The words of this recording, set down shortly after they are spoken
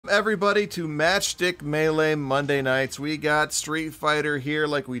everybody, to Matchstick Melee Monday nights. We got Street Fighter here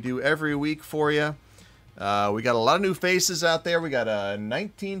like we do every week for you. We got a lot of new faces out there. We got a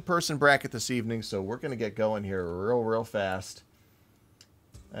 19-person bracket this evening, so we're going to get going here real fast.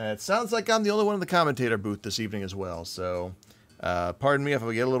 It sounds like I'm the only one in the commentator booth this evening as well, so pardon me if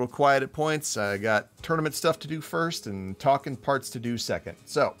I get a little quiet at points. I got tournament stuff to do first and talking parts to do second.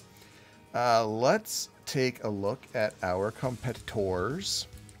 So let's take a look at our competitors.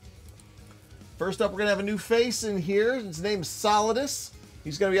 First up, we're going to have a new face in here. His name's Solidus.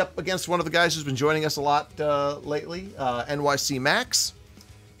 He's going to be up against one of the guys who's been joining us a lot lately, NYCMax.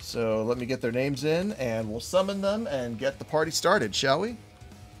 So let me get their names in, and we'll summon them and get the party started, shall we?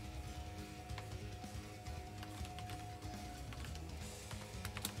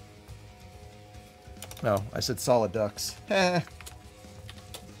 Oh, I said solid ducks.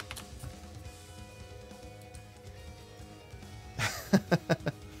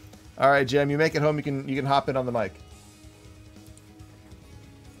 All right, Jem, you make it home. You can hop in on the mic.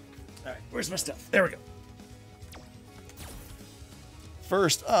 All right, where's my stuff? There we go.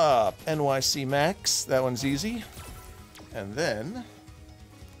 First up, NYCMax. That one's easy. And then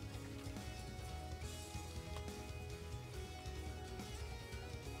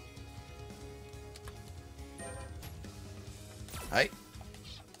hi.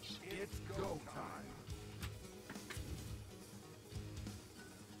 It's go time.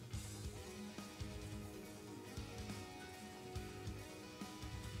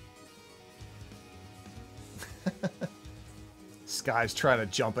 This guy's trying to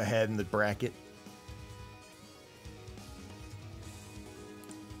jump ahead in the bracket.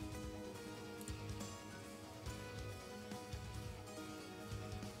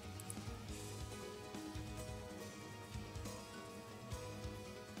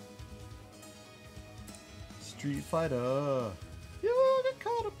 Street Fighter. You get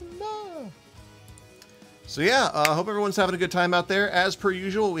caught up in love. So yeah, hope everyone's having a good time out there. As per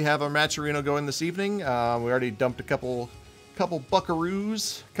usual, we have our Matcherino going this evening. We already dumped a couple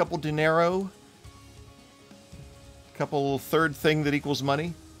buckaroos, couple dinero, couple third thing that equals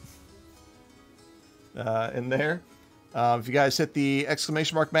money in there. If you guys hit the !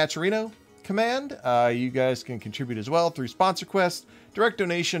 Matcherino command, you guys can contribute as well through sponsor quest, direct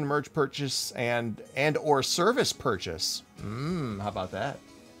donation, merch purchase, and or service purchase. How about that?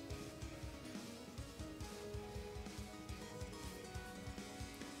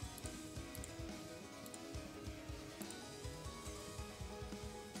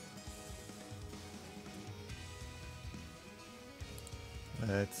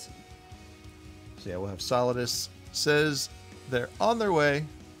 Let's see. So yeah, we'll have Solidus says they're on their way.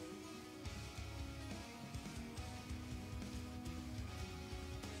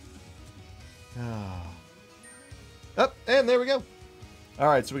 Oh, and there we go. All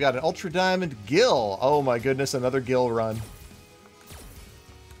right, so we got an Ultra Diamond Gill. Oh my goodness, another Gill run.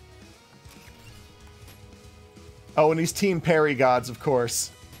 Oh, and he's Team Parry Gods, of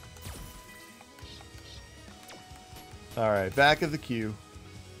course. All right, back of the queue.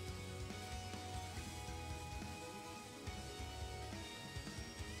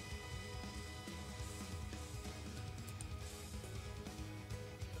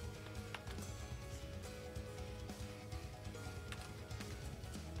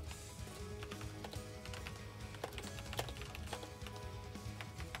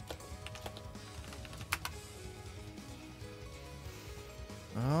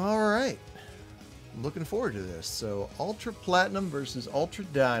 Looking forward to this. So Ultra Platinum versus Ultra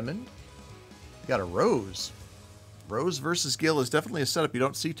Diamond. Got a Rose. Rose versus Gill is definitely a setup you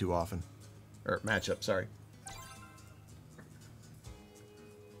don't see too often. Or matchup, sorry.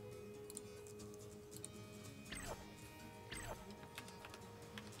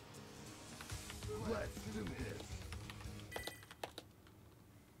 Let's do this.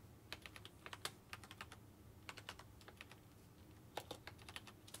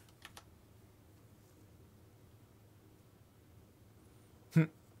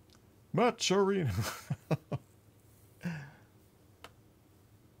 Matcherino.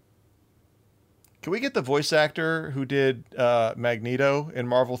 Can we get the voice actor who did Magneto in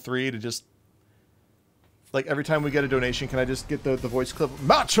Marvel 3 to just, like, every time we get a donation, can I just get the voice clip?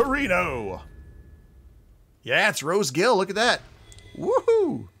 Matcherino! Yeah, it's Rose Gill. Look at that.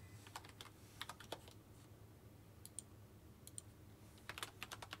 Woohoo!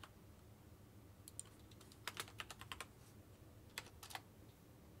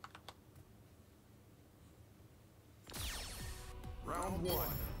 Round one.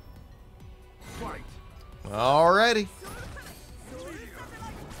 Fight. Alrighty.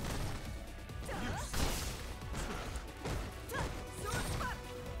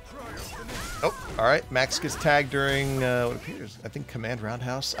 Oh, all right. Max gets tagged during what appears, I think, Command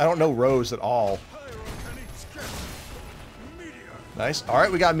Roundhouse. I don't know Rose at all. Nice. All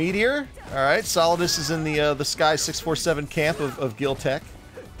right, we got Meteor. All right, Solidus is in the Sky 647 camp of Gill Tech.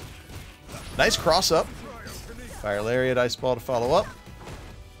 Nice cross up. Fire Lariat, Ice Ball to follow up.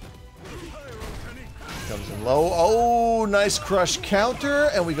 Comes in low. Oh, nice crush counter,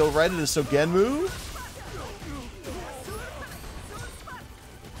 and we go right into Sogenmu.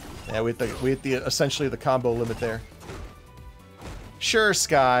 Yeah, we hit the essentially the combo limit there. Sure,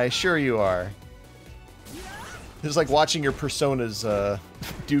 Sky. Sure you are. It's like watching your personas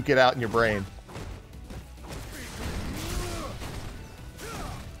duke it out in your brain.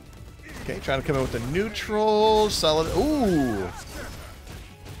 Okay, trying to come in with the neutral. Solid. Ooh.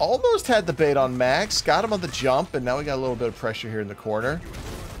 Almost had the bait on Max. Got him on the jump, and now we got a little bit of pressure here in the corner.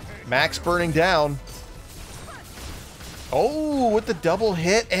 Max burning down. Oh, with the double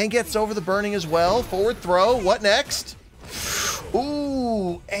hit, and gets over the burning as well. Forward throw. What next?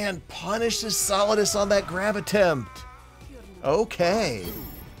 Ooh, and punishes Solidus on that grab attempt. Okay.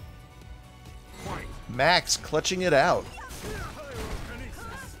 Max clutching it out.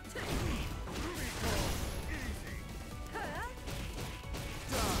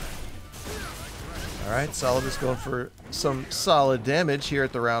 All right, Solidus going for some solid damage here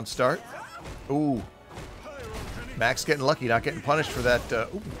at the round start. Ooh. Max getting lucky, not getting punished for that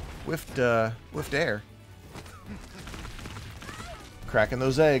whiffed air. Cracking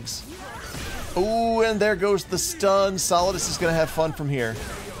those eggs. Ooh, and there goes the stun. Solidus is going to have fun from here.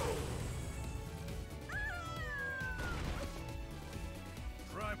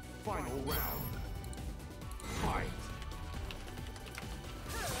 Final round. Fight.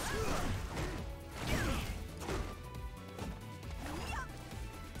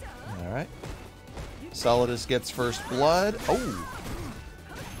 All right. Solidus gets first blood. Oh.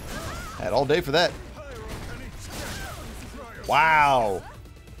 Had all day for that. Wow.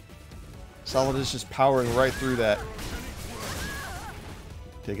 Solidus just powering right through that.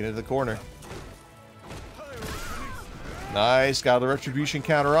 Taking it to the corner. Nice. Got the retribution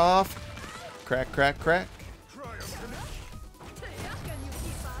counter off. Crack, crack, crack.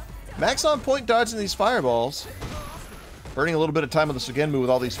 Max on point dodging these fireballs. Burning a little bit of time on the Sogenmu with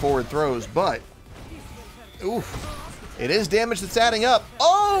all these forward throws, but oof. It is damage that's adding up.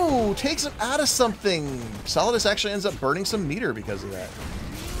 Oh! Takes him out of something. Solidus actually ends up burning some meter because of that.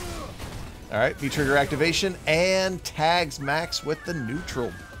 Alright, V-trigger activation and tags Max with the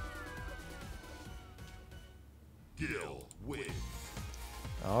neutral. Gill wins.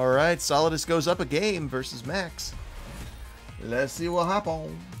 Alright, Solidus goes up a game versus Max. Let's see what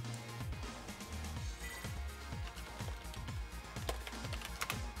happens.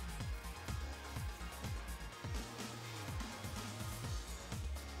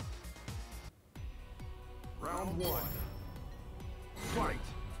 Round one. Fight.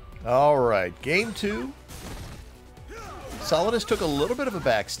 All right, game two. Solidus took a little bit of a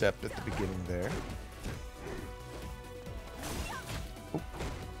back step at the beginning there. Oop.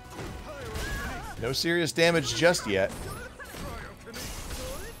 No serious damage just yet.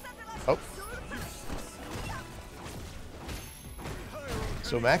 Oh.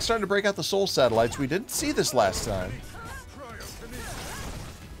 So Max starting to break out the soul satellites. We didn't see this last time.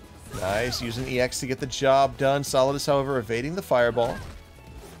 Nice, using EX to get the job done. Solidus, however, evading the fireball.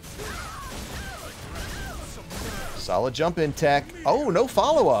 Solid jump in tech. Oh, no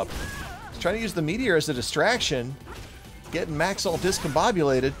follow-up. He's trying to use the meteor as a distraction. Getting Max all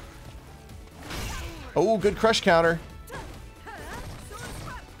discombobulated. Oh, good crush counter.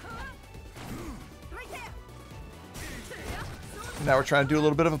 Now we're trying to do a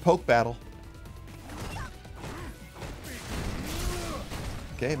little bit of a poke battle.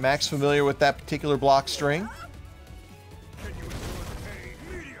 Okay, Max familiar with that particular block string.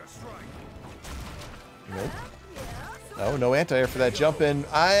 Nope. Oh, no anti-air for that jump in.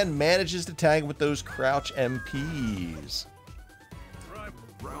 And manages to tag with those crouch MPs.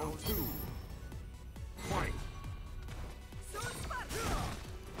 Round two. Fight.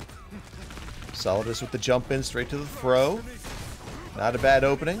 Solidus with the jump in straight to the throw. Not a bad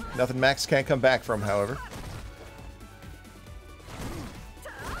opening. Nothing Max can't come back from, however.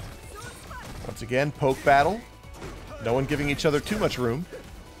 Once again, poke battle. No one giving each other too much room.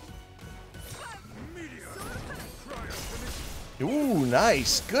 Ooh,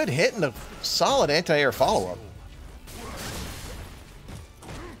 nice. Good hit and a solid anti-air follow-up.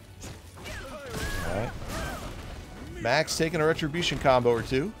 Alright. Max taking a retribution combo or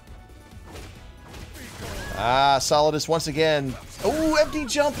two. Ah, Solidus once again. Ooh, empty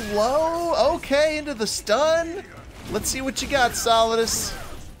jump low. Okay, into the stun. Let's see what you got, Solidus.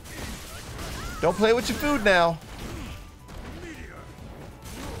 Don't play with your food now.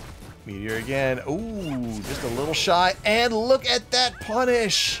 Meteor again. Ooh, just a little shy. And look at that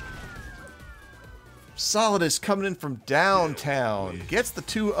punish. Solidus coming in from downtown. Gets the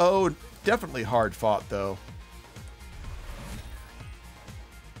 2-0. Definitely hard fought, though.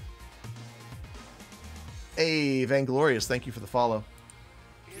 Hey, Vanglorious, thank you for the follow.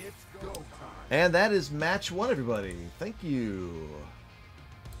 It's go time. And that is match 1, everybody. Thank you.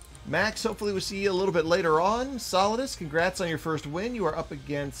 Max, hopefully we'll see you a little bit later on. Solidus, congrats on your first win. You are up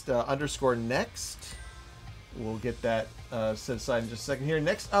against underscore next. We'll get that set aside in just a second here.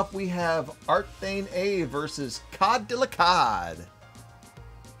 Next up, we have Artthane A versus Cod de la Cod.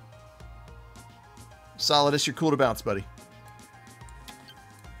 Solidus, you're cool to bounce, buddy.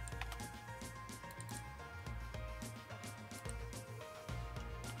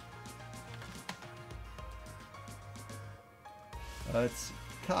 Let's see.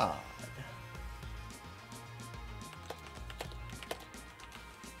 Cod.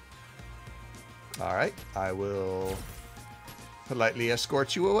 All right, I will politely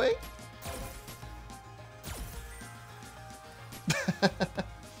escort you away. All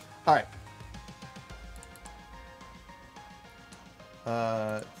right.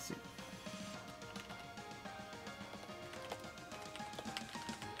 Let's see.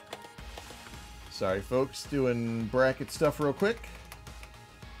 Sorry, folks, doing bracket stuff real quick.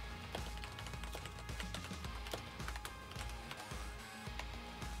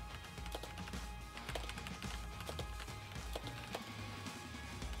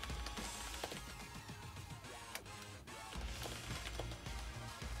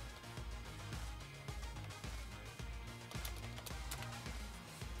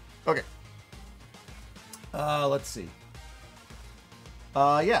 Okay. Let's see.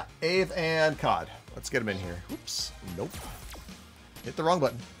 Yeah, Ave and Cod. Let's get them in here. Oops. Nope. Hit the wrong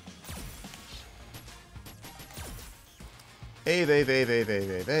button. Ave.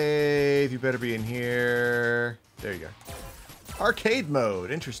 You better be in here. There you go. Arcade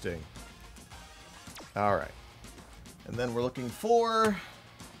mode. Interesting. All right. And then we're looking for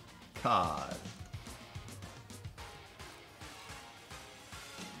Cod.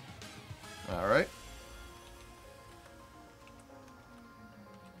 All right.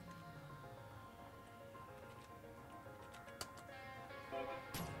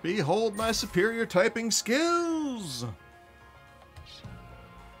 Behold my superior typing skills.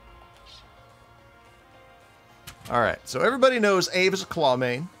 All right. So everybody knows Abe is a claw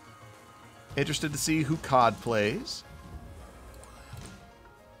main. Interested to see who Cod plays.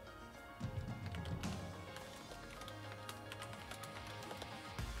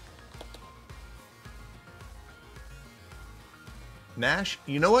 Nash,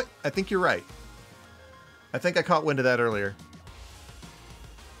 you know what? I think you're right. I think I caught wind of that earlier.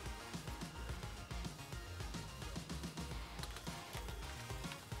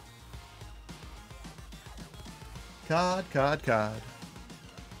 Cod.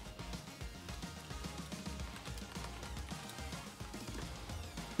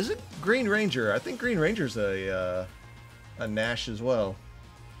 Is it Green Ranger? I think Green Ranger's a Nash as well.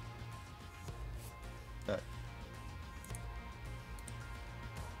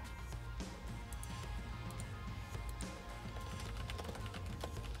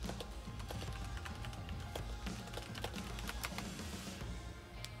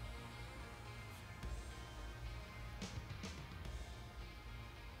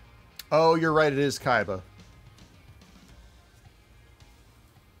 Oh, you're right. It is Kaiba.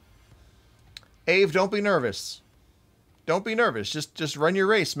 Ave, don't be nervous. Don't be nervous. Just run your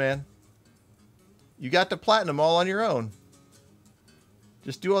race, man. You got the platinum all on your own.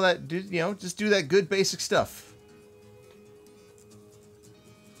 Just do all that. Just do that good basic stuff.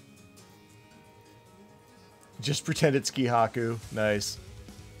 Just pretend it's Kihaku. Nice.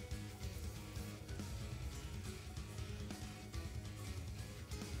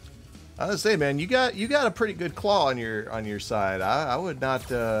 I was gonna say, man, you got a pretty good claw on your side. I would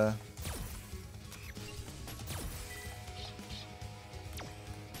not. I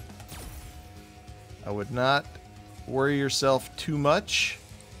would not worry yourself too much.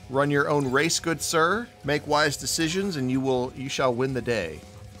 Run your own race, good sir. Make wise decisions, and you shall win the day.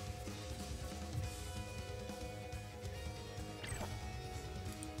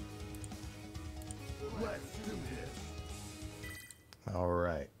 Let's do this. All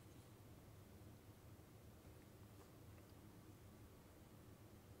right.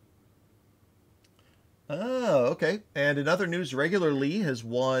 Oh, okay. And in other news, REGULARLEE has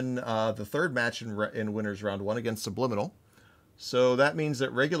won the third match in Winners Round 1 against Subliminal. So that means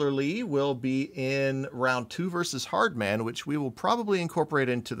that REGULARLEE will be in Round 2 versus HARDMAN, which we will probably incorporate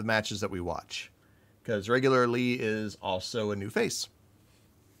into the matches that we watch. because REGULARLEE is also a new face.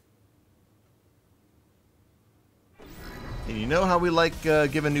 And you know how we like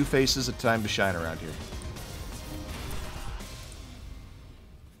giving new faces a time to shine around here.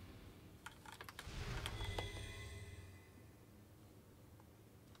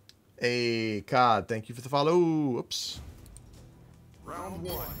 Hey, COD, thank you for the follow. Oops. Round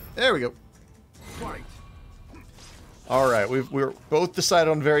one. There we go. Fight. All right, we're both decided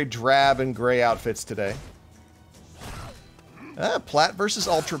on very drab and gray outfits today. Plat versus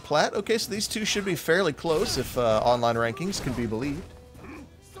Ultra Plat. Okay, so these two should be fairly close if online rankings can be believed.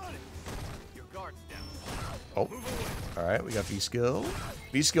 Oh, all right, we got V-Skill.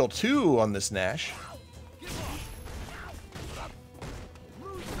 V-Skill 2 on this Nash.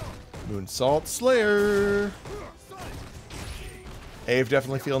 Moonsault Slayer. Ave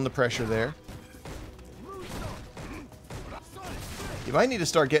definitely feeling the pressure there. You might need to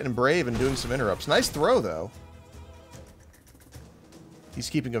start getting brave and doing some interrupts. Nice throw, though. He's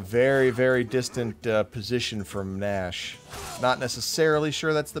keeping a very, very distant position from Nash. Not necessarily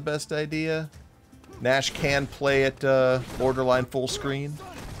sure that's the best idea. Nash can play at borderline full screen.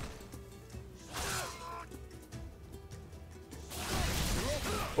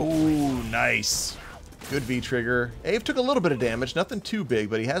 Ooh, nice. Good V-trigger. Ave took a little bit of damage. Nothing too big,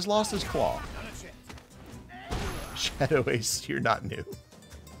 but he has lost his claw. ShadowAce, you're not new.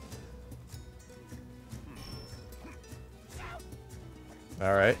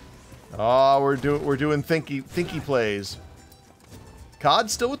 All right. Oh, we're doing thinky plays. COD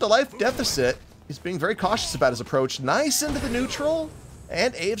still with the life deficit. He's being very cautious about his approach. Nice into the neutral,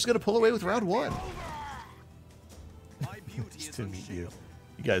 and Abe's gonna pull away with round one. Nice to meet you.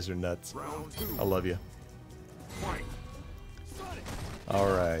 You guys are nuts. I love you. All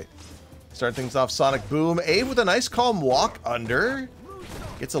right. Start things off, Sonic Boom. Abe with a nice calm walk under.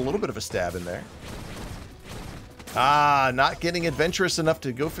 Gets a little bit of a stab in there. Ah, not getting adventurous enough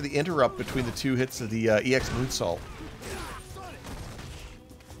to go for the interrupt between the two hits of the EX Moonsault.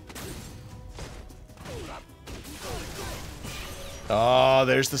 Oh,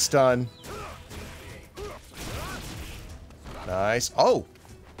 there's the stun. Nice. Oh!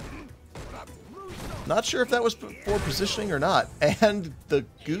 Not sure if that was for positioning or not. And the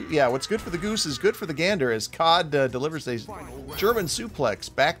goose, yeah, what's good for the goose is good for the gander as COD delivers a German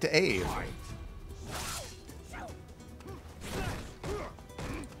suplex back to Abe.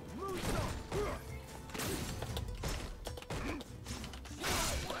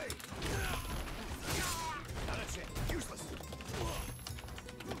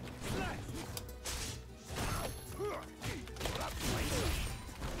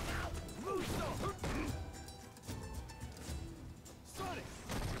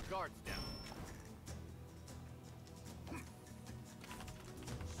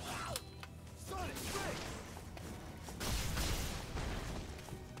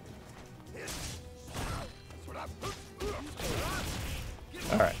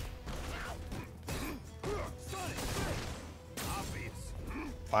 All right.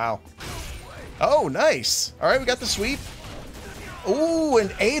 Wow. Oh, nice. All right, we got the sweep. Ooh,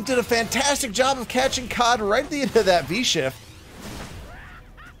 and Abe did a fantastic job of catching COD right at the end of that V-shift.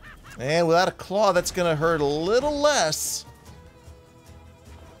 And without a claw, that's going to hurt a little less.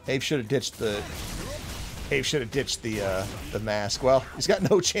 Abe should have ditched the... the mask. Well, he's got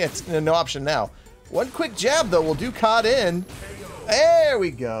no chance, no option now. One quick jab, though, will do COD in. There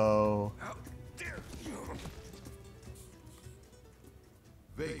we go.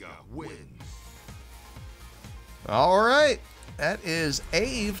 Vega wins. All right. That is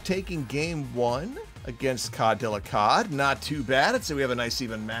Ave taking game one against Codilla COD. Not too bad. I'd say we have a nice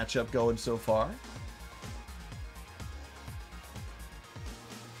even matchup going so far.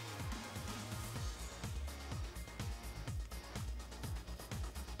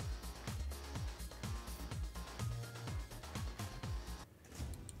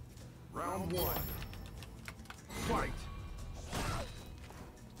 Round one. Fight.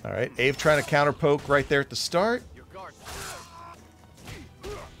 All right. Ave trying to counter poke right there at the start.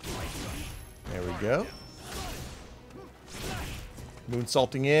 There we go.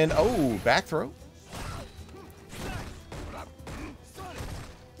 Moonsaulting in. Oh, back throw.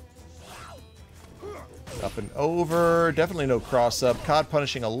 Up and over. Definitely no cross up. COD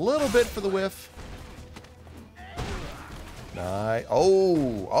punishing a little bit for the whiff. Nice.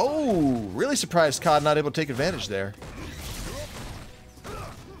 Oh, really surprised COD not able to take advantage there.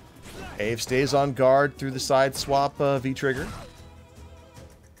 Ave stays on guard through the side swap V-trigger.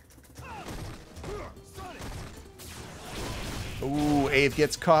 Ooh, Ave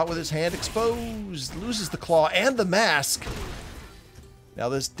gets caught with his hand exposed. Loses the claw and the mask. Now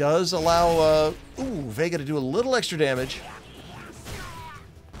this does allow Vega to do a little extra damage.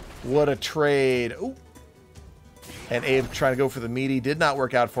 What a trade. Ooh. And Abe trying to go for the meaty. Did not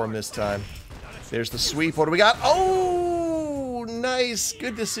work out for him this time. There's the sweep. What do we got? Oh, nice.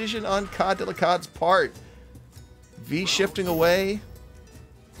 Good decision on Cod de la Cod's part. V shifting away.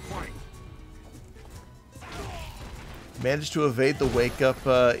 Managed to evade the wake up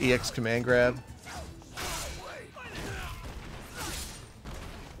EX command grab.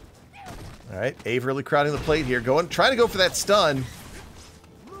 Alright, Ave really crowding the plate here. Trying to go for that stun.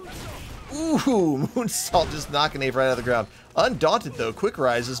 Ooh, Moonsault just knocking Ave right out of the ground. Undaunted though, quick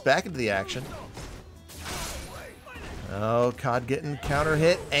rises back into the action. Oh, Cod getting counter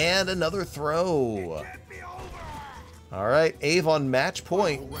hit and another throw. Alright, Ave on match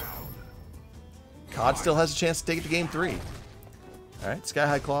point. Cod still has a chance to take it to game 3. Alright, Sky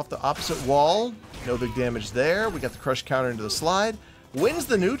High Claw off the opposite wall. No big damage there. We got the crush counter into the slide. Wins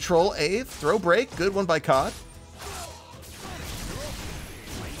the neutral. Ave, throw break. Good one by Cod.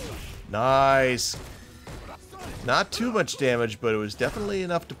 Nice. Not too much damage, but it was definitely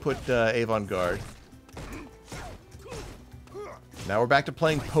enough to put Ave on guard. Now we're back to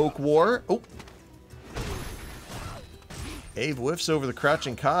playing Poke War. Oh. Ave whiffs over the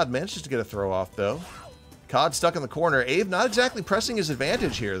crouching Cod. Manages to get a throw off, though. Cod stuck in the corner. Ave not exactly pressing his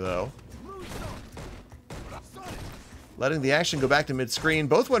advantage here, though. Letting the action go back to mid-screen.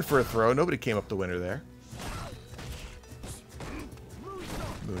 Both went for a throw. Nobody came up the winner there.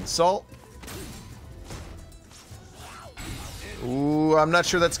 Moonsault. Ooh, I'm not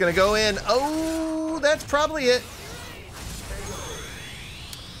sure that's going to go in. Oh, that's probably it.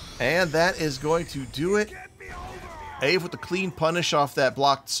 And that is going to do it. Ave with the clean punish off that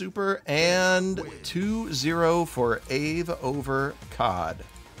blocked super. And 2-0 for Ave over Cod.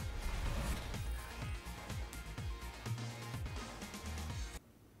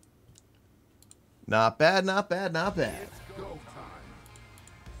 Not bad, not bad, not bad.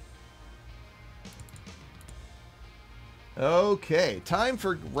 Okay, time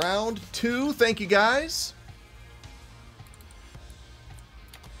for round 2. Thank you, guys.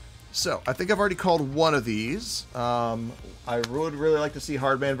 So, I think I've already called one of these. I would really like to see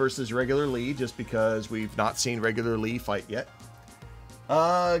HARDMAN versus REGULARLEE, just because we've not seen REGULARLEE fight yet.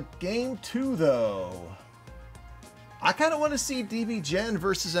 Game 2, though. I kind of want to see DB Gen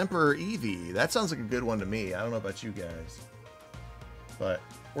versus EmperorEevee. That sounds like a good one to me. I don't know about you guys. But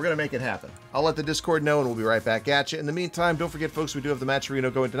we're going to make it happen. I'll let the Discord know, and we'll be right back at you. In the meantime, don't forget, folks, we do have the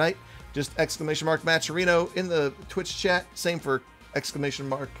Matcherino going tonight. Just exclamation mark Matcherino in the Twitch chat. Same for exclamation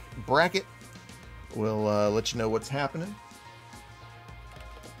mark bracket. We'll let you know what's happening.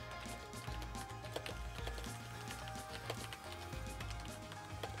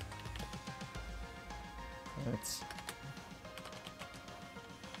 That's...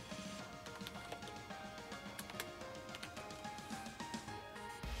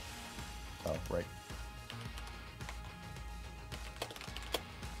 Oh, right.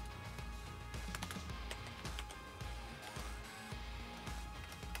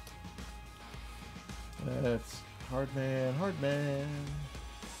 That's HARDMAN, HARDMAN.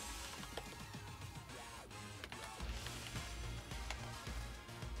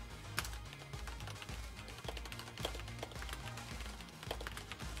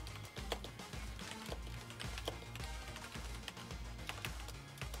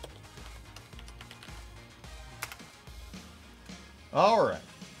 All right.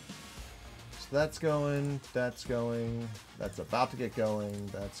 So that's going, that's going, that's about to get going,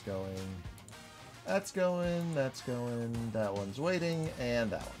 that's going. That's going, that's going, that one's waiting, and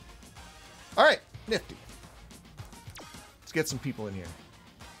that one. All right, nifty. Let's get some people in here.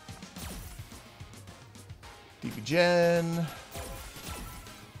 DB Gen.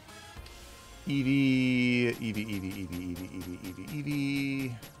 EV, EV, EV, EV, EV, EV, EV, EV.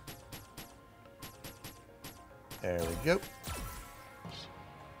 There we go.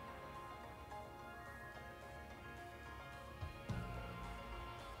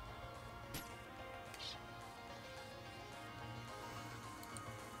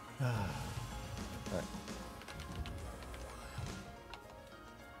 Right.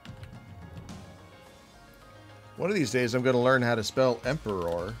 One of these days I'm going to learn how to spell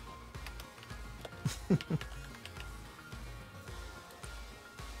Emperor.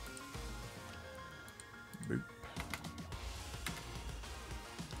 Boop.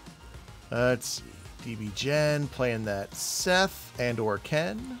 Let's see. DB Gen playing that Seth and or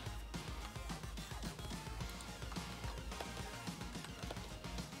Ken.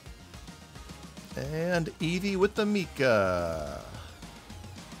 And Eevee with the Mika.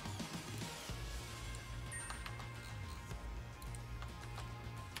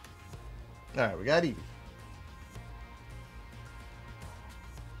 All right, we got Eevee.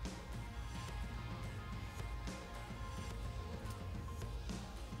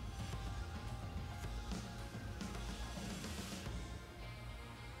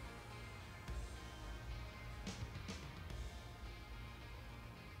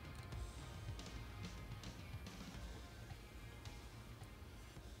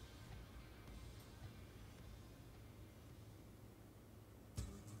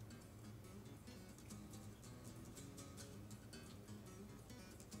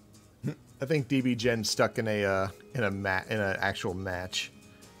 I think DB Gen's stuck in an actual match.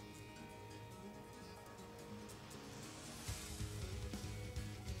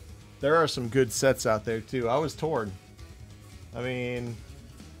 There are some good sets out there too. I was torn. I mean,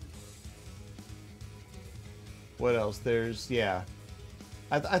 what else? There's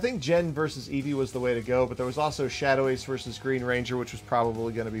I think Gen versus Eevee was the way to go, but there was also ShadowAce versus Green Ranger, which was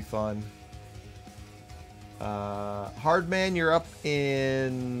probably going to be fun. HARDMAN, you're up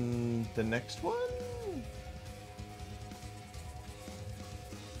in the next one?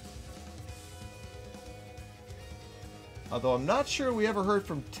 Although I'm not sure we ever heard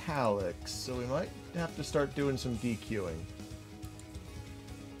from Talix, so we might have to start doing some DQing.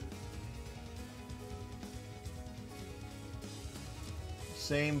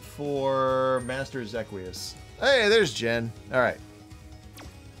 Same for Master Zequius. Hey, there's Jen. Alright.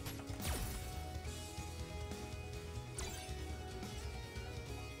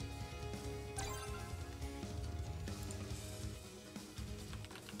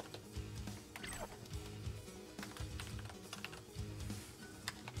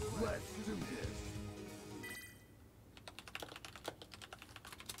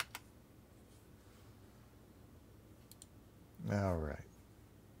 Alright.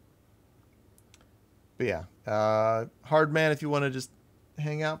 But yeah, HARDMAN, if you want to just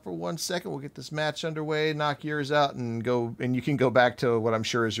hang out for 1 second, we'll get this match underway, knock yours out, and go, and you can go back to what I'm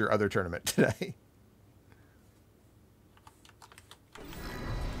sure is your other tournament today.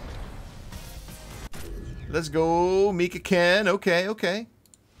 Let's go, Mika Ken. Okay, okay.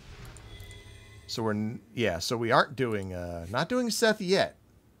 So so we aren't doing, not doing Seth yet.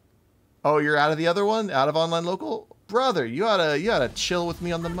 Oh, you're out of the other one? Out of online local? Brother, you oughta chill with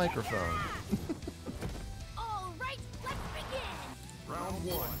me on the microphone. All right, let's begin. Round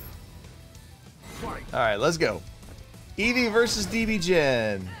one. Fight. All right, let's go. Eevee versus DB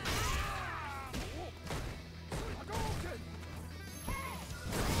Gen.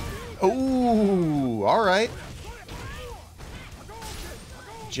 Ooh, all right.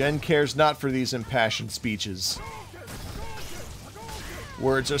 Gen cares not for these impassioned speeches.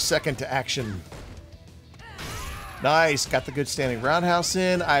 Words are second to action. Nice, got the good standing roundhouse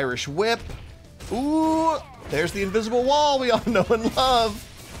in. Irish whip. Ooh, there's the invisible wall we all know and love.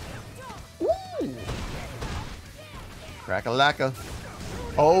 Ooh. Crack-a-lacka.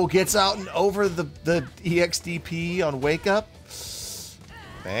 Oh, gets out and over the EXDP on Wake Up.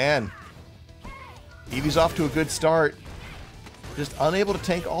 Man. Eevee's off to a good start. Just unable to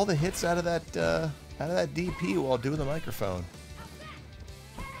tank all the hits out of that DP while doing the microphone.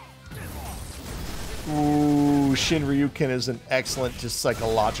 Ooh, Shinryuken is an excellent, just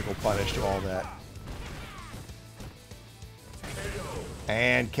psychological punish to all that.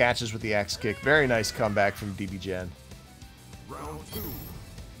 And catches with the axe kick. Very nice comeback from DB Gen. Round two.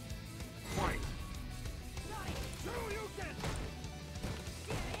 Fight.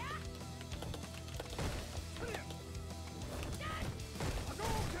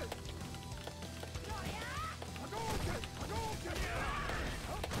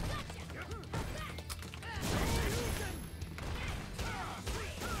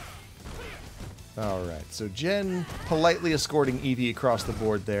 Alright, so Gen politely escorting Eevee across the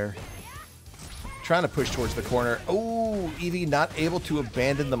board there. Trying to push towards the corner. Oh, Eevee not able to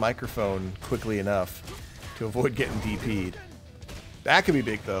abandon the microphone quickly enough to avoid getting DP'd. That could be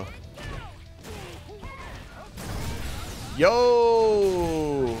big, though.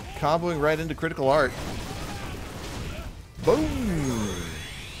 Yo! Comboing right into critical art. Boom!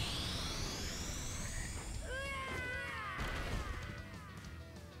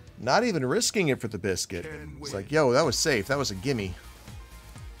 Not even risking it for the biscuit. It's like, yo, that was safe. That was a gimme.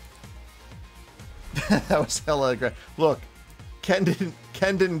 That was hella aggressive. Look, Ken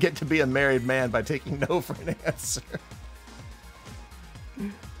didn't get to be a married man by taking no for an answer.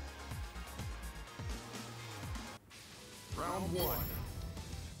 Round one.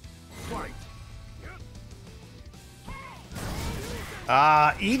 Fight.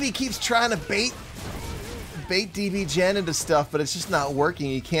 Eevee keeps trying to bait DB Gen into stuff, but it's just not working.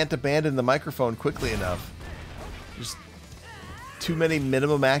 He can't abandon the microphone quickly enough. Just too many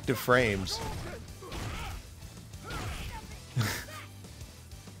minimum active frames.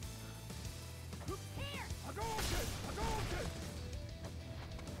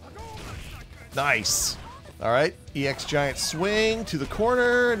 Nice. All right, EX Giant swing to the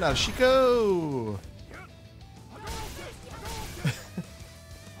corner. Nashiko.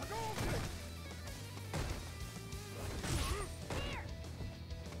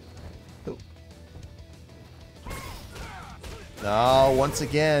 Oh, once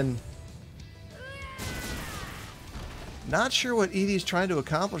again. Not sure what Eevee's trying to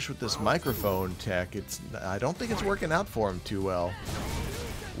accomplish with this microphone tech. I don't think it's working out for him too well.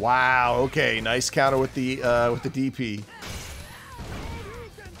 Wow, okay, nice counter with the DP.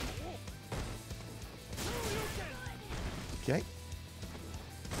 Okay.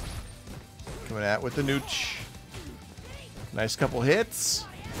 Coming out with the nooch. Nice couple hits.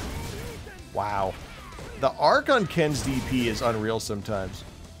 Wow. The arc on Ken's DP is unreal sometimes.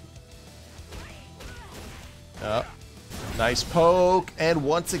 Oh, nice poke, and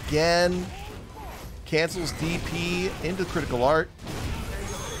once again, cancels DP into critical art.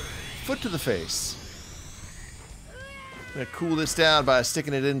 Foot to the face. Gonna cool this down by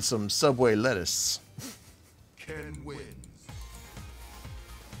sticking it in some Subway lettuce. Ken wins.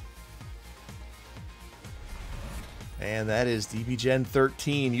 And that is DP Gen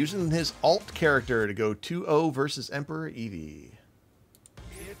 13 using his alt character to go 2-0 versus EmperorEevee.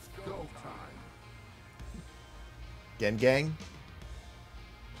 It's go time. Gen Gang?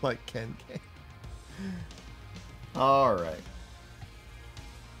 Like Ken Gang. All right.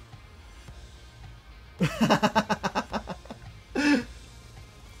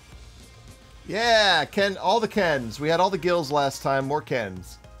 Yeah, Ken, all the Kens. We had all the Gills last time, more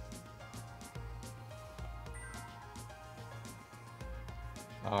Kens.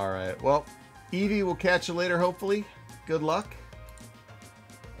 All right, well, Eevee will catch you later, hopefully. Good luck.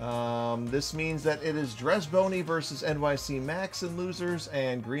 This means that it is Dress Boney versus NYCMax in losers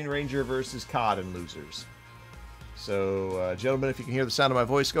and Green Ranger versus COD in losers. So, gentlemen, if you can hear the sound of my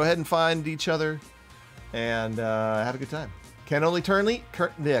voice, go ahead and find each other and have a good time. Ken only tourney?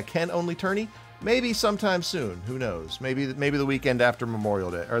 Yeah, Ken only tourney? Maybe sometime soon. Who knows? Maybe the weekend after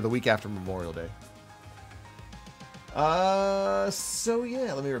Memorial Day, or the week after Memorial Day. So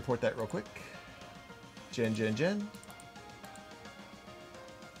yeah, let me report that real quick. Gen.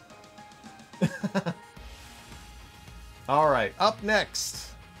 All right, up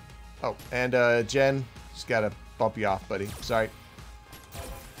next. Oh, and Jen, just gotta bump you off, buddy. Sorry.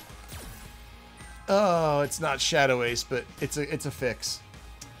 Oh, it's not ShadowAce, but it's a fix.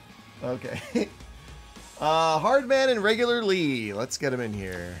 Okay. HARDMAN and REGULARLEE. Let's get him in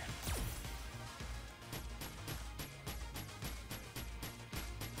here.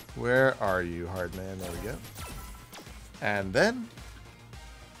 Where are you, HARDMAN? There we go. And then...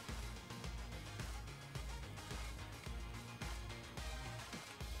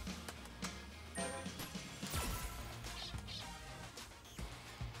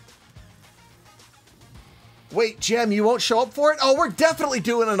 Wait, Jem, you won't show up for it? Oh, we're definitely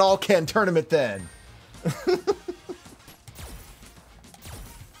doing an all-Ken tournament then.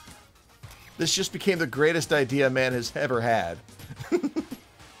 This just became the greatest idea man has ever had.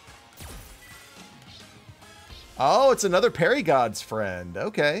 Oh, it's another Paragod's friend.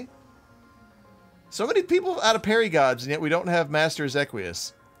 Okay. So many people out of Paragods, and yet we don't have Master's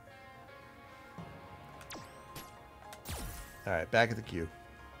Equius. Alright, back at the queue.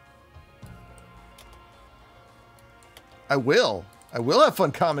 I will have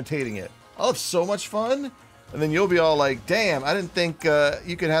fun commentating it. I'll have so much fun. And then you'll be all like, damn, I didn't think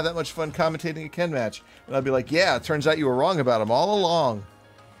you could have that much fun commentating a Ken match. And I'll be like, yeah, it turns out you were wrong about him all along.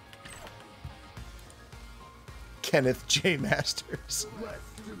 Kenneth J. Masters.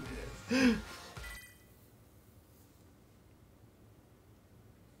 Let's do this.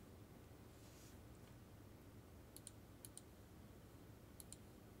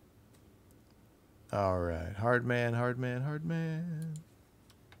 All right, HARDMAN.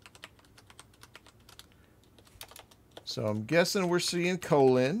 So I'm guessing we're seeing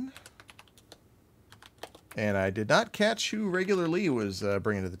Kolin. And I did not catch who REGULARLEE was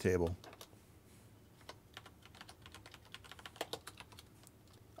bringing to the table.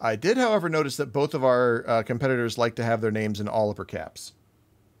 I did, however, notice that both of our competitors like to have their names in all upper caps.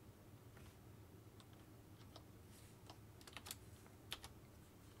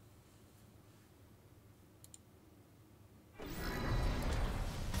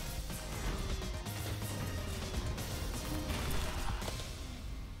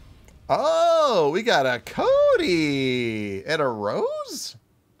 Oh, we got a Cody and a Rose?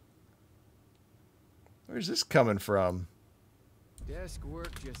 Where's this coming from? Desk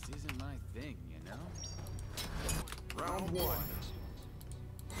work just isn't my thing, you know? Round one.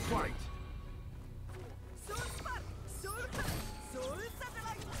 Fight.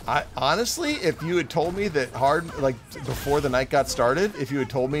 I honestly, if you had told me that before the night got started, if you had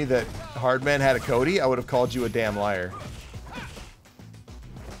told me that HARDMAN had a Cody, I would have called you a damn liar.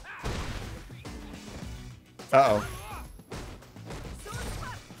 Uh-oh.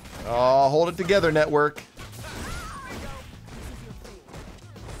 Oh, hold it together, network.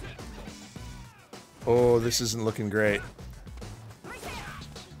 Oh, this isn't looking great.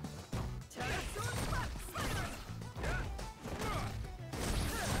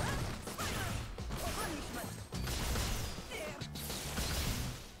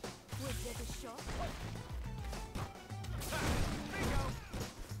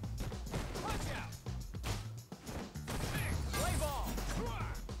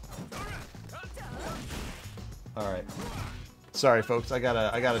 Alright. Sorry folks, I gotta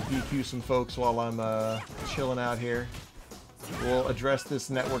DQ some folks while I'm chilling out here. We'll address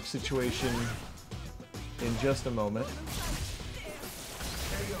this network situation in just a moment.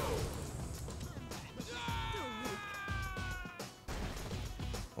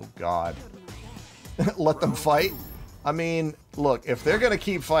 Oh god. Let them fight? I mean, look, if they're gonna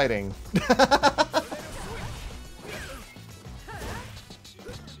keep fighting...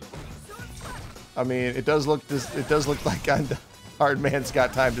 I mean, it does look like HARDMAN's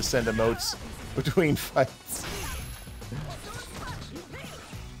got time to send emotes between fights.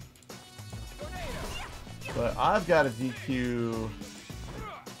 But I've got a DQ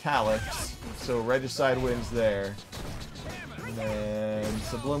Talix, so Regicide wins there. And then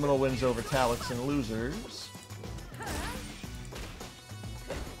Subliminal wins over Talix and losers.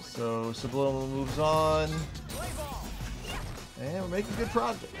 So Subliminal moves on. And we're making good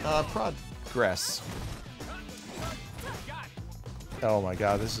progress. Oh my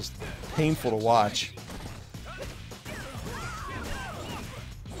god, this is painful to watch.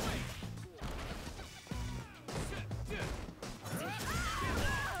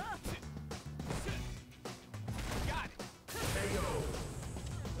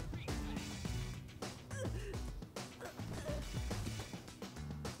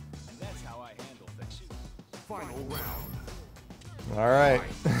 Final round. All right.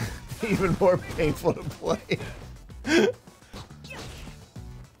 Even more painful to play.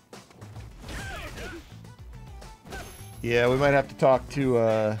 Yeah, we might have to talk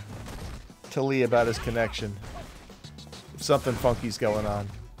to Lee about his connection. If something funky's going on.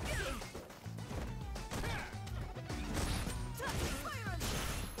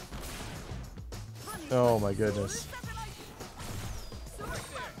 Oh my goodness.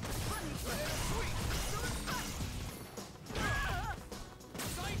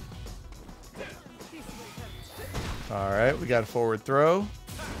 Alright, we got a forward throw.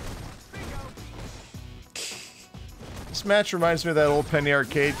 This match reminds me of that old Penny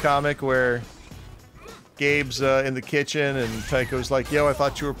Arcade comic where Gabe's in the kitchen and Tycho's like, yo, I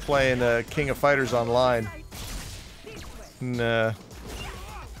thought you were playing King of Fighters online. And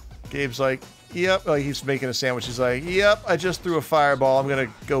Gabe's like, yep. Like he's making a sandwich. He's like, yep, I just threw a fireball. I'm going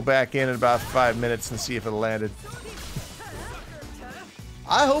to go back in about 5 minutes and see if it landed.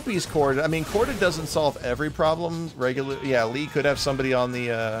 I hope he's corded. I mean, corded doesn't solve every problem. Yeah, Lee could have somebody on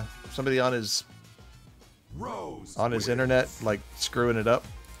the somebody on his internet like screwing it up.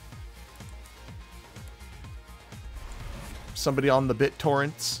 Somebody on the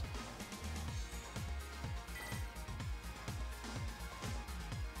BitTorrents.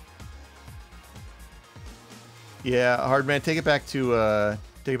 Yeah, HARDMAN, take it back to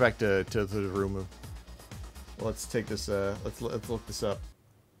the room. Let's take this. Let's look this up.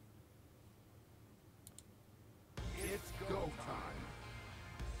 It's go time.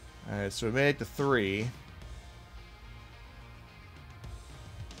 All right, so we made it to 3.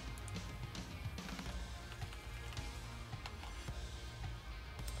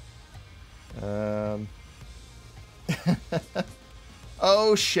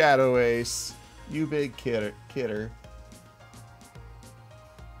 Oh, ShadowAce, you big kidder.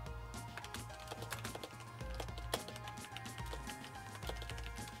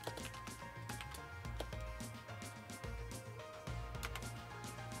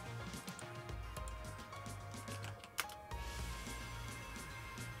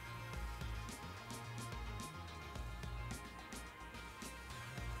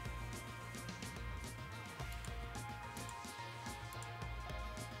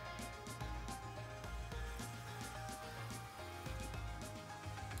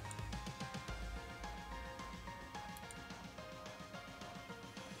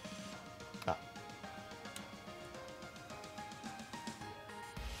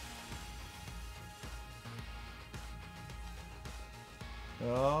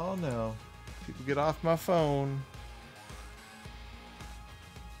 Oh no. People get off my phone.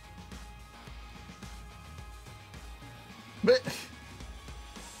 But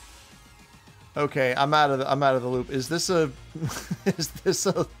okay, I'm out of the loop. Is this a is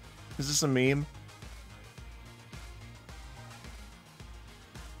this a meme?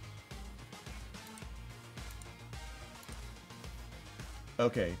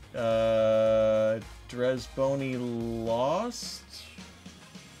 Okay. Dresboni lost.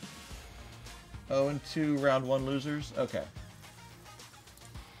 0-2 round 1 losers. Okay.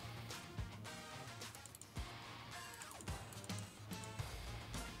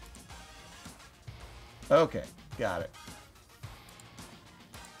 Okay, got it.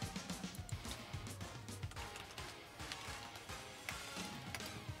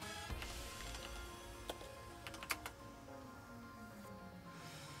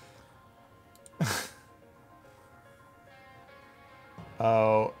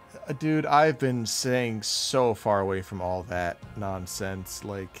 Oh, dude, I've been staying so far away from all that nonsense.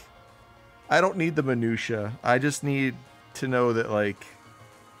 Like, I don't need the minutia. I just need to know that, like,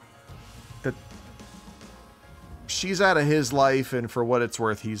 that she's out of his life, and for what it's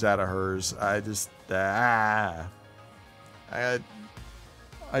worth, he's out of hers. I just, I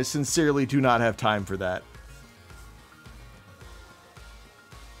sincerely do not have time for that.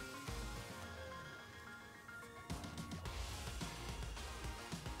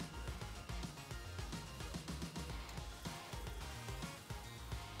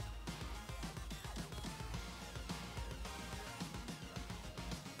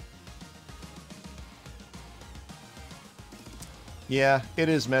 Yeah, it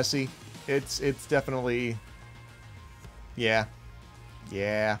is messy. It's definitely... Yeah.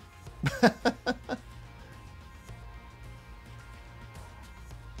 Yeah.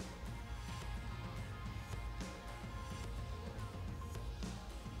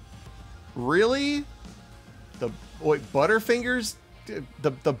 Really? Wait, Butterfingers?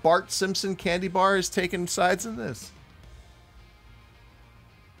 The Bart Simpson candy bar is taking sides in this?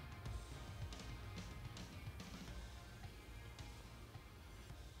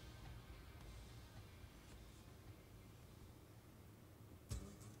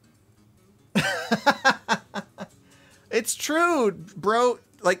 It's true, bro.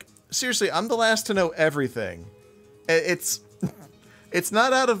 Like, seriously, I'm the last to know everything. It's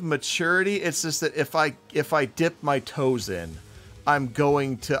not out of maturity. It's just that if I dip my toes in, I'm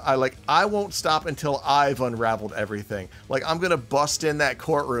going to I won't stop until I've unraveled everything. Like, I'm gonna bust in that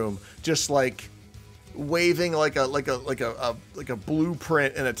courtroom just like waving like a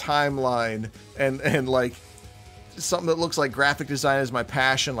blueprint in a timeline and like something that looks like graphic design is my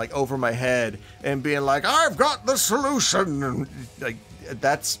passion, like over my head, and being like, I've got the solution, and like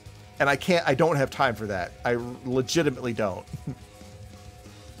that's, and I don't have time for that. I legitimately don't.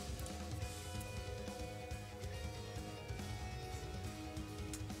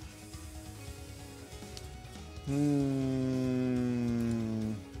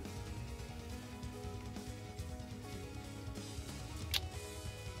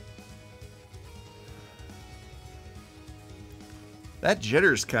 That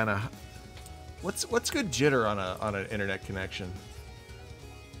jitter's kind of... What's good jitter on an internet connection?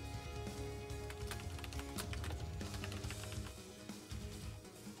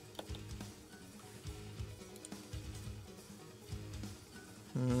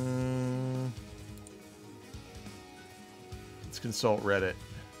 Let's consult Reddit.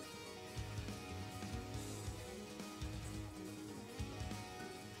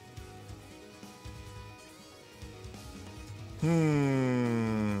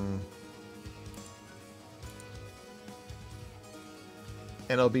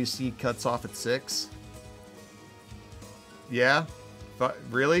 NLBC cuts off at 6. Yeah? But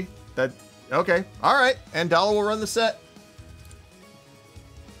really? That okay. Alright. And Dalla will run the set.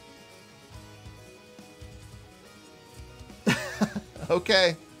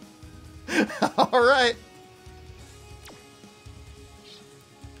 Okay. Alright.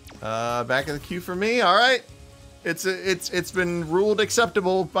 Back in the queue for me. Alright. It's been ruled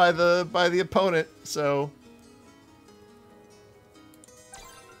acceptable by the opponent, so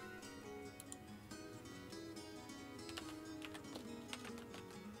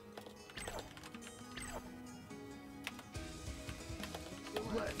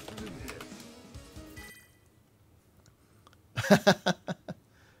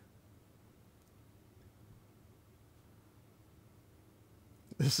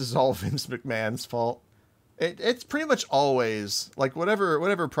this is all Vince McMahon's fault. It's pretty much always like whatever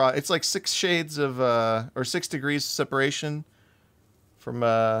it's like 6 shades of or 6 degrees separation from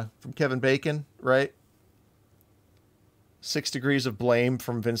Kevin Bacon, right? 6 degrees of blame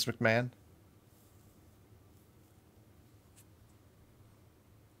from Vince McMahon.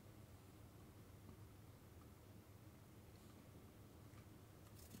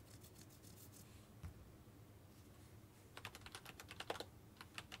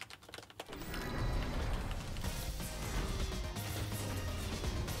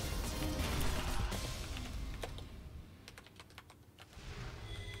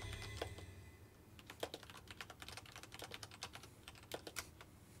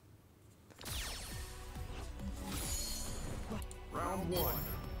 Round one.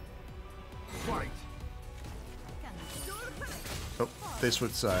 Fight. Oh, they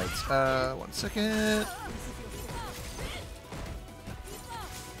switched sides. 1 second.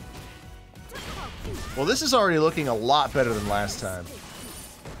 Well, this is already looking a lot better than last time.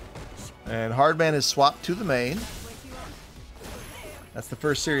 And Hardman is swapped to the main. That's the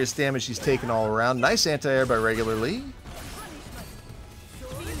first serious damage he's taken all around. Nice anti-air by REGULARLEE.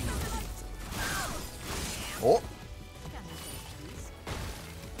 Oh.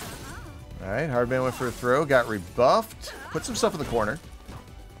 Alright, Hardman went for a throw, got rebuffed. Puts himself in the corner.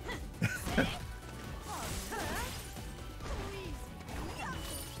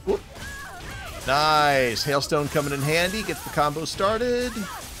 Whoop. Nice. Hailstone coming in handy. Gets the combo started.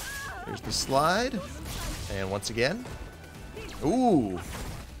 There's the slide. And once again. Ooh.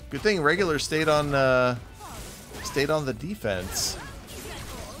 Good thing Regular stayed on the defense.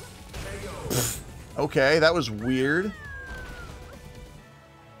 Okay, that was weird.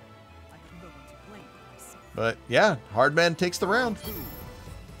 But yeah, Hardman takes the round.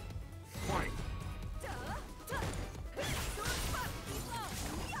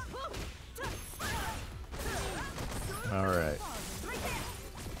 All right.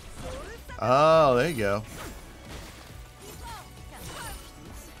 Oh, there you go.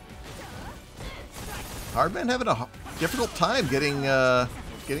 Hardman having a difficult time getting a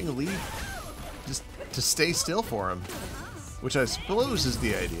lead just to stay still for him, which I suppose is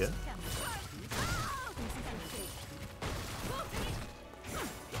the idea.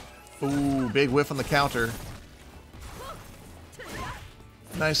 Ooh, big whiff on the counter.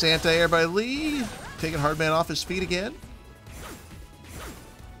 Nice anti-air by Lee. Taking Hardman off his feet again.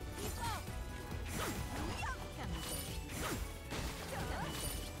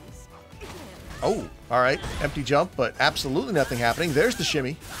 Oh, all right. Empty jump, but absolutely nothing happening. There's the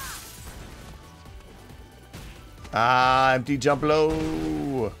shimmy. Ah, empty jump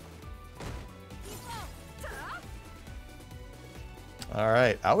low. All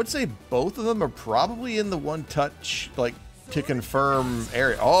right. I would say both of them are probably in the one touch, like, to confirm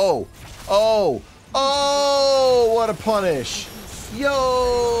area. Oh, oh, oh, what a punish.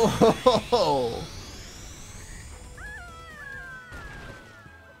 Yo.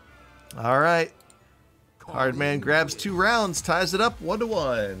 All right. Hardman grabs 2 rounds, ties it up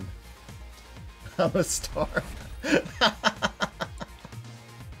 1-1. I'm a star.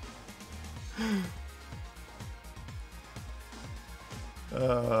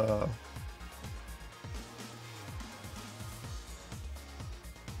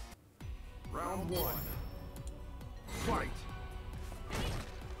 Round one. Fight.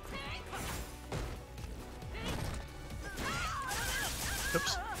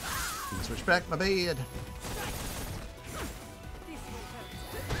 Oops. Didn't switch back, my bad.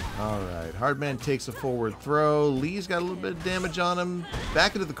 Alright, Hardman takes a forward throw. Lee's got a little bit of damage on him.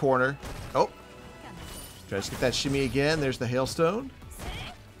 Back into the corner. Oh. Tries to get that shimmy again. There's the hailstone.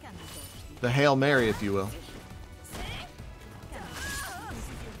 The Hail Mary, if you will.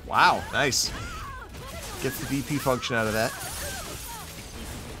 Wow, nice. Gets the DP function out of that.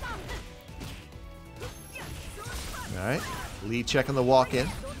 Alright. Lee checking the walk-in.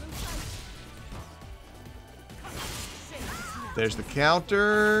 There's the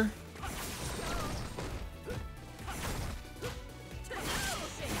counter.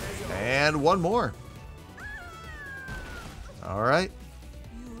 And one more. All right.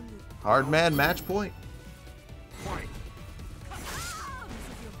 Hardman match point.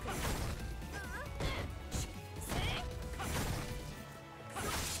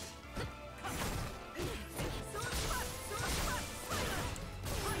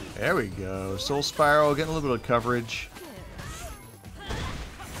 There we go. Soul Spiral getting a little bit of coverage.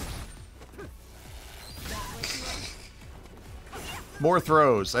 More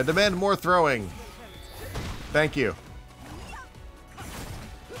throws. I demand more throwing. Thank you.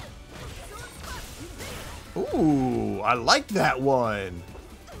 Ooh, I liked that one.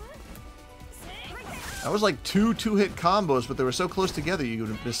 That was like 2 two-hit combos, but they were so close together you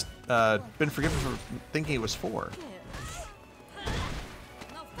would have just been forgiven for thinking it was 4.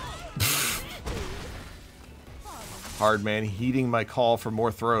 Hardman heeding my call for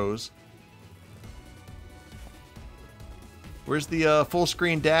more throws. Where's the full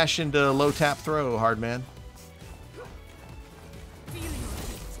screen dash into low tap throw, Hardman?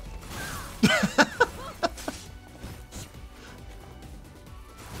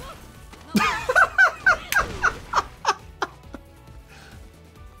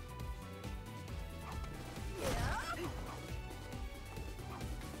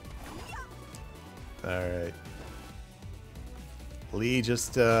 Alright. Lee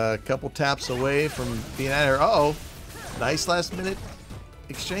just a couple taps away from being at her. Uh-oh. Nice last minute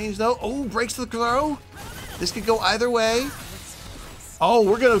exchange though. Oh, breaks the throw. This could go either way. Oh,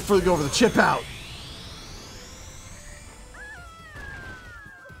 we're gonna go for the chip out.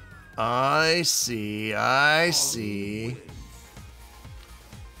 I see. I see.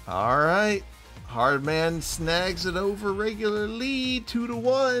 Alright. Hardman snags it over regular lead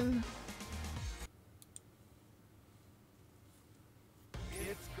 2-1.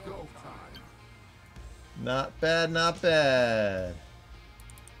 Not bad, not bad.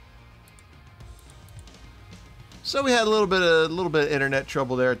 So we had a little bit of internet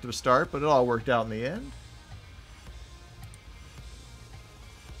trouble there at the start, but it all worked out in the end.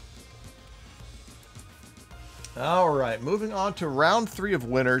 All right, moving on to round 3 of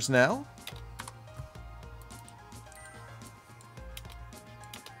winners now.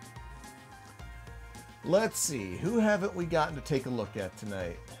 Let's see, who haven't we gotten to take a look at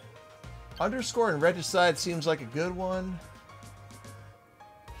tonight? Underscore and Regicide seems like a good one.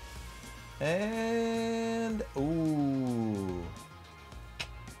 And, ooh.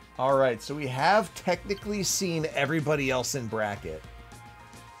 Alright, so we have technically seen everybody else in bracket.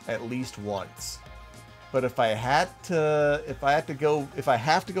 At least once. But if I have to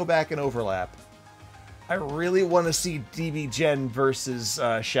go back and overlap, I really want to see DB Gen versus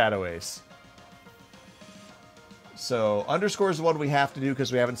ShadowAce. So, underscore is the one we have to do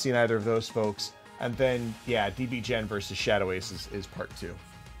because we haven't seen either of those folks. And then, yeah, DB Gen versus ShadowAce is part 2.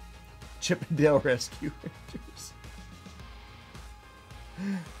 Chip and Dale Rescue Rangers.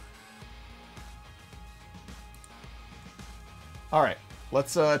 Alright,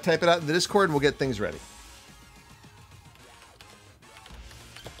 let's type it out in the Discord and we'll get things ready.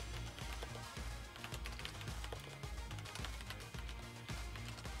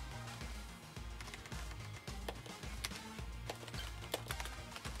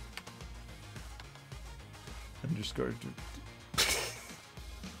 Underscore.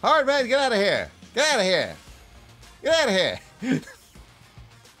 Hard man, get out of here! Get out of here! Get out of here!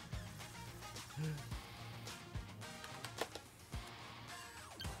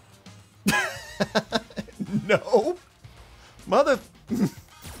 No, mother.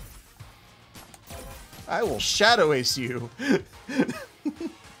 I will shadow ace you.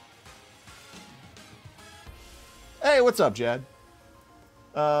 Hey, what's up, Jad?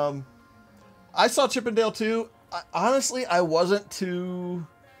 I saw Chippendale too. Honestly, I wasn't too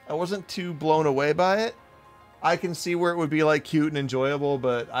blown away by it. I can see where it would be like cute and enjoyable,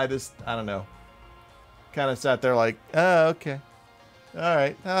 but I don't know. Kind of sat there like, oh, okay. All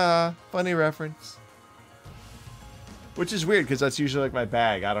right. Funny reference. Which is weird because that's usually like my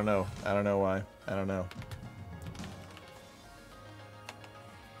bag. I don't know. I don't know why. I don't know.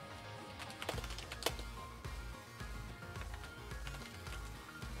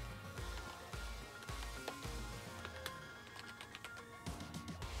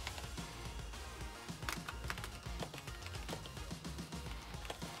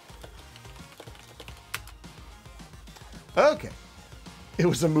 Okay. It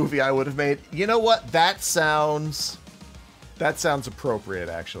was a movie I would have made. You know what? That sounds appropriate,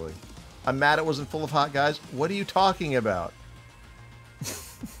 actually. I'm mad it wasn't full of hot guys. What are you talking about?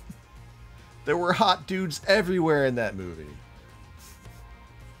 There were hot dudes everywhere in that movie.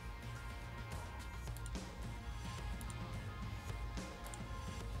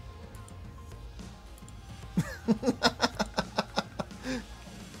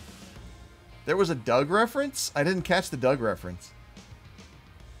 There was a Doug reference? I didn't catch the Doug reference.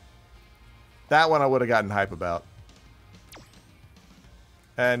 That one I would have gotten hype about.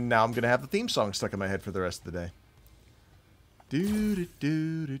 And now I'm going to have the theme song stuck in my head for the rest of the day.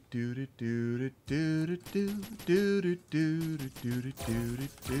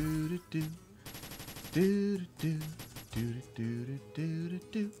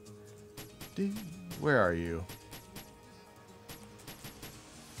 Where are you?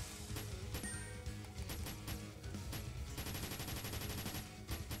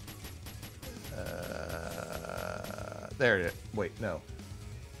 There it is. Wait, no.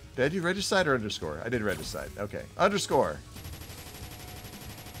 Did I do Regicide or Underscore? I did Regicide. Okay. Underscore.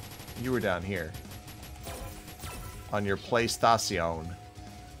 You were down here. on your PlayStation.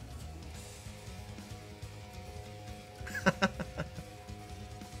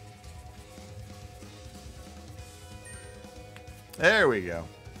 There we go.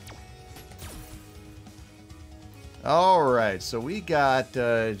 Alright, so we got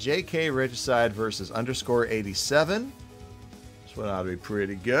JK Regicide versus _87. This one ought to be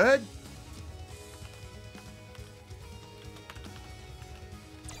pretty good.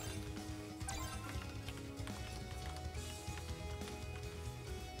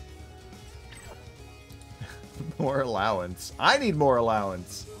 More allowance. I need more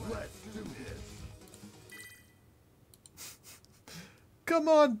allowance. Let's do this. Come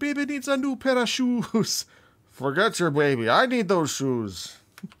on, baby needs a new pair of shoes. Forget your baby. I need those shoes.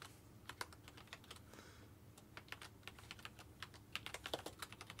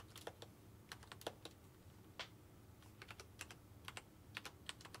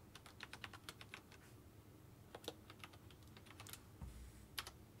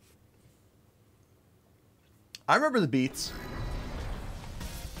 I remember the beats.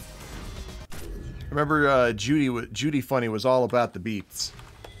 I remember Judy Funny was all about the beats.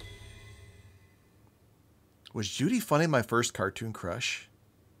 Was Judy Funny my first cartoon crush?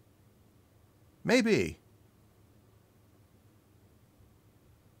 Maybe.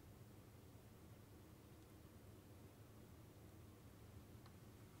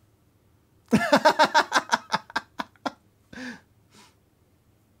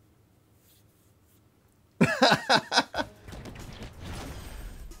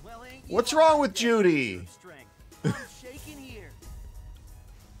 What's wrong with Judy?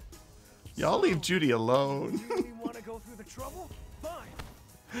 Y'all leave Judy alone. You want to go through the trouble? Fine.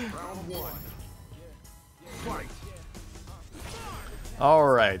 Round one. Fight. All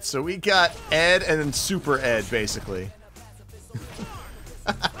right, so we got Ed and then Super Ed, basically.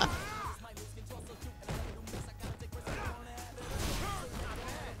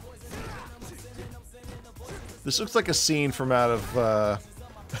 This looks like a scene from out of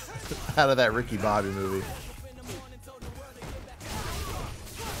out of that Ricky Bobby movie.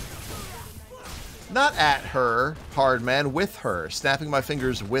 Not at her, Hardman, with her. Snapping my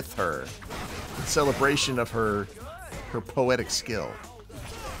fingers with her. In celebration of her poetic skill.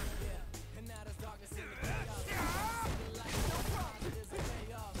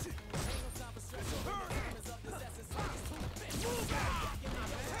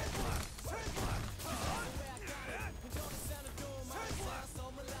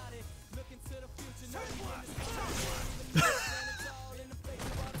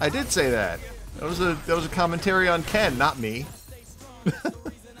 I did say that. That was a commentary on Ken, not me.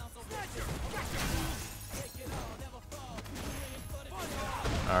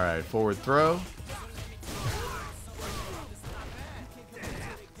 All right, forward throw.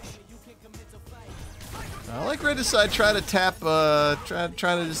 I like Regicide trying to tap, trying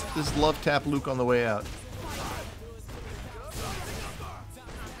to just love tap Luke on the way out.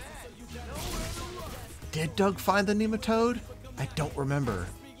 Did Doug find the nematode? I don't remember.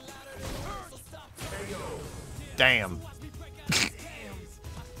 Damn.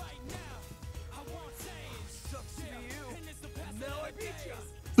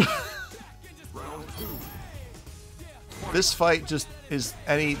 This fight just is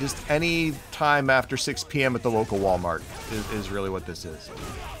any time after 6 p.m. at the local Walmart is really what this is.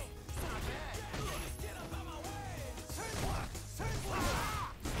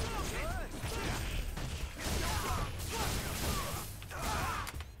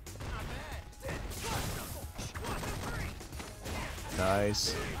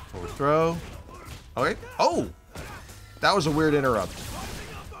 Nice. Forward throw. Okay. Oh! That was a weird interrupt.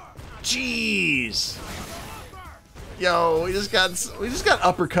 Jeez! Yo, we just got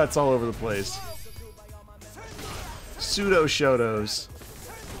uppercuts all over the place. Pseudo Shotos.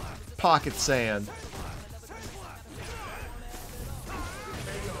 Pocket sand.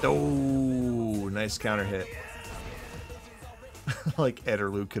 Oh, nice counter hit. Like Ed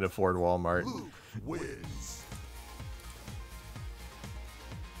or Luke could afford Walmart. Luke wins.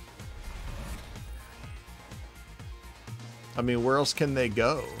 I mean, where else can they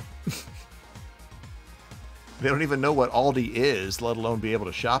go? They don't even know what Aldi is, let alone be able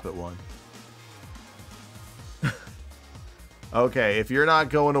to shop at one. Okay, if you're not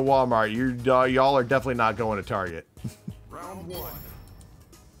going to Walmart, y'all are definitely not going to Target. Round one.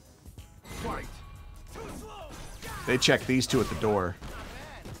 Fight. They check these two at the door.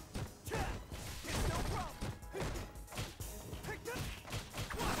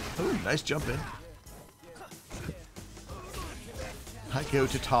 Ooh, nice jump in. I go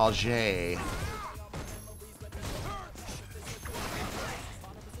to Target.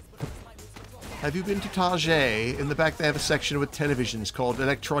 Have you been to Target? In the back they have a section with televisions called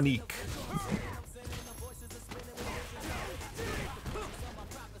Electronique.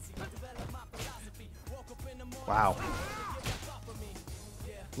 Wow.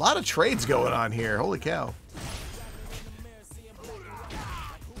 A lot of trades going on here. Holy cow.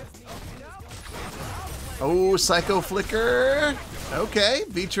 Oh, Psycho Flicker. Okay,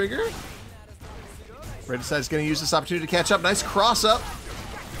 V-Trigger. Regicide's going to use this opportunity to catch up. Nice cross-up.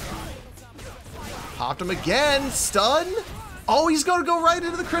 Popped him again. Stun. Oh, he's going to go right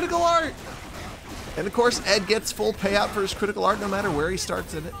into the critical art. And, of course, Ed gets full payout for his critical art no matter where he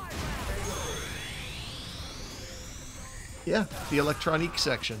starts in it. Yeah, the Electronique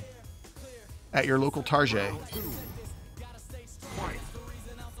section at your local Target.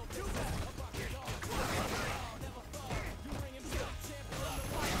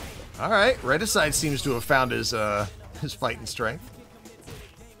 All right, Regicide seems to have found his fighting strength.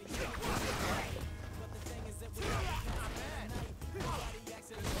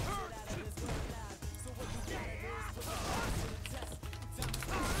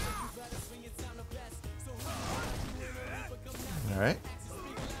 All right.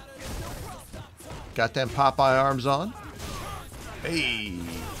 Got them Popeye arms on. Hey.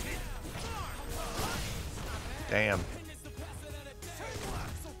 Damn.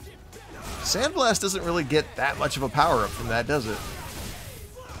 Sandblast doesn't really get that much of a power-up from that, does it?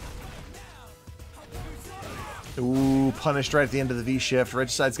 Ooh, punished right at the end of the V-shift.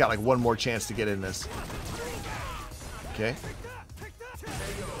 Regicide's got like one more chance to get in this. Okay.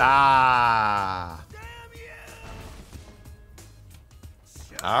 Ah.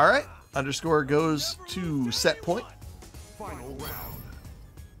 All right. Underscore goes to set point. Final round.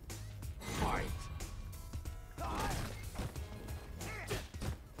 Fight.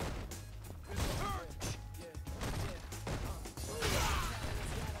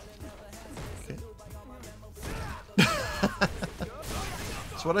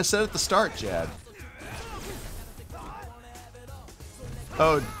 That's what I said at the start, Jad.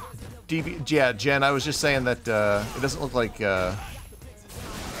 Oh, DB, yeah, Jen, I was just saying that it doesn't look like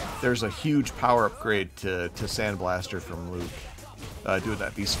there's a huge power upgrade to Sandblaster from Luke doing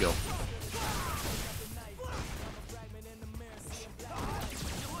that V skill.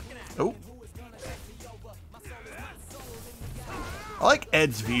 Oh. I like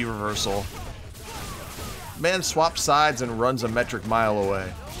Ed's V reversal. Man swaps sides and runs a metric mile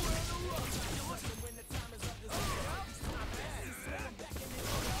away.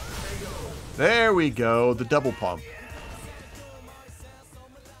 There we go, the double pump.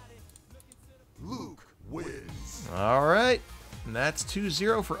 Luke wins. All right, and that's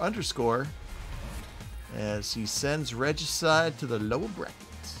 2-0 for Underscore as he sends Regicide to the lower bracket.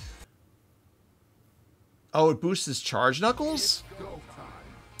 Oh, it boosts his charge knuckles?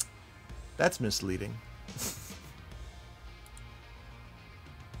 That's misleading.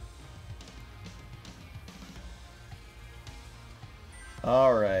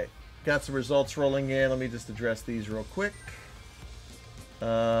 All right, got some results rolling in. Let me just address these real quick.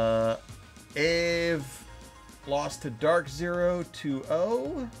 Ave lost to Dark Zero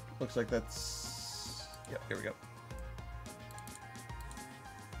 2-0. Looks like that's... Yep, here we go.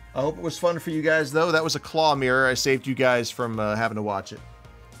 I hope it was fun for you guys, though. That was a claw mirror. I saved you guys from having to watch it.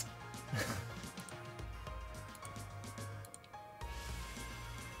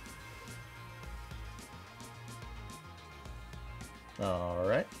 All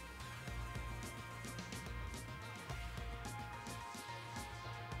right.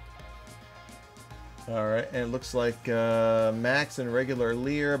 All right, and it looks like Max and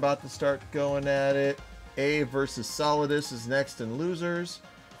REGULARLEE are about to start going at it. A versus Solidus is next in losers.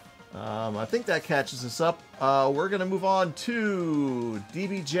 I think that catches us up. We're going to move on to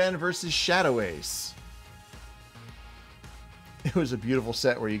DB Gen versus ShadowAce. It was a beautiful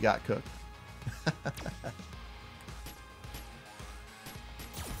set where you got cooked.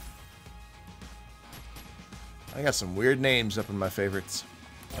 I got some weird names up in my favorites.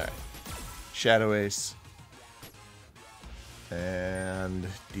 All right. ShadowAce and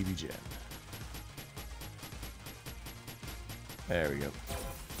DB Gen. There we go.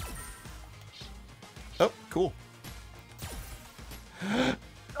 Oh, cool.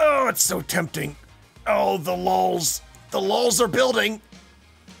 Oh, it's so tempting. Oh, the lulls. The lulls are building.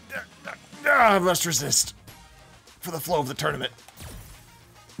 I must resist for the flow of the tournament.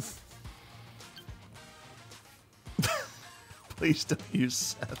 Please don't use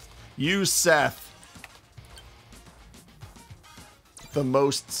Seth. Use Seth. The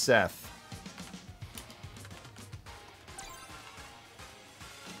most Seth.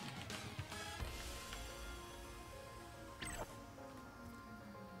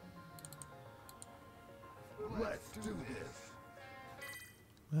 Let's do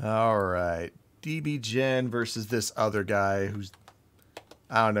this. All right. DB Gen versus this other guy who's,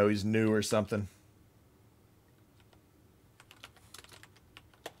 I don't know, he's new or something.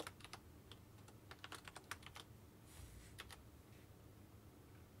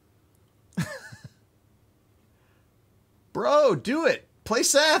 Bro, do it. Play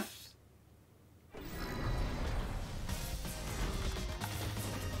Seth.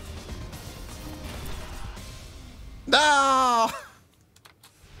 No.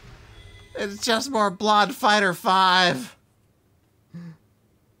 It's just more Blonde Fighter 5.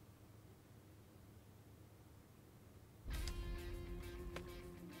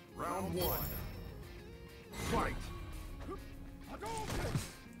 Round one. Fight.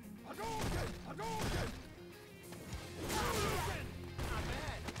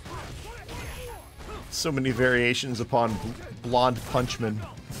 So many variations upon Blonde Punchman.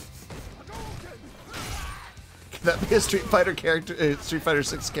 Can that be a Street Fighter character? Street Fighter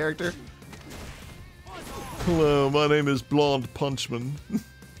 6 character? Hello, my name is Blonde Punchman.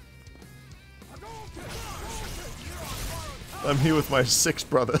 I'm here with my 6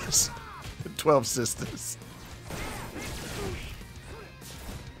 brothers. 12 sisters.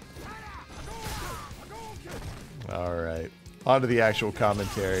 Alright. On to the actual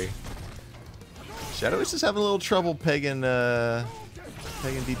commentary. ShadowAce is having a little trouble pegging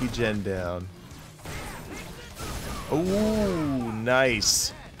DB Gen down. Ooh,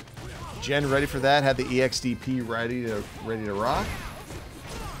 nice. Gen ready for that. Had the EXDP ready to rock.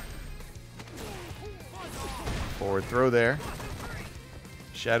 Forward throw there.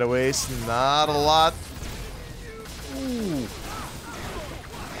 ShadowAce, not a lot. Ooh.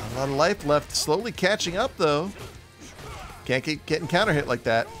 Not a lot of life left. Slowly catching up though. Can't keep getting counter hit like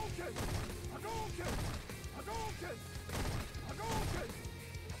that.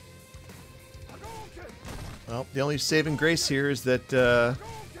 Well, the only saving grace here is that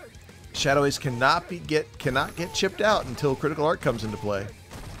ShadowAce cannot get chipped out until Critical Art comes into play.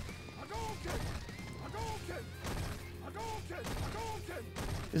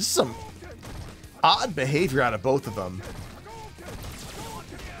 This is some odd behavior out of both of them.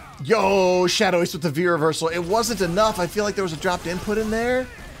 Yo, ShadowAce with the V reversal. It wasn't enough. I feel like there was a dropped input in there.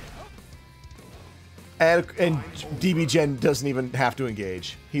 And DB Gen doesn't even have to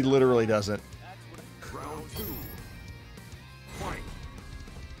engage. He literally doesn't. Round two. Fight.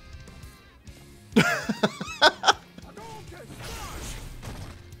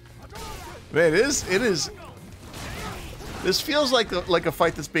 Man, it is. This feels like a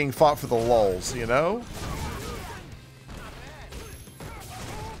fight that's being fought for the lulz, you know?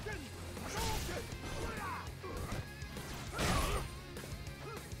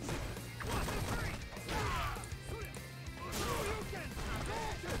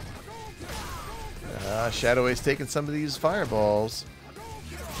 ShadowAce taking some of these fireballs.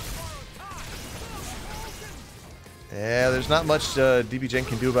 Yeah, there's not much DB Gen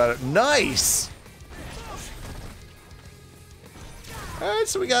can do about it. Nice! Alright,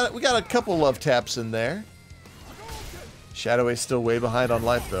 so we got a couple love taps in there. ShadowAce still way behind on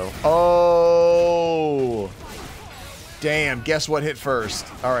life though. Oh! Damn, guess what hit first?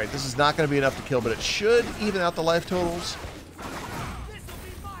 Alright, this is not going to be enough to kill, but it should even out the life totals.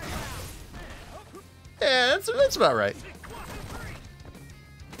 Yeah, that's about right.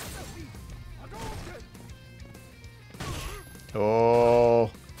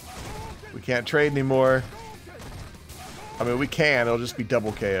 Oh, we can't trade anymore. I mean, we can. It'll just be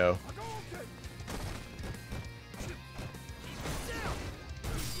double KO.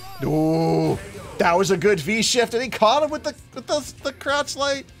 Ooh, that was a good V shift, and he caught him with the crouch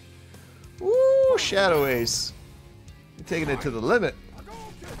light. Ooh, ShadowAce, you're taking it to the limit.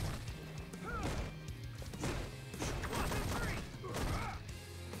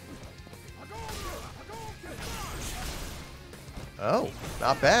 Oh,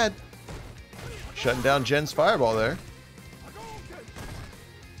 not bad. Shutting down Gen's fireball there.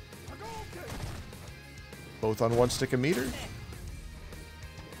 Both on one stick of meter.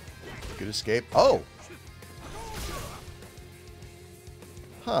 Good escape. Oh!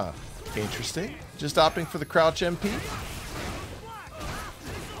 Huh. Interesting. Just opting for the crouch MP.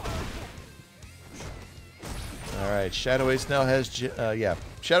 Alright, ShadowAce now has...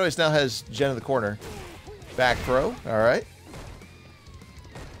 ShadowAce now has Gen in the corner. Back throw. Alright.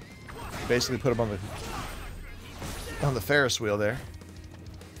 Basically put him on the Ferris wheel there.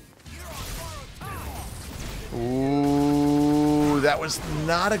 Ooh, that was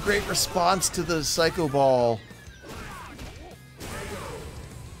not a great response to the Psycho Ball.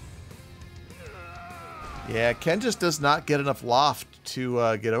 Yeah, Ken just does not get enough loft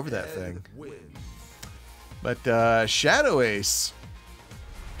to get over that thing. But ShadowAce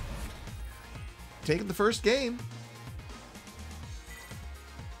taking the first game.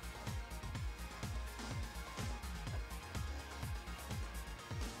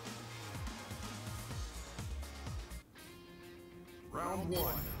 Round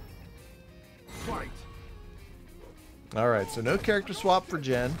one. Fight. All right, so no character swap for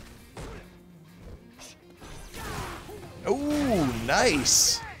Jen. Oh,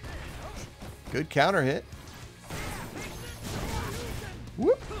 nice. Good counter hit.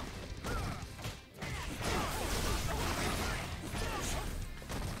 Whoop.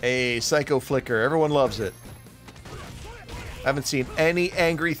 A Psycho Flicker. Everyone loves it. I haven't seen any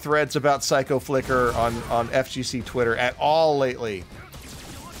angry threads about Psycho Flicker on FGC Twitter at all lately.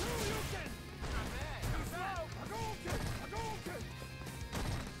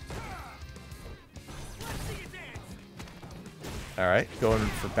 All right, going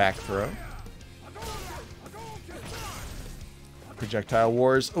for back throw. Projectile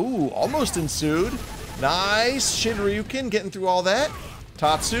Wars. Ooh, almost ensued. Nice. Shinryuken getting through all that.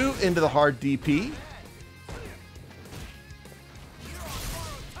 Tatsu into the hard DP.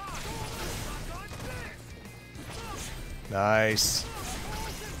 Nice.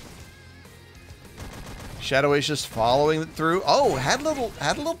 ShadowAce just following it through. Oh, had a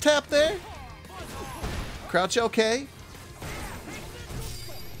little tap there. Crouch LK.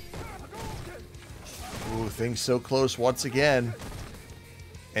 Ooh, things so close once again.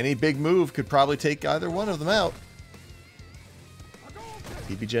 Any big move could probably take either one of them out.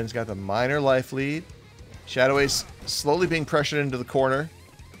 DB Gen's got the minor life lead. ShadowAce slowly being pressured into the corner.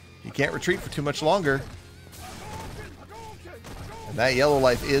 He can't retreat for too much longer. And that yellow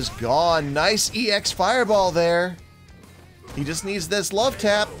life is gone. Nice EX fireball there. He just needs this love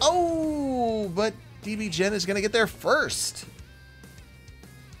tap. Oh, but DB Gen is going to get there first.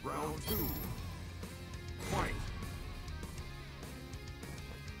 Round two. Fight.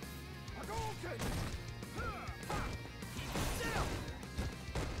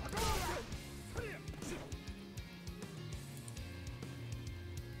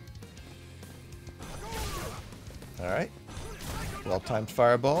 All right. Well-timed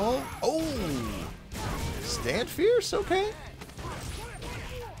fireball. Oh! Stand fierce, okay.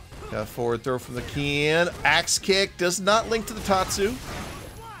 Got a forward throw from the Kian. Axe kick does not link to the Tatsu.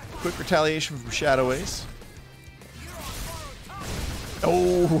 Quick retaliation from ShadowAce.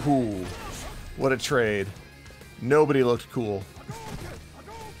 Oh! What a trade. Nobody looked cool.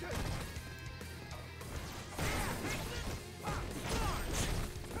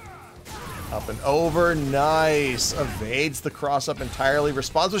 Up and over. Nice. Evades the cross-up entirely.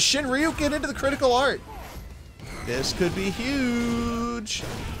 Responds with Shinryuken into the critical art. This could be huge.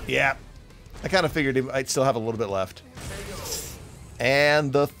 Yeah. I kind of figured he might still have a little bit left.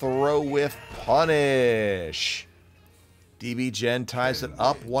 And the throw with punish. DB Gen ties it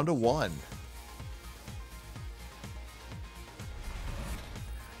up 1-1.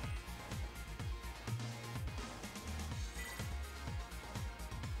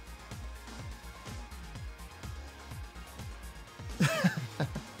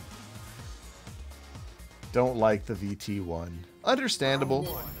 Don't like the VT1.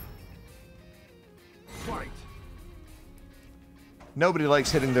 Understandable. Fight. Nobody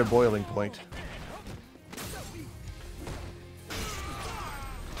likes hitting their boiling point.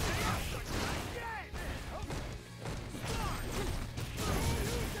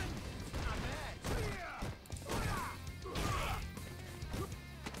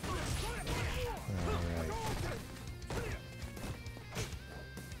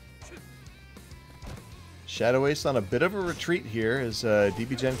 ShadowAce on a bit of a retreat here as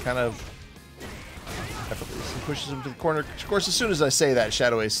DB Gen kind of effortlessly pushes him to the corner. Of course, as soon as I say that,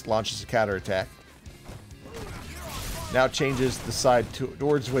 ShadowAce launches a counterattack. Now changes the side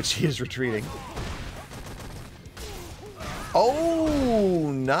towards which he is retreating.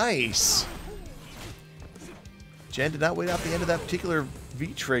 Oh, nice. Gen did not wait out the end of that particular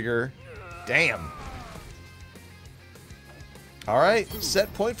V-trigger. Damn. All right,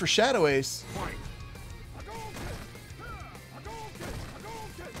 set point for ShadowAce.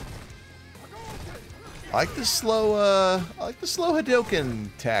 I like the slow Hadouken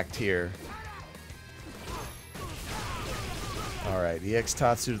tact here. All right, EX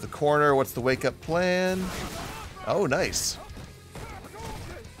Tatsu to the corner. What's the wake-up plan? Oh, nice.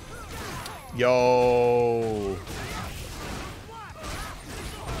 Yo.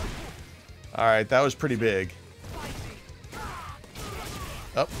 All right, that was pretty big.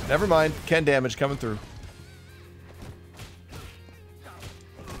 Oh, never mind. Ken damage coming through.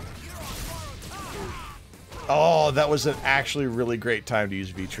 Oh, that was an actually really great time to use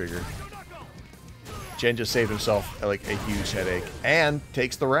V-Trigger. Jen just saved himself like a huge headache and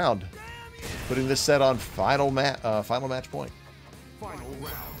takes the round, putting this set on final match point. Final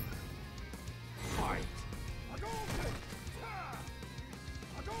round. Fight.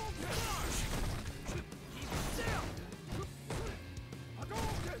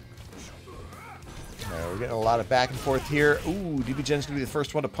 We're getting a lot of back and forth here. Ooh, DB Jen's going to be the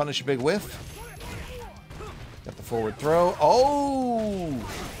first one to punish a big whiff. Got the forward throw. Oh!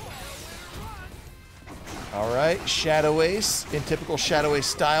 Alright, ShadowAce, in typical ShadowAce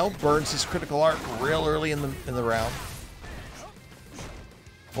style, burns his critical arc real early in the round.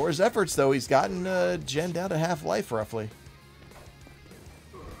 For his efforts, though, he's gotten Jen down to half life, roughly.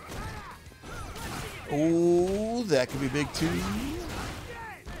 Ooh, that could be big, too.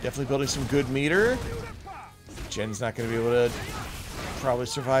 Definitely building some good meter. Jen's not going to be able to probably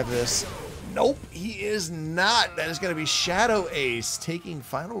survive this. Nope, he is not. That is going to be ShadowAce taking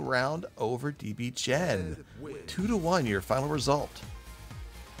final round over DB Jen. 2-1, your final result.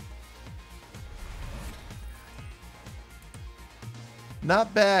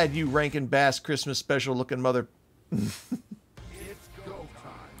 Not bad, you Rankin Bass Christmas special looking mother. It's go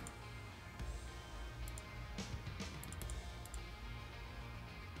time.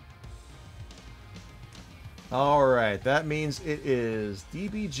 Alright, that means it is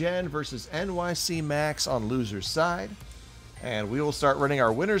DB Jen versus NYCMax on loser's side. And we will start running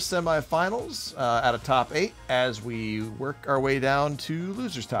our winners semifinals out of top 8 as we work our way down to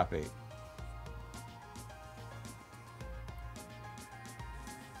loser's top 8.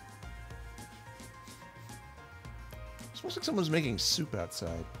 Smells like someone's making soup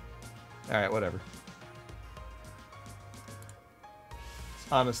outside. Alright, whatever. It's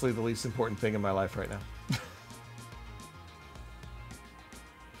honestly the least important thing in my life right now.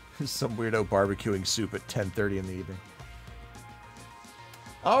 Some weirdo barbecuing soup at 10:30 in the evening.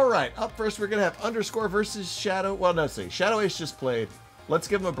 Alright, up first we're gonna have Underscore versus Shadow. Well, no, see, ShadowAce just played. Let's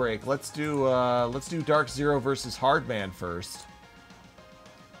give him a break. Let's do DarkZero versus HARDMAN first.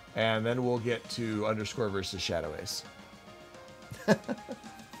 And then we'll get to Underscore versus ShadowAce.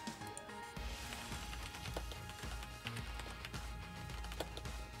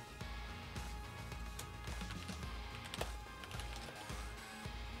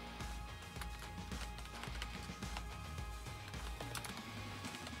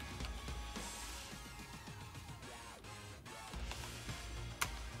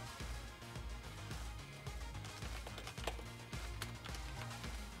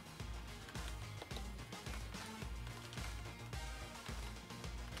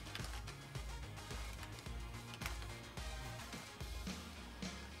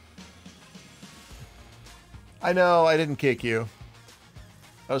 I know, I didn't kick you.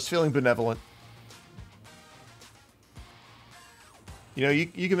 I was feeling benevolent. You know, you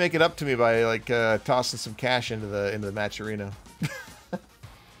can make it up to me by like tossing some cash into the match arena.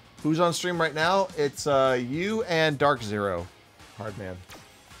 Who's on stream right now? It's you and DarkZero, HARDMAN.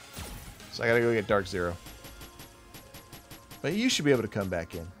 So I gotta go get DarkZero. But you should be able to come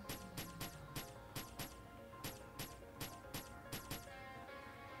back in.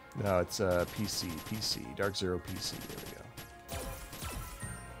 No, it's PC, DarkZero PC. There we go.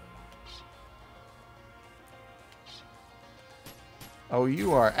 Oh,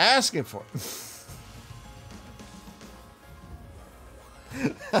 you are asking for it.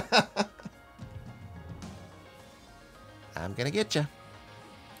 I'm gonna get you.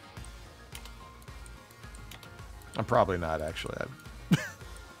 I'm probably not, actually.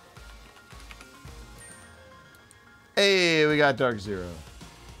 Hey, we got DarkZero.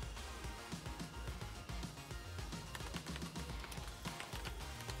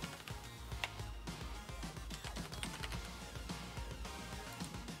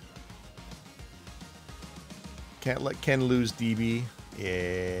 Can't let Ken lose DB.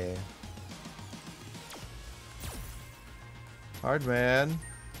 Yeah. HARDMAN.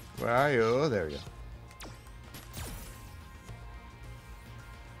 Where are you? Oh, there we go.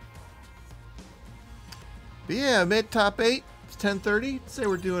 But yeah, mid top 8. It's 10:30. I'd say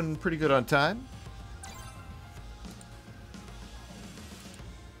we're doing pretty good on time.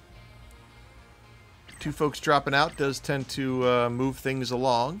 Two folks dropping out does tend to move things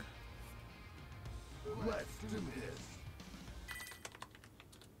along. Let's do this.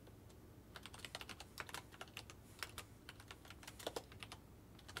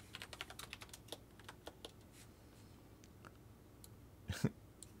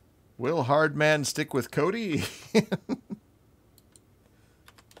 Will HARDMAN stick with Cody?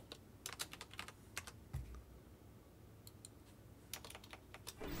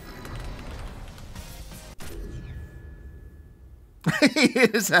 He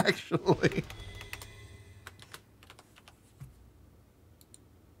is actually.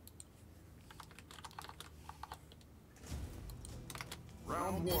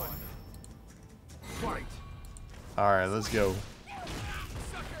 Alright, let's go.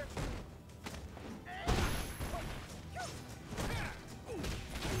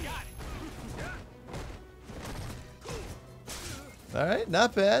 Alright,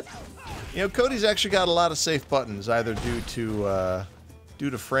 not bad. You know, Cody's actually got a lot of safe buttons, either due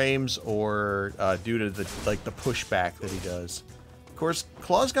to frames or due to the pushback that he does. Of course,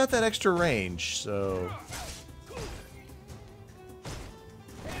 Claw's got that extra range, so.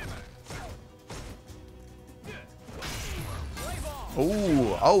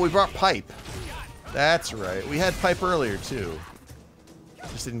 Oh, we brought Pipe. That's right. We had Pipe earlier too.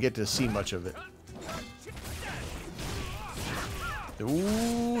 Just didn't get to see much of it.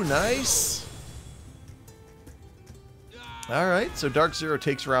 Ooh, nice. All right, so Dark Zero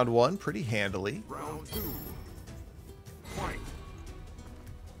takes round 1 pretty handily. Round 2. Fight.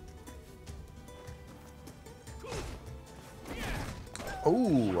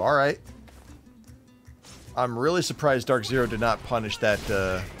 Ooh, all right. I'm really surprised Dark Zero did not punish that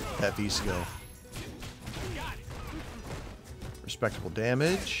V skill. Respectable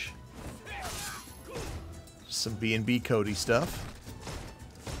damage. Some B&B Cody stuff.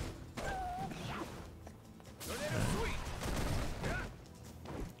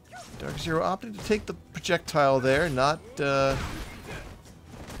 Dark Zero opted to take the projectile there, not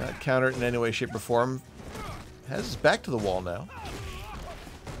counter it in any way, shape, or form. Has his back to the wall now.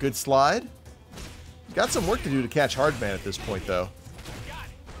 Good slide. Got some work to do to catch HARDMAN at this point, though.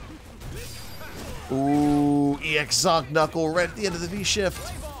 Ooh, EX Zonk Knuckle right at the end of the V-shift.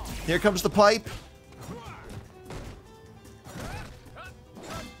 Here comes the pipe.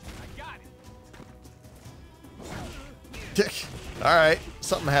 Alright,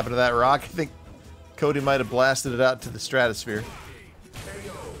 something happened to that rock. I think Cody might have blasted it out to the stratosphere.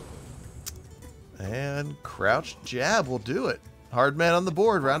 And crouch jab will do it. HARDMAN on the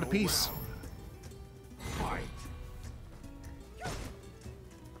board, round apiece.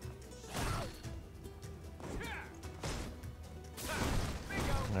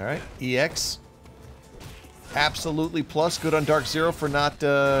 Alright, EX. Absolutely plus. Good on Dark Zero for not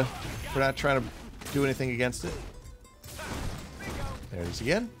trying to do anything against it. There it is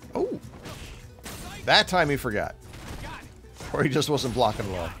again. Oh! That time he forgot. Or he just wasn't blocking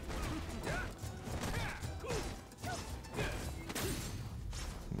well.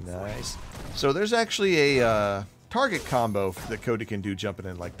 Nice. So there's actually a target combo that Cody can do jumping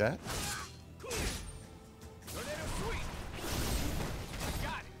in like that.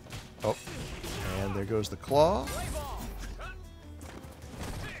 Oh. And there goes the claw.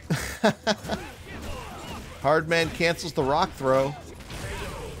 HARDMAN cancels the rock throw.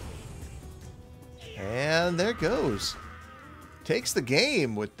 And there goes. Takes the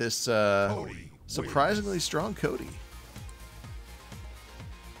game with this surprisingly strong Cody.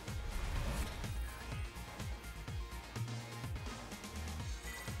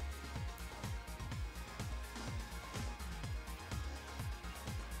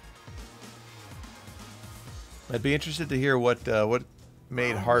 I'd be interested to hear what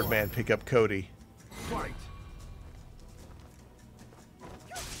made HARDMAN pick up Cody. Fight.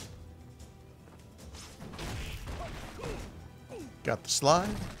 Got the slide.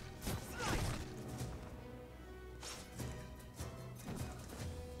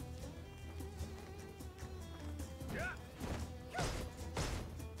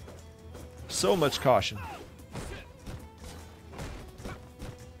 So much caution.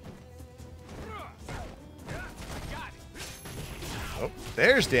 Oh,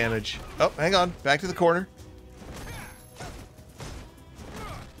 there's damage. Oh, hang on. Back to the corner.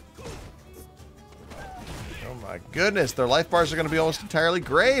 Oh my goodness. Their life bars are going to be almost entirely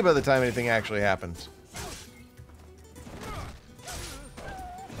gray by the time anything actually happens.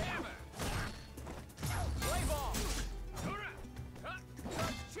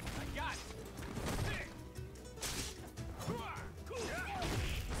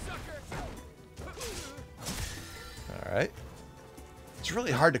 Alright. It's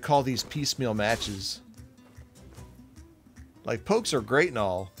really hard to call these piecemeal matches. Like, pokes are great and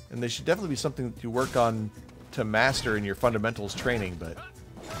all, and they should definitely be something that you work on to master in your fundamentals training, but...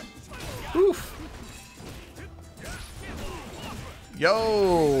 Oof!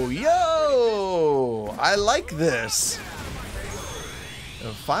 Yo! Yo! I like this!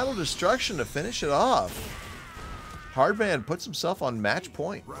 A final destruction to finish it off. HARDMAN puts himself on match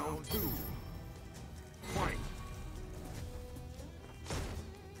point. Round 2. Fight.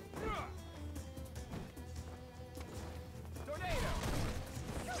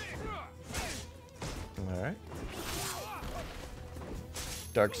 Alright.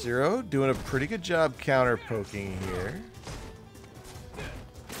 Dark Zero doing a pretty good job counter poking here.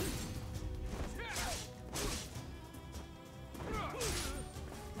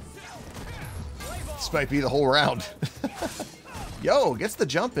 This might be the whole round. Yo, gets the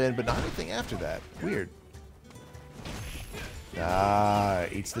jump in, but not anything after that. Weird. Ah,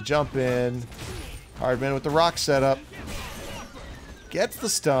 eats the jump in. Hardman with the rock setup. Gets the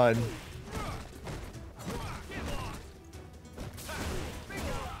stun.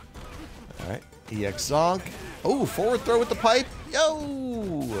 Alright, EX Zonk. Oh, forward throw with the pipe.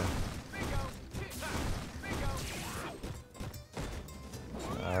 Yo!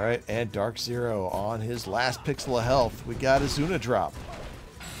 Alright, and Dark Zero on his last pixel of health. We got a Zuna drop.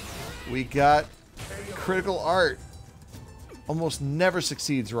 We got critical art. Almost never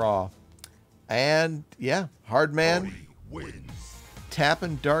succeeds raw. And, yeah, HARDMAN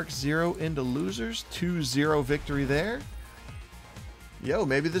tapping Dark Zero into losers. 2-0 victory there. Yo,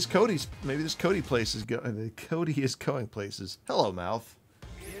 maybe this Cody place is going. Cody is going places. Hello, mouth.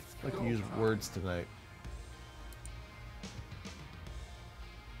 I like to use words tonight.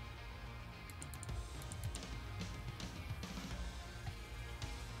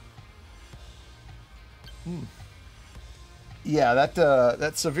 Yeah,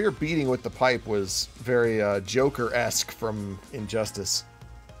 that severe beating with the pipe was very Joker-esque from Injustice.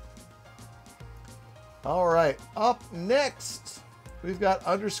 All right, up next, we've got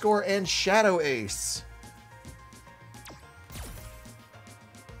Underscore and ShadowAce.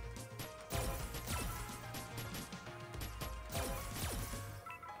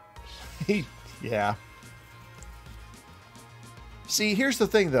 Yeah. See, here's the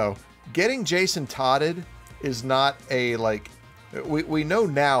thing, though. Getting Jason Todded is not a, like, we know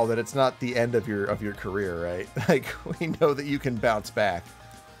now that it's not the end of your career, right? Like, we know that you can bounce back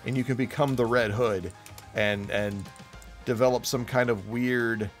and you can become the Red Hood and develop some kind of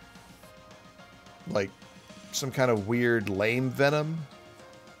weird, like, some kind of weird lame venom.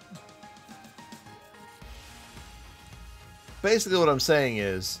 Basically what I'm saying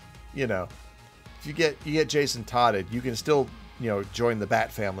is, you know, if you get Jason Todded, you can still, you know, join the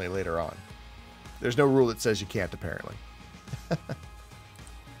Bat family later on. There's no rule that says you can't, apparently.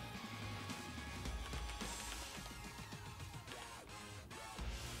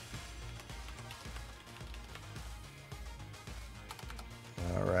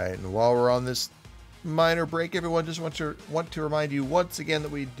 All right, and while we're on this minor break, everyone, just want to remind you once again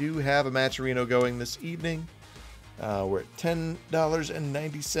that we do have a Matcherino going this evening. We're at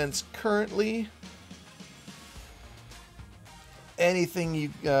 $10.90 currently. Anything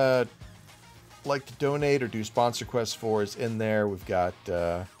you like to donate or do sponsor quests for is in there. We've got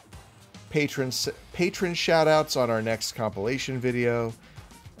patron shout outs on our next compilation video.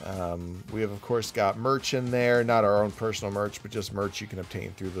 We have, of course, got merch in there, not our own personal merch, but just merch you can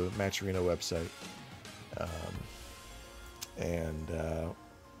obtain through the Matcherino website.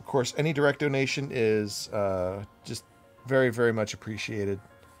 Of course, any direct donation is just very, very much appreciated.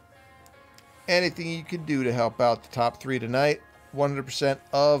 Anything you can do to help out the top three tonight, 100%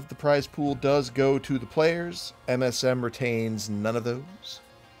 of the prize pool does go to the players. MSM retains none of those.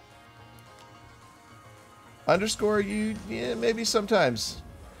 Underscore, yeah, maybe sometimes.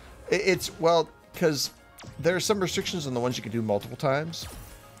 It's, well, because there are some restrictions on the ones you can do multiple times.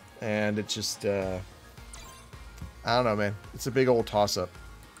 And it's just, I don't know, man. It's a big old toss-up.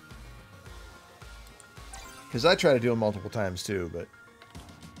 Because I try to do them multiple times too, but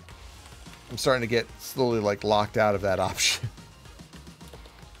I'm starting to get slowly, like, locked out of that option.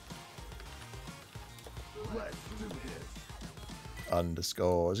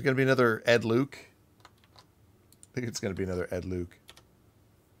 Underscore. Is it going to be another Ed Luke? I think it's going to be another Ed Luke.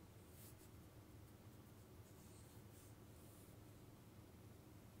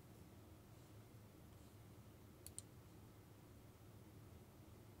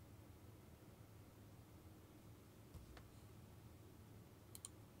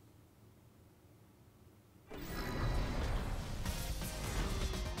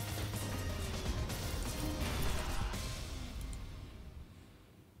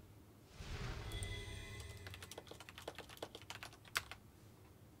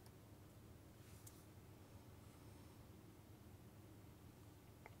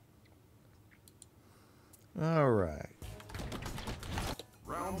 All right.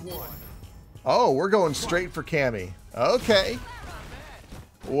 Round one. Oh, we're going straight for Cammy. Okay.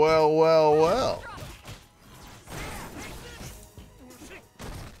 Well, well, well.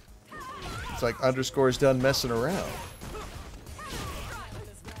 It's like Underscore's done messing around.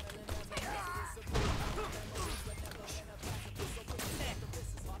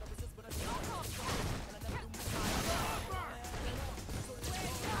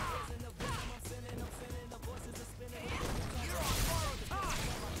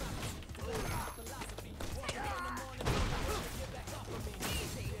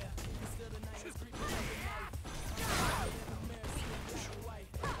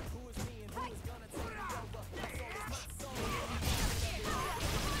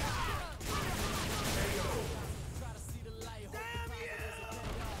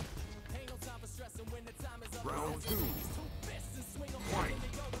 two. Fight.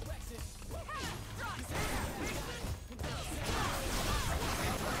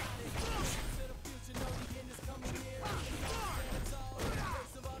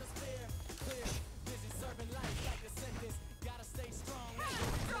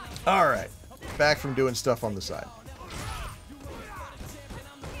 All right, back from doing stuff on the side.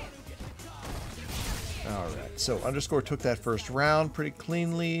 All right, so Underscore took that first round pretty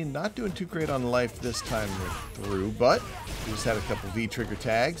cleanly. Not doing too great on life this time through, but he just had a couple V-trigger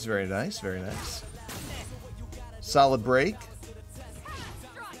tags. Very nice, very nice. Solid break.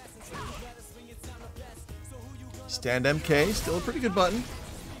 Stand MK, still a pretty good button.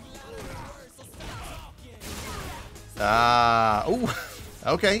 Oh,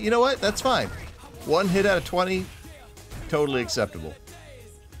 okay, you know what? That's fine. 1 hit out of 20, totally acceptable.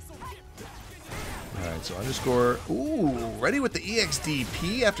 Alright, so Underscore, ooh, ready with the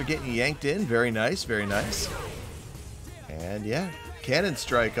EXDP after getting yanked in. Very nice, very nice. And yeah, Cannon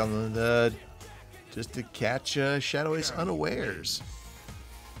Strike on the, just to catch ShadowAce unawares.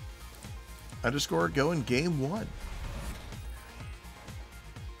 Underscore going game 1.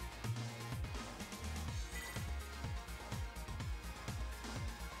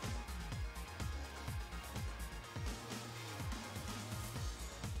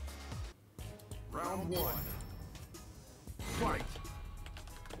 Round 1. Fight.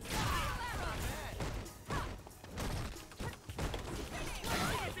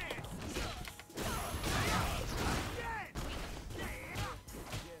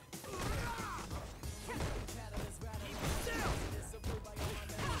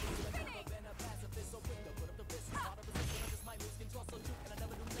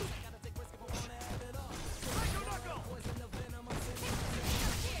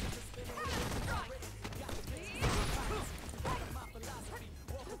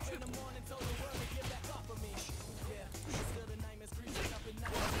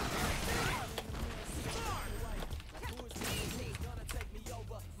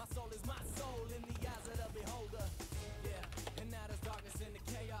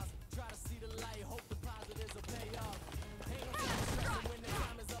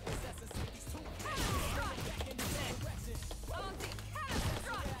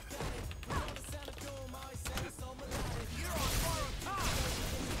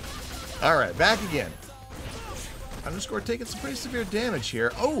 Alright, back again. Underscore taking some pretty severe damage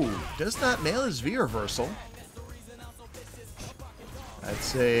here. Oh, does not nail his V reversal. I'd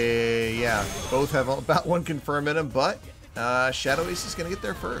say, yeah, both have about 1 confirm in them, but ShadowAce is going to get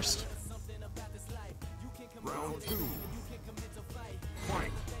there first. Round 2.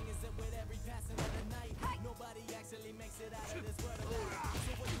 Fight.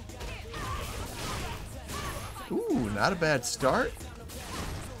 Ooh, not a bad start.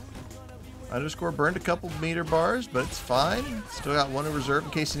 Underscore burned a couple meter bars, but it's fine. Still got 1 in reserve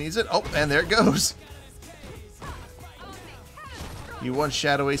in case he needs it. Oh, and there it goes. You want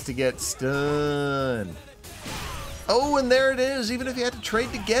ShadowAce to get stunned. Oh, and there it is, even if you had to trade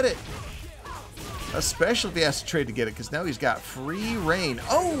to get it. Especially if he has to trade to get it, because now he's got free reign.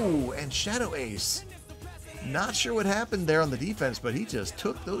 Oh, and ShadowAce. Not sure what happened there on the defense, but he just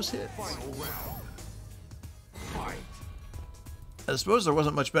took those hits. Final round. Fight. I suppose there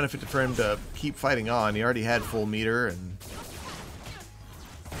wasn't much benefit for him to keep fighting on. He already had full meter, and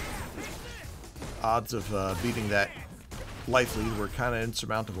odds of beating that life lead were kind of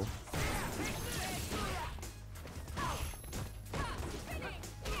insurmountable.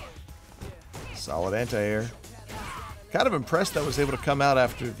 Solid anti-air. Kind of impressed that was able to come out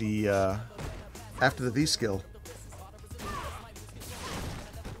after the V skill.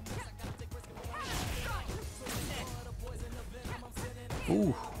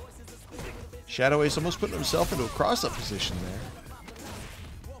 Ooh. ShadowAce almost putting himself into a cross-up position there.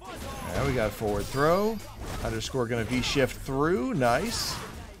 Now we got a forward throw. Underscore going to V-shift through. Nice.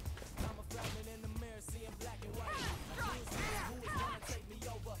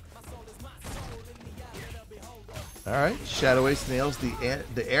 Alright, ShadowAce nails the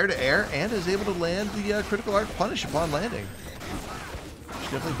air-to-air and is able to land the critical arc punish upon landing.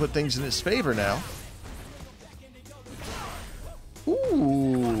 Should definitely put things in his favor now.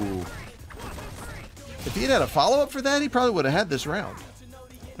 Ooh. If he had had a follow-up for that, he probably would have had this round.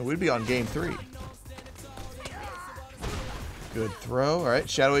 And we'd be on game 3. Good throw. All right,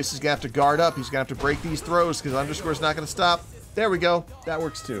 ShadowAce is going to have to guard up. He's going to have to break these throws because Underscore's not going to stop. There we go. That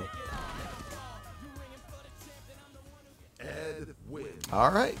works too. Ed wins.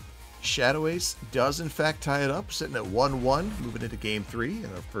 All right. ShadowAce does, in fact, tie it up, sitting at 1-1, moving into game 3 in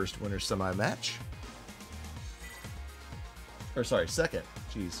our first winner semi-match. Or, sorry, second.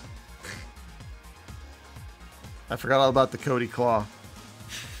 Jeez. I forgot all about the Cody claw.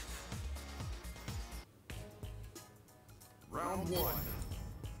 Round one.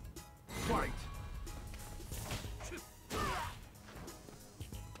 Fight.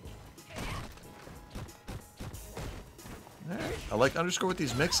 Alright, I like underscore with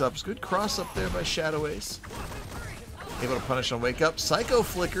these mix-ups. Good cross up there by ShadowAce. Able to punish on wake up. Psycho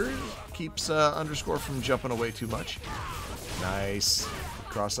Flicker keeps underscore from jumping away too much. Nice.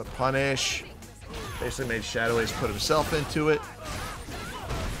 Cross up punish. Basically made ShadowAce put himself into it.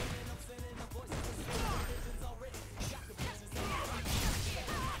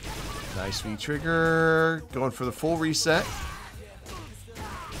 Nice V-trigger. Going for the full reset.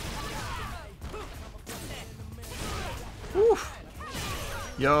 Woo.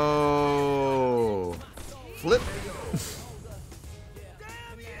 Yo. Flip.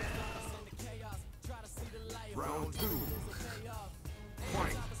 Round two.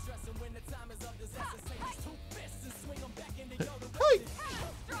 Fight. Hey.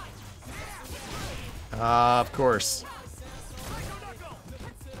 Of course.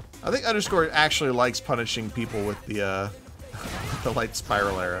 I think underscore actually likes punishing people with the the light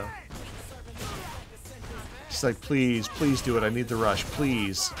spiral arrow. She's like, please, please do it. I need the rush,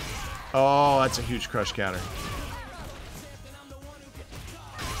 please. Oh, that's a huge crush counter.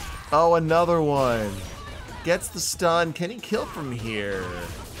 Oh, another one. Gets the stun. Can he kill from here?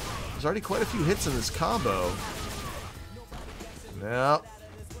 There's already quite a few hits in this combo. No.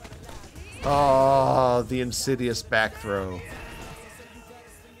 Oh, the insidious back throw.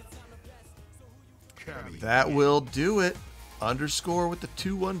 Cammy. That will do it. Underscore with the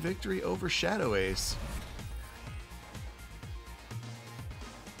 2-1 victory over ShadowAce.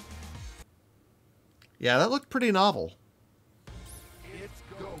 Yeah, that looked pretty novel. It's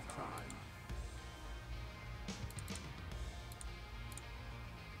go time.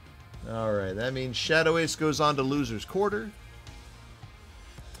 Alright, that means ShadowAce goes on to loser's quarter.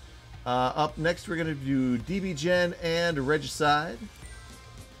 Up next, we're going to do DB Gen and Regicide.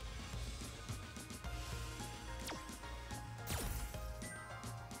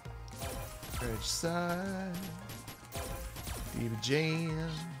 Regicide. DB Gen.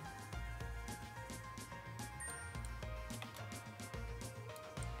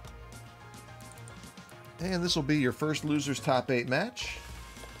 And this will be your first loser's top 8 match.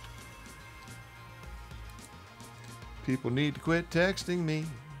 People need to quit texting me,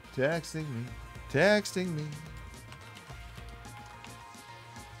 texting me, texting me.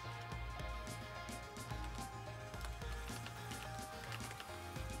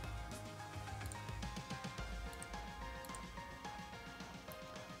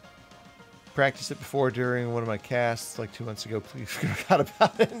 Practiced it before during one of my casts like 2 months ago. Please forgot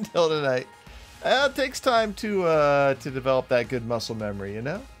about it until tonight. It takes time to develop that good muscle memory, you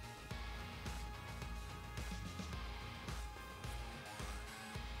know?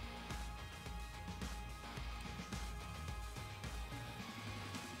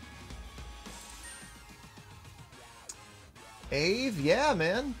 Ave, yeah,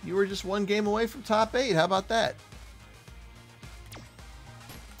 man. You were just 1 game away from top 8. How about that?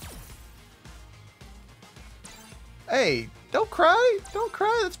 Hey, don't cry. Don't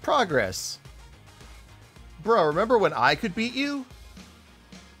cry. That's progress. Bro, remember when I could beat you?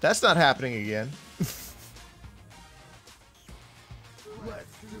 That's not happening again.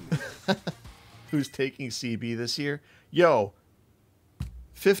 Who's taking CB this year? Yo,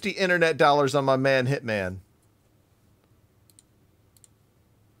 50 internet dollars on my man Hitman.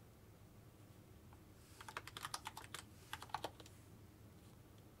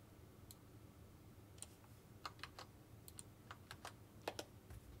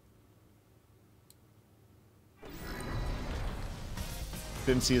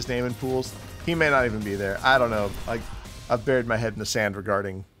 Didn't see his name in pools. He may not even be there. I don't know. I've buried my head in the sand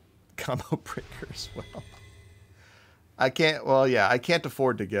regarding combo breaker as well. I can't. Well, yeah, I can't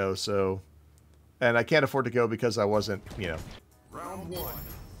afford to go. So, and I can't afford to go because I wasn't, you know, Round one.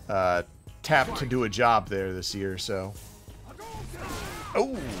 tapped to do a job there this year. So,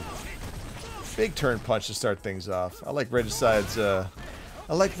 oh, big turn punch to start things off. I like Regicide's. I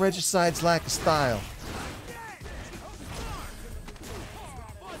like Regicide's lack of style.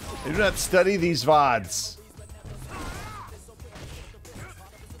 I do not study these VODs.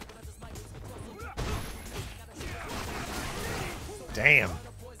 Damn.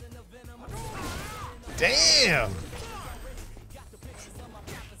 Damn.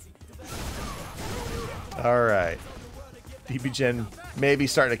 All right. DB Gen maybe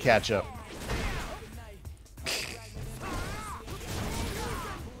starting to catch up.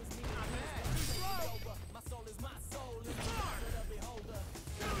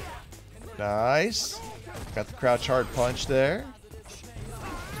 Nice. Got the crouch hard punch there.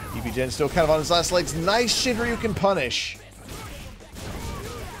 DBGen still kind of on his last legs. Nice Shinryuken punish.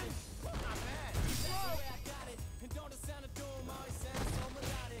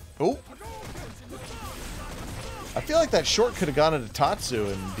 Oh. I feel like that short could have gone into Tatsu,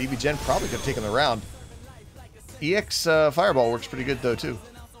 and DBGen probably could have taken the round. EX Fireball works pretty good, though, too.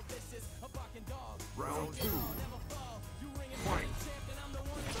 Round 2. Fight.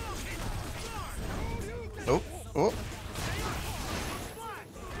 Oh, oh.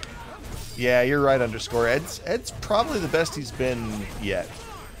 Yeah, you're right, underscore. Ed's probably the best he's been yet.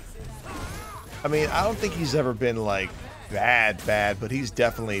 I mean, I don't think he's ever been, like, bad, but he's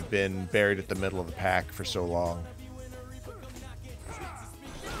definitely been buried at the middle of the pack for so long.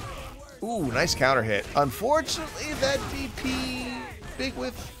 Ooh, nice counter hit. Unfortunately, that DP big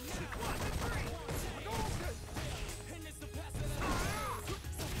whiff.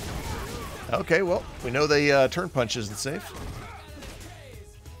 Okay, well, we know the turn punch isn't safe.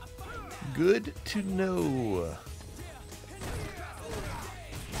 Good to know.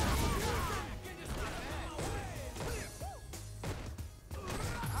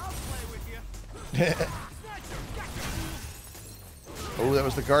 Oh, that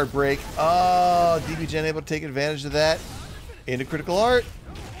was the guard break. Oh, DBGen able to take advantage of that. Into critical art.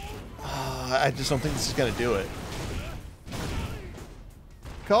 Oh, I just don't think this is going to do it.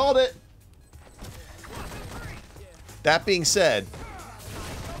 Called it. That being said,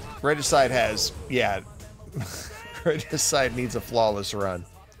 Regicide has, yeah, Regicide needs a flawless run.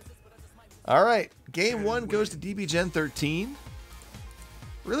 All right, game 1 goes to DBGen 13.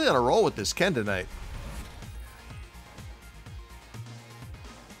 Really on a roll with this Ken tonight.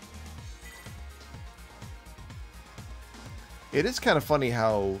 It is kind of funny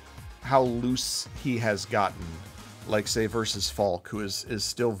how loose he has gotten, like say versus Falk, who is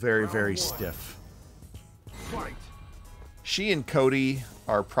still very stiff. Fight. She and Cody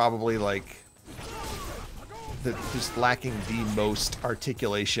are probably like just lacking the most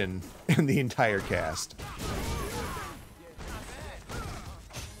articulation in the entire cast.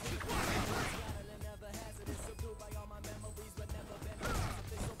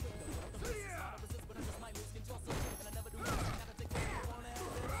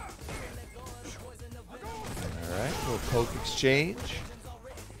 Poke exchange.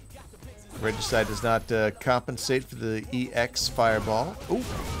 Regicide does not compensate for the EX Fireball. Ooh.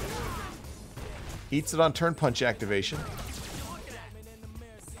 Eats it on turn punch activation.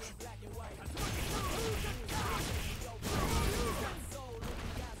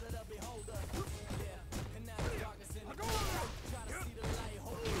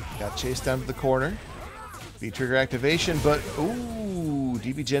 Got chased down to the corner. V-trigger activation, but ooh,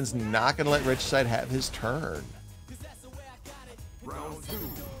 DBGen's not going to let Regicide have his turn. Round 2.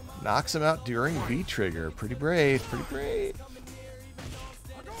 Knocks him out during V-trigger. Pretty brave, pretty brave.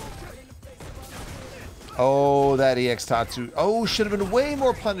 Oh, that EX Tatsu. Oh, should have been way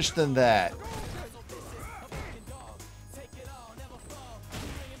more punished than that.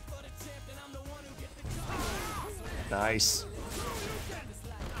 Nice.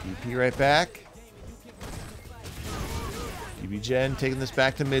 DP right back. DBGen taking this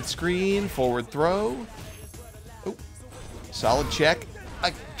back to mid-screen. Forward throw. Oh, solid check.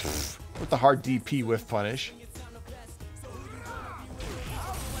 With the hard DP whiff punish.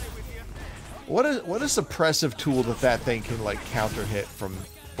 What a suppressive tool that thing can like counter hit from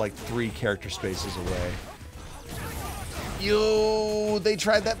like 3 character spaces away. Yo, they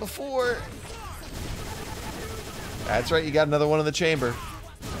tried that before. That's right, you got another one in the chamber.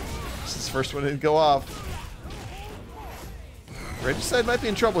 This is the first one to go off. Regicide might be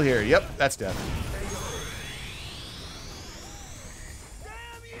in trouble here. Yep, that's death.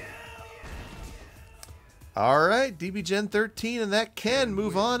 All right, DBGen 13, and that can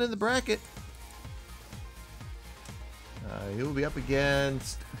move on in the bracket. He will be up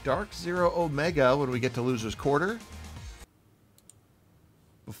against DarkZeroOmega when we get to Loser's Quarter.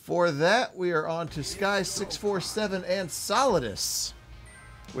 Before that, we are on to Sky647 and Solidus,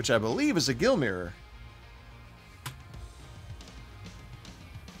 which I believe is a Gill mirror.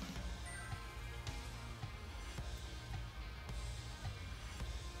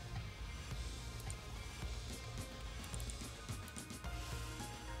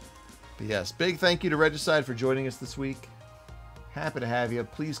 But yes, big thank you to Regicide for joining us this week. Happy to have you.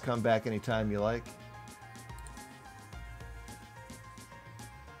 Please come back anytime you like.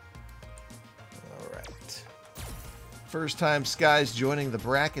 All right. First time Sky's joining the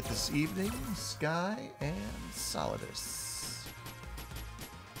bracket this evening. Sky and Solidus.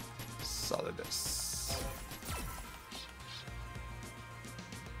 Solidus.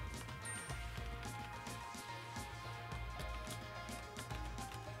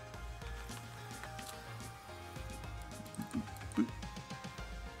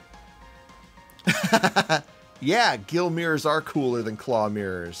 Yeah, Gill mirrors are cooler than claw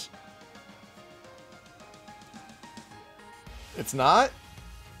mirrors. It's not?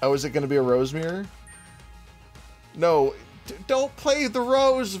 Oh, is it going to be a rose mirror? No, don't play the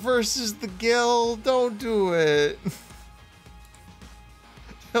rose versus the Gill. Don't do it.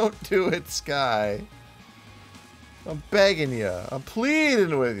 Don't do it, Sky. I'm begging you. I'm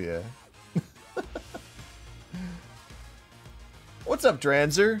pleading with you. What's up,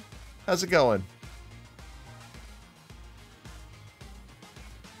 Dranzer? How's it going?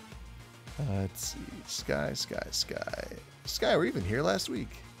 Let's see. Sky. Sky, were you even here last week?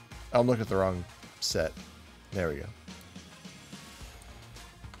 Oh, I'm looking at the wrong set. There we go.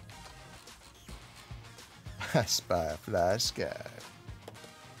 I spy a fly sky.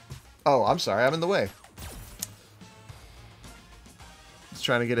 Oh, I'm sorry. I'm in the way. Just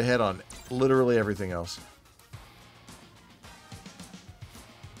trying to get ahead on literally everything else.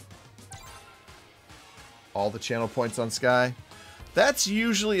 All the channel points on Sky. That's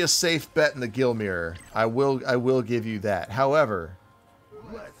usually a safe bet in the Gill mirror. I will give you that. However,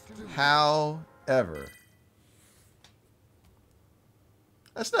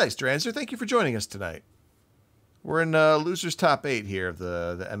 that's nice, Dranzer. Thank you for joining us tonight. We're in losers top 8 here of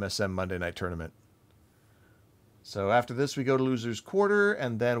the MSM Monday Night Tournament. So after this, we go to losers quarter,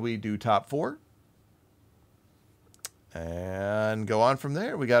 and then we do top 4. And go on from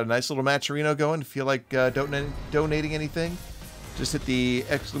there. We got a nice little matcherino going. Feel like donating anything? Just hit the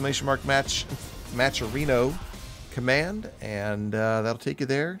 !matcherino command, and that'll take you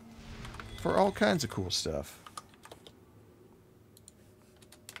there for all kinds of cool stuff.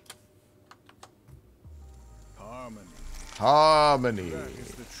 Harmony. That is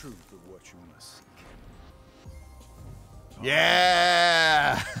the truth of what you must seek.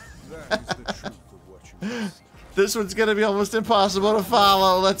 Yeah! That is the truth of what you must seek. This one's gonna be almost impossible to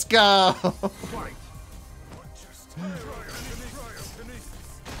follow. Let's go! Fight.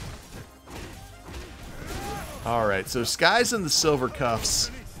 Alright, so Sky's in the silver cuffs.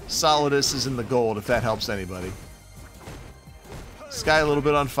 Solidus is in the gold, if that helps anybody. Sky a little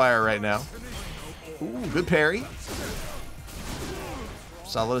bit on fire right now. Ooh, good parry.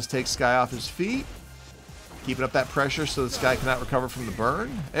 Solidus takes Sky off his feet. Keeping up that pressure so that Sky cannot recover from the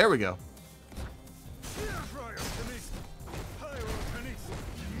burn. There we go.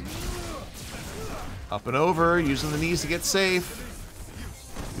 Up and over, using the knees to get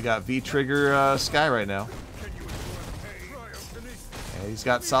safe. We got V-trigger Sky right now. And he's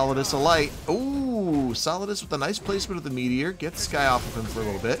got Solidus alight. Ooh, Solidus with a nice placement of the meteor. Gets Sky off of him for a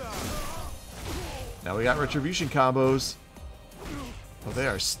little bit. Now we got retribution combos. Oh, they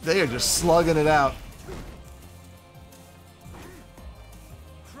are just slugging it out.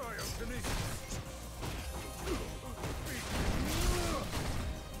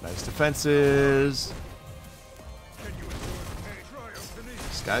 Nice defenses.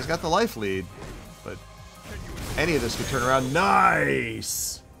 This guy's got the life lead, but any of this could turn around.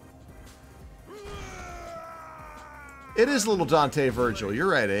 Nice! It is a little Dante Virgil. You're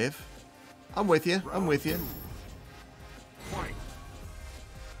right, Ave. I'm with you. I'm with you.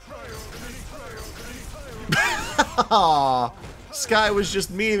 Aww. Sky was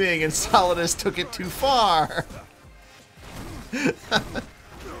just memeing and Solidus took it too far.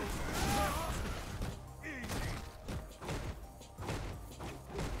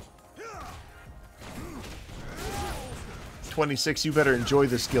 26, you better enjoy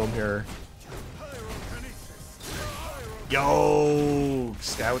this skill mirror. Yo!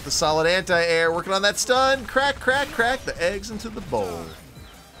 Sky with the solid anti-air, working on that stun. Crack, crack, crack the eggs into the bowl.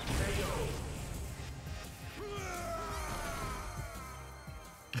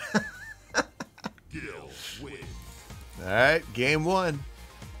 Alright, game 1.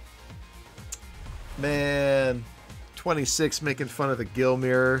 Man, 26 making fun of the Gill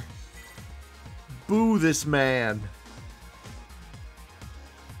mirror. Boo this man.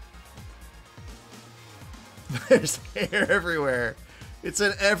 There's hair everywhere. It's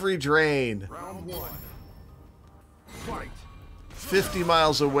in every drain. Round 1. Fight. 50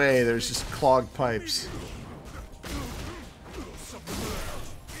 miles away, there's just clogged pipes.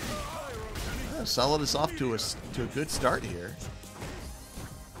 Solid is off to a good start here.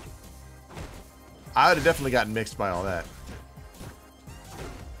 I would have definitely gotten mixed by all that.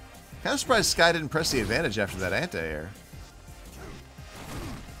 Kind of surprised Sky didn't press the advantage after that anti-air.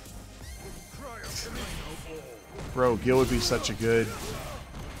 Bro, Gill would be such a good,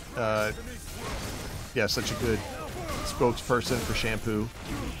 such a good spokesperson for shampoo.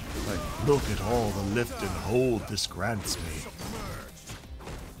 Like, look at all the lift and hold this grants me.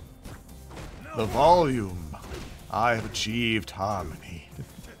 The volume. I have achieved harmony.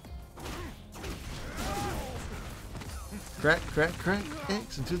 Crack, crack, crack.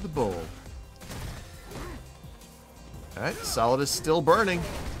 Eggs into the bowl. Alright, Solid is still burning.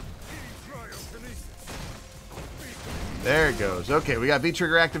 There it goes. Okay, we got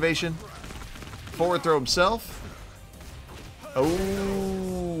V-trigger activation. Forward throw himself.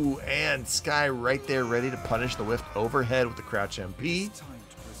 Oh, and Sky right there ready to punish the whiff overhead with the crouch MP.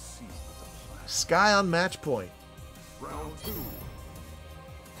 Sky on match point. Round 2.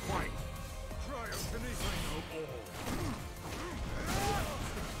 Fight.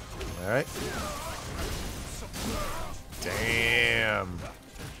 Alright. Damn.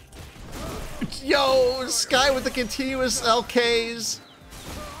 Yo, Sky with the continuous LKs.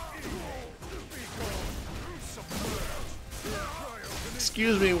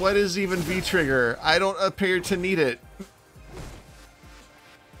 Excuse me, what is even V-trigger? I don't appear to need it.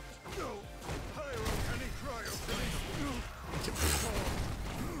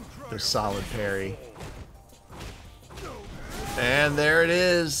 The solid parry. And there it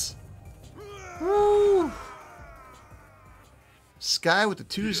is. Woo. Sky with the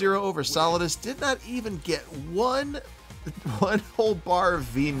 2-0 over Solidus did not even get one whole bar of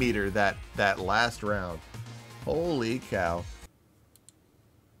V meter that last round. Holy cow.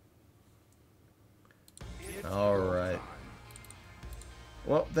 All right.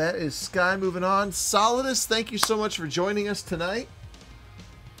 Well, that is Sky moving on. Solidus, thank you so much for joining us tonight.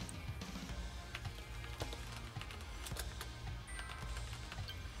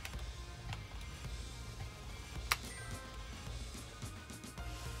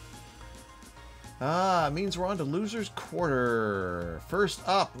 Means we're on to Loser's Quarter. First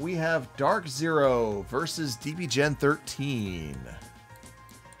up, we have Dark Zero versus DB Gen 13.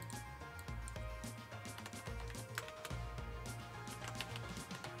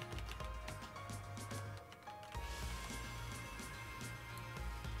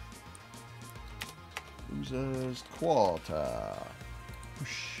 Loser's Quarter.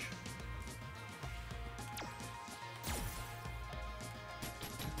 Whoosh.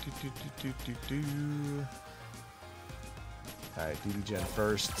 Alright, DB Gen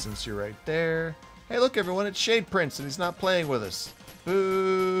first, since you're right there. Hey, look, everyone, it's Shade Prince, and he's not playing with us.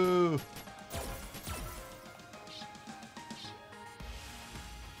 Boo!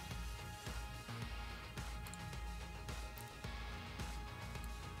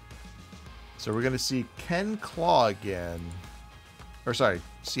 So we're going to see Ken Claw again. Or, sorry,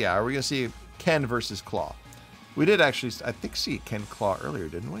 so yeah, are we going to see Ken versus Claw? We did actually, I think, see Ken Claw earlier,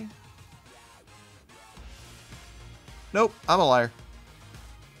 didn't we? Nope, I'm a liar.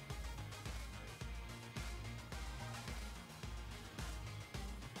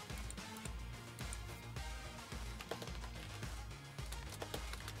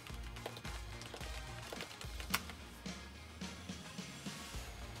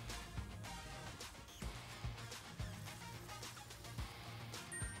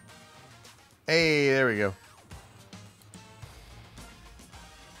 Hey, there we go.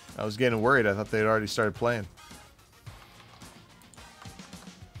 I was getting worried. I thought they'd already started playing.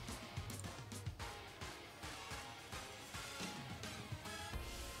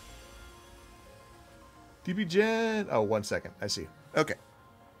 DB Gen. Oh, 1 second. I see. Okay.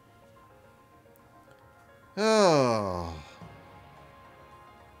 Oh.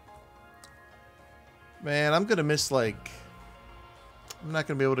 Man, I'm going to miss, like... I'm not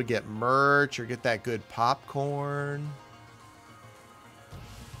going to be able to get merch or get that good popcorn.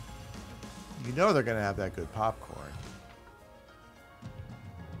 You know they're going to have that good popcorn.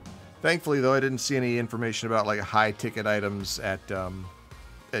 Thankfully, though, I didn't see any information about, like, high-ticket items at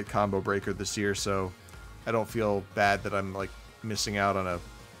Combo Breaker this year, so I don't feel bad that I'm, like, missing out on a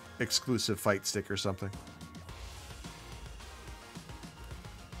exclusive fight stick or something.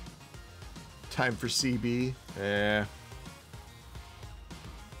 Time for CB. Eh.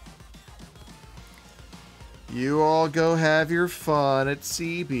 You all go have your fun at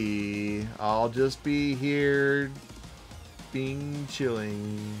CB. I'll just be here being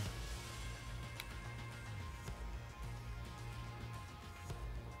chilling.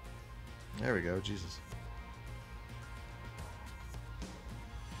 There we go, Jesus.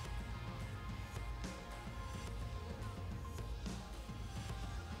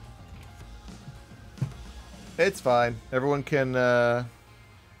 It's fine. Everyone can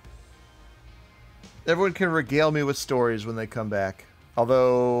regale me with stories when they come back.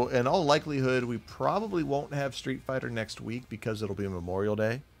 Although, in all likelihood, we probably won't have Street Fighter next week because it'll be Memorial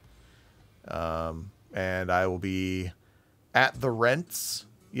Day. And I will be at the Rents,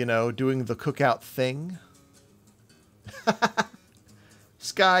 you know, doing the cookout thing.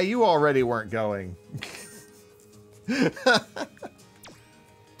 Sky, you already weren't going.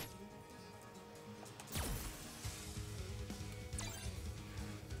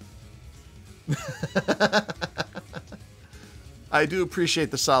 I do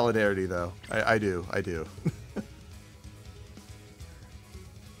appreciate the solidarity, though. I do.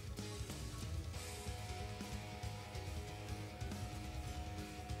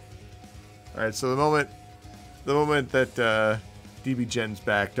 All right, so the moment that DB Gen's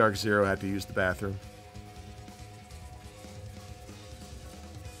back, Dark Zero had to use the bathroom.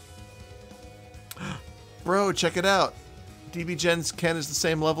 Bro, check it out. DB Gen's Ken is the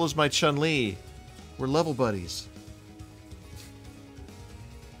same level as my Chun-Li. We're level buddies.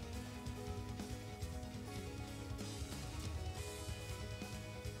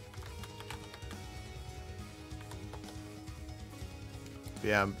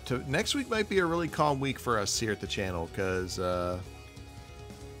 Yeah, next week might be a really calm week for us here at the channel, because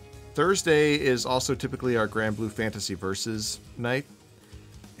Thursday is also typically our Grand Blue Fantasy Versus night.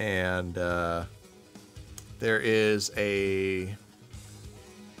 And there's a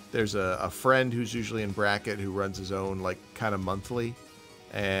friend who's usually in bracket who runs his own, like, kind of monthly.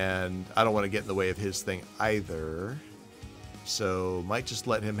 And I don't want to get in the way of his thing either. So might just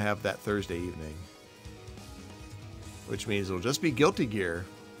let him have that Thursday evening. Which means it'll just be Guilty Gear.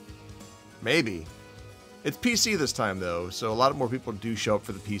 Maybe. It's PC this time, though, so a lot more people do show up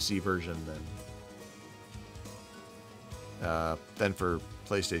for the PC version than for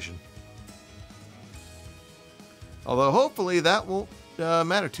PlayStation. Although, hopefully, that won't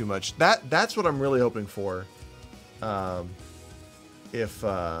matter too much. That's what I'm really hoping for. If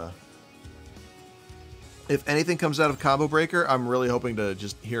anything comes out of Combo Breaker, I'm really hoping to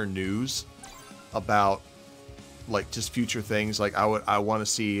just hear news about, like, just future things. Like, I want to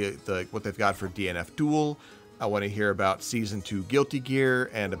see what they've got for DNF Duel. I want to hear about Season 2 Guilty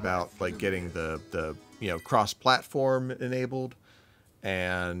Gear and about, like, getting the cross-platform enabled.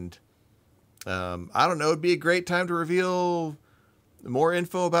 And I don't know, it'd be a great time to reveal more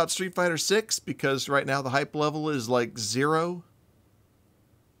info about Street Fighter 6, because right now the hype level is like 0.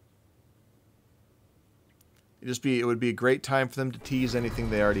 It would be a great time for them to tease anything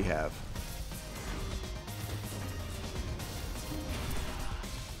they already have.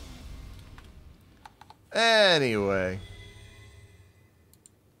 Anyway.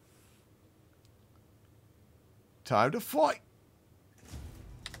 Time to fight.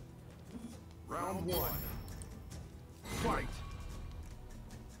 Round 1. Fight.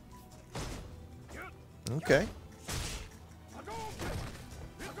 Okay.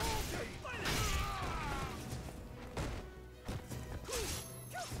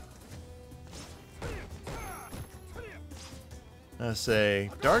 I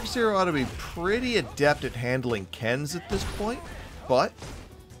say, Dark Zero ought to be pretty adept at handling Kens at this point, but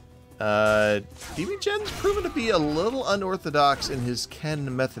DB Gen's proven to be a little unorthodox in his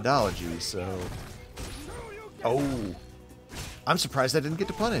Ken methodology, so... Oh! I'm surprised I didn't get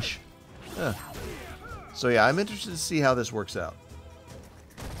to punish. Huh. So yeah, I'm interested to see how this works out.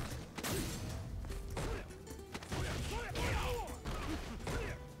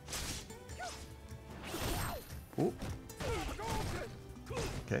 Ooh.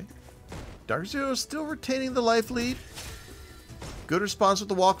 Okay. Dark Zero still retaining the life lead. Good response with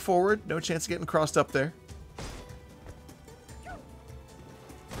the walk forward. No chance of getting crossed up there.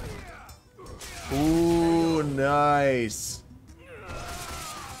 Ooh, nice.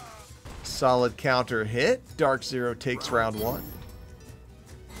 Solid counter hit. Dark Zero takes round 1.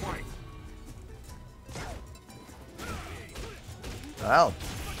 Wow.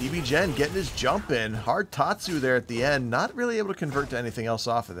 DB Gen getting his jump in. Hard Tatsu there at the end. Not really able to convert to anything else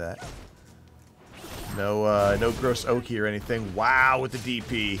off of that. No gross Oki or anything. Wow, with the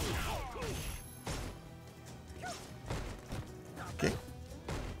DP. Okay.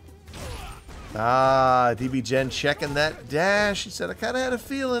 Ah, DB Gen checking that dash. He said, I kind of had a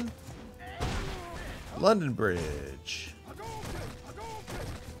feeling. London Bridge.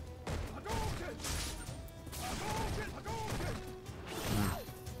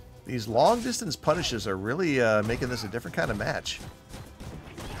 These long-distance punishes are really making this a different kind of match.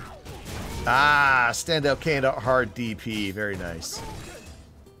 Ah, standout K and hard DP. Very nice.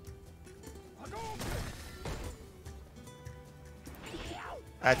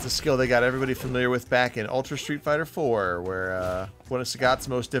 That's a skill they got everybody familiar with back in Ultra Street Fighter 4, where one of Sagat's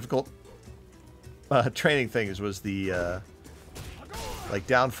most difficult training things was the like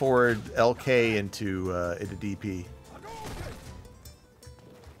down forward LK into DP.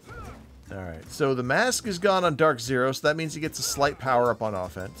 Alright, so the mask is gone on Dark Zero, so that means he gets a slight power up on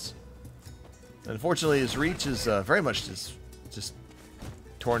offense. Unfortunately, his reach is very much just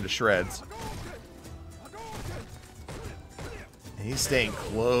torn to shreds. And he's staying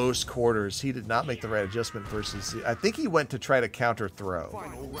close quarters. He did not make the right adjustment versus... I think he went to try to counter throw.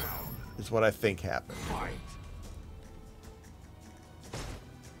 is what I think happened.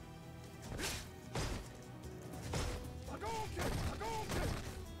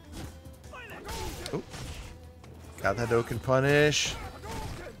 Oh. Got that Oaken punish.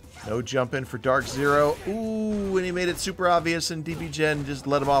 No jump in for Dark Zero. Ooh, and he made it super obvious, and DB Gen just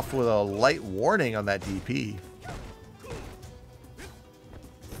let him off with a light warning on that DP.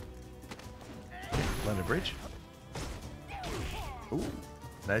 London Bridge. Ooh,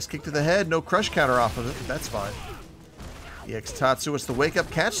 nice kick to the head. No crush counter off of it, but that's fine. EX Tatsu, it's the wake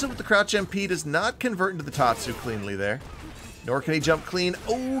up. Catches him with the crouch MP. Does not convert into the Tatsu cleanly there. Nor can he jump clean.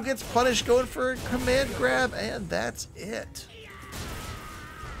 Oh, gets punished going for a command grab, and that's it.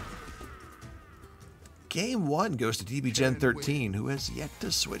 Game 1 goes to DB Gen 13, who has yet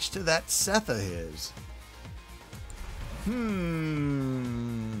to switch to that Seth of his.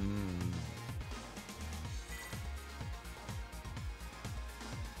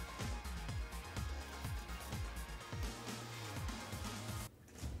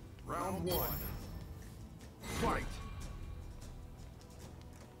 Round 1. Fight.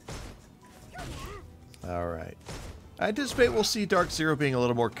 All right. I anticipate we'll see Dark Zero being a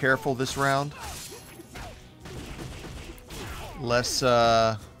little more careful this round. Less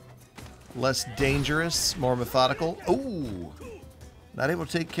dangerous, more methodical. Ooh, not able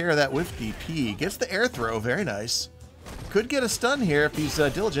to take care of that with DP. Gets the air throw, very nice. Could get a stun here if he's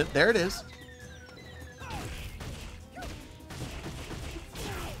diligent. There it is.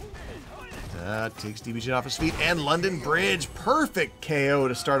 Takes DB Gen off his feet, and London Bridge. Perfect KO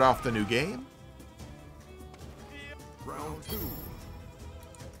to start off the new game. Round 2.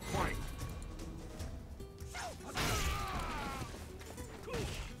 Fight.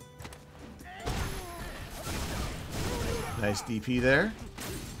 Nice DP there.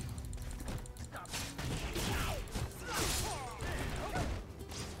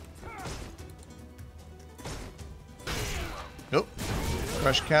 Nope.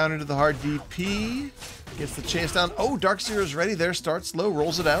 Crush counter to the hard DP. Gets the chase down. Oh, Dark Zero's ready there. Starts low,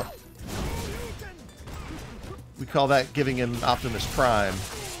 rolls it out. We call that giving an Optimus Prime.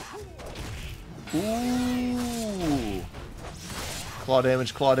 Ooh. Claw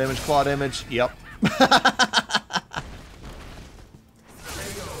damage, claw damage, claw damage. Yep.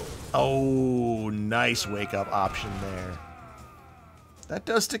 Oh, nice wake up option there. That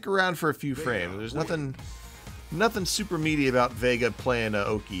does stick around for a few frames. There's nothing super meaty about Vega playing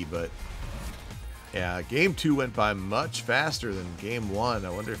Oki, but yeah, game 2 went by much faster than game 1. I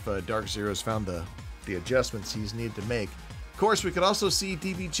wonder if Dark Zero's found the adjustments he's needed to make. Of course, we could also see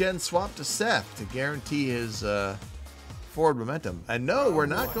DB Gen swap to Seth to guarantee his forward momentum. And no, we're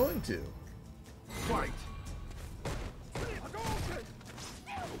not going to. Fight.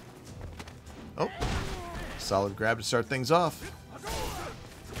 Oh, solid grab to start things off.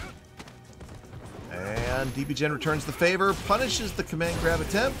 And DB Gen returns the favor, punishes the command grab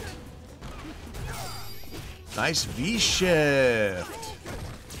attempt. Nice V-shift.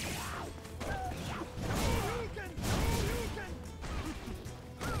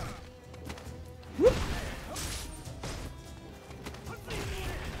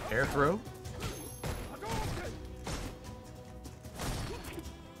 Air throw.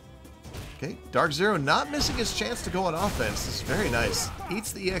 Okay, Dark Zero not missing his chance to go on offense. This is very nice.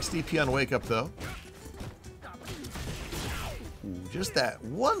 Eats the EXDP on wake up though. Ooh, just that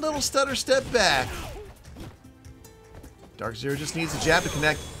one little stutter step back. Dark Zero just needs a jab to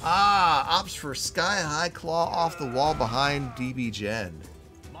connect. Ah, opts for sky high claw off the wall behind DB Gen.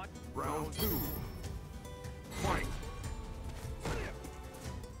 Round 2. Fight.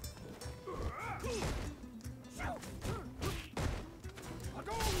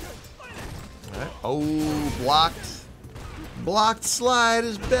 Right. Oh, blocked. Blocked slide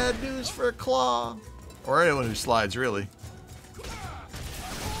is bad news for a claw. Or anyone who slides, really.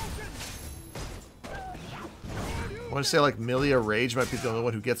 I want to say like Milia Rage might be the only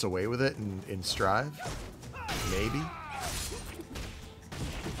one who gets away with it in Strive. Maybe.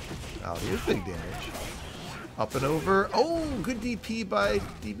 Oh, here's big damage. Up and over. Oh, good DP by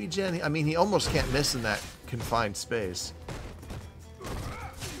DB Gen. I mean, he almost can't miss in that confined space.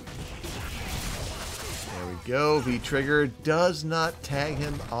 There we go. V-Trigger does not tag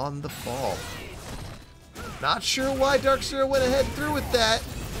him on the fall. Not sure why Dark Zero went ahead through with that.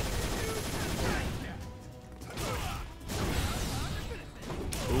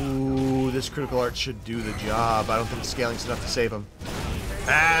 Ooh, this critical art should do the job. I don't think scaling's enough to save him.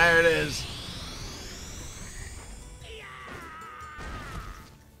 Ah, there it is.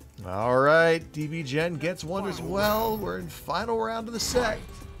 All right, DB Gen gets one as well. We're in final round of the set.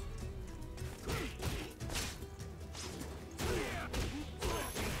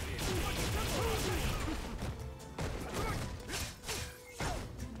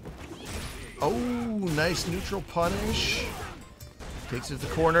 Oh, nice neutral punish. Takes it to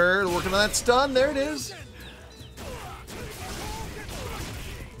the corner, working on that stun. There it is.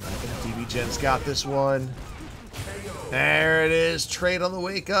 I think DB Gen's got this one. There it is. Trade on the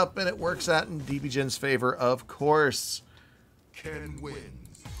wake up, and it works out in DB Gen's favor, of course. Ken wins.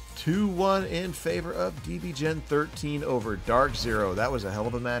 2-1 in favor of DB Gen 13 over Dark Zero. That was a hell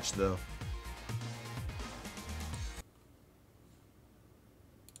of a match, though.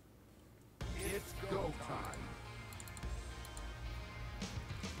 It's go time.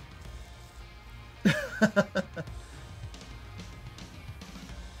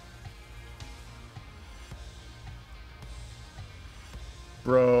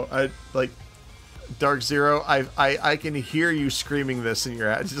 Bro, I like Dark Zero. I can hear you screaming this in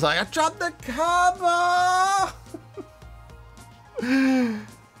your head. It's just like, I dropped the combo.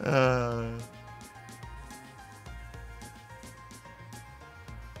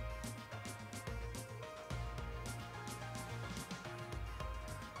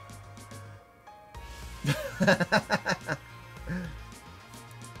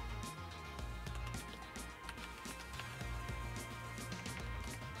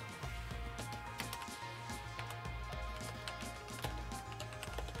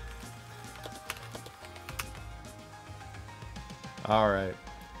 All right.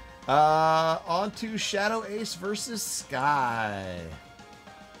 On to ShadowAce versus Sky.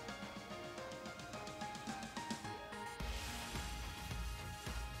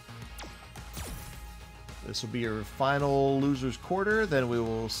 This will be your final losers quarter. Then we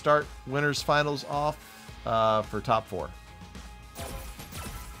will start winners finals off for top 4.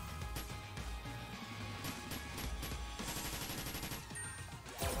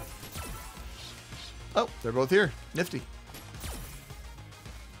 Oh, they're both here. Nifty.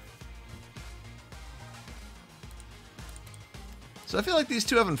 So I feel like these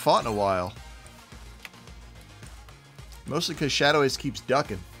two haven't fought in a while. Mostly because ShadowAce keeps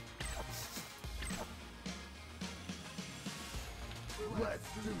ducking. Let's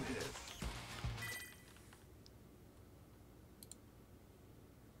do this.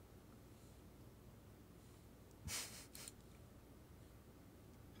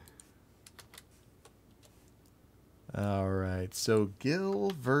 All right, so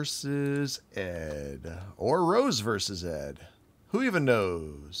Gill versus Ed. Or Rose versus Ed. Who even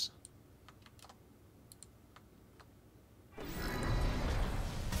knows?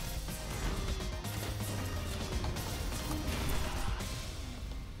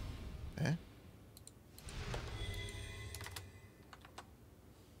 Eh?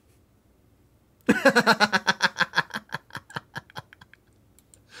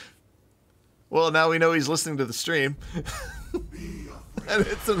 Well, now we know he's listening to the stream. And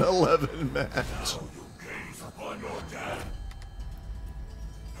it's an 11 match.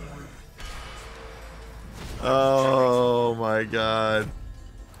 Oh my god.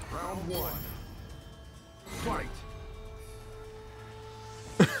 Round 1. Fight.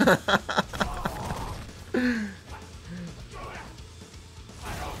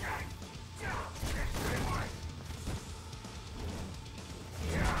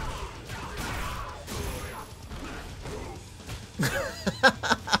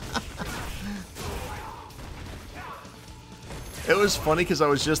 It was funny because I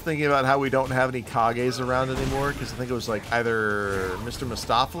was just thinking about how we don't have any Kages around anymore, because I think it was like either Mr.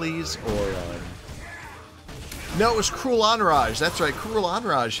 Mistopheles or no, it was Cruel Anraj. That's right, Cruel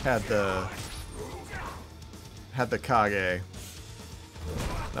Anraj had the Kage.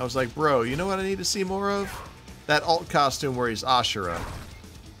 And I was like, bro, you know what I need to see more of? That alt costume where he's Ashura.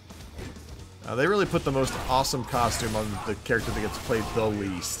 They really put the most awesome costume on the character that gets played the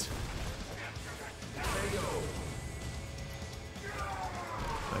least.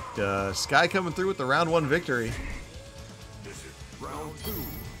 But Sky coming through with the round 1 victory. Round 2.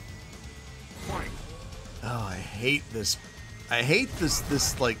 Fight. Oh, I hate this. I hate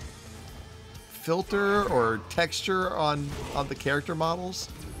this like filter or texture on the character models.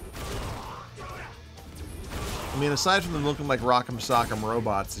 I mean, aside from them looking like Rock'em Sock'em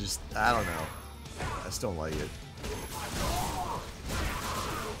robots, just I don't know. I just don't like it.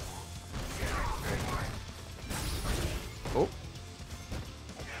 Oh.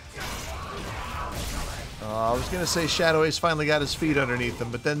 I was gonna say ShadowAce finally got his feet underneath him,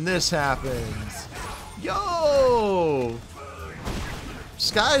 but then this happens. Yo!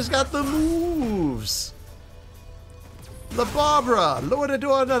 Sky's got the moves! La Barbara! Lower the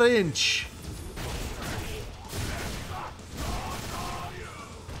door another inch!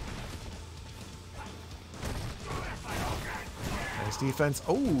 Nice defense.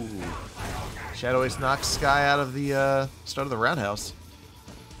 Oh! ShadowAce knocks Sky out of the start of the roundhouse.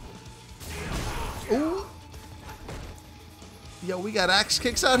 Yo, we got axe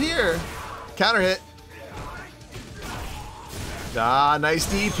kicks out here. Counter hit. Ah, nice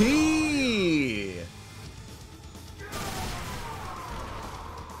DP.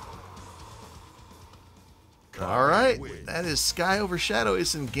 All right, that is Sky over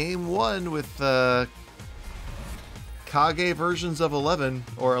ShadowAce in game 1 with Kage versions of 11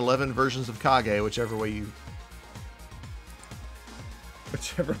 or 11 versions of Kage, whichever way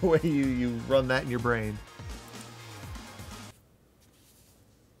you run that in your brain.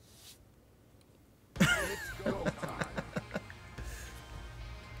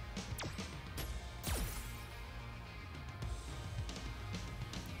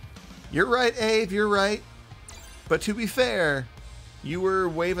 You're right, Abe. You're right. But to be fair, you were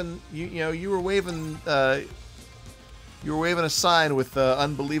waving. You were waving a sign with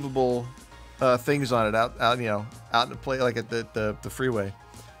unbelievable things on it out in the play, like at the freeway.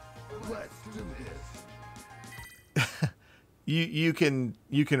 Let's do this. you can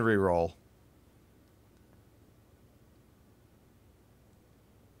re-roll.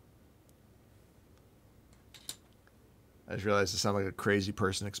 I just realized I sound like a crazy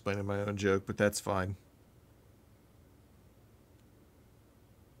person explaining my own joke, but that's fine.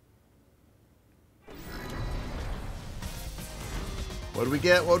 What do we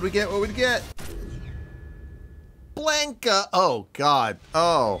get? What do we get? What do we get? Blanca! Oh, God.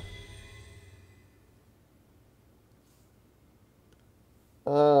 Oh.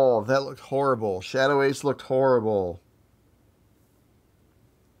 Oh, that looked horrible. ShadowAce looked horrible.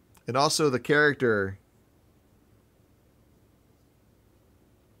 And also the character.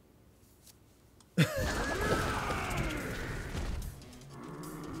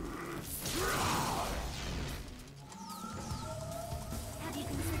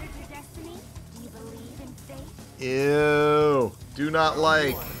 Ew. Do not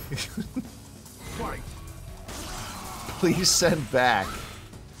like. Please send back.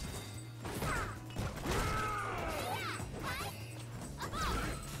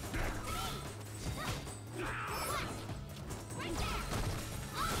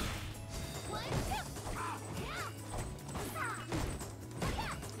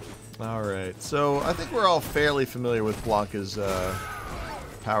 Alright, so I think we're all fairly familiar with Blanca's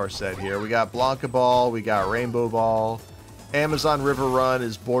power set here. We got Blanca Ball, we got Rainbow Ball. Amazon River Run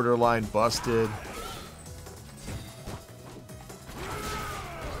is borderline busted.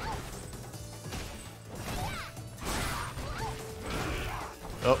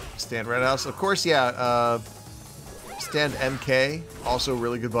 Oh, Stand Roundhouse. Of course, yeah. Stand MK, also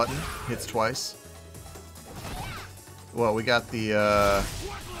really good button. Hits twice. Well, we got the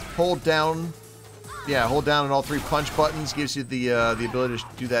hold down. Yeah, hold down on all 3 punch buttons gives you the ability to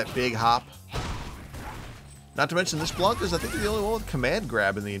do that big hop. Not to mention this Blanca's, I think, the only one with command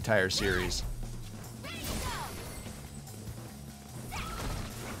grab in the entire series.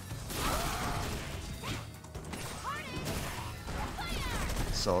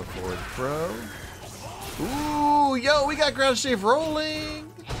 Solid forward throw. Ooh, yo, we got ground shave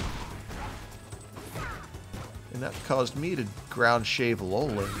rolling. And that caused me to ground shave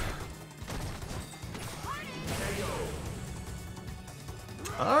lolling.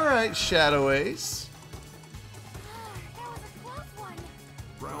 Alright, ShadowAce. That was a close one.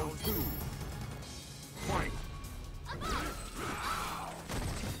 Round 2. Fight.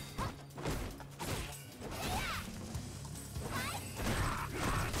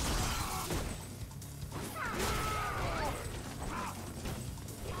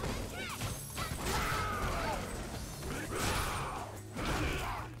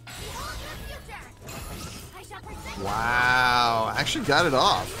 Wow, actually got it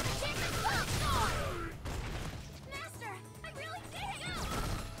off. Master, I really did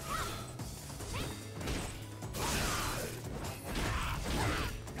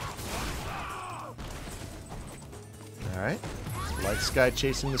it. Alright. Light Sky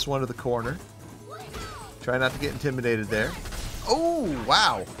chasing this one to the corner. Try not to get intimidated there. Oh,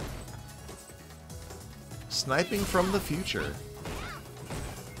 wow. Sniping from the future.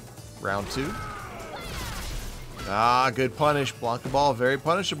 Round 2. Ah, good punish. Blanca Ball, very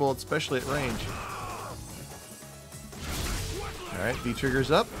punishable, especially at range. Alright,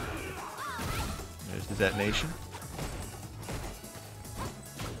 V-trigger's up. There's the detonation.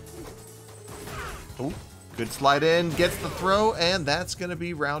 Oh, good slide in, gets the throw, and that's going to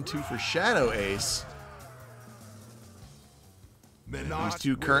be round 2 for ShadowAce. These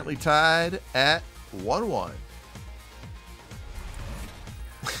two currently tied at 1-1.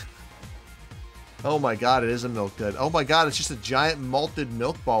 Oh my god, it is a milk dud. Oh my god, it's just a giant malted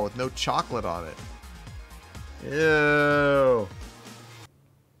milk ball with no chocolate on it. Ew.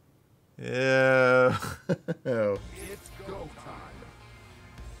 Ew. It's go time.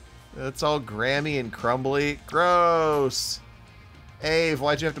 That's all Grammy and crumbly. Gross. Ave,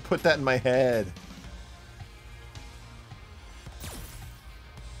 why'd you have to put that in my head?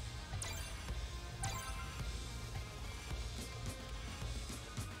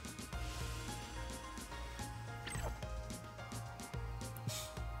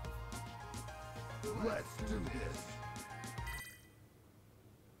 Let's do this.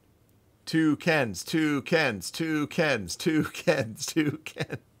 Two Kens, two Kens, two Kens, two Kens, two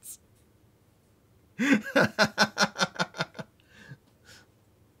Kens.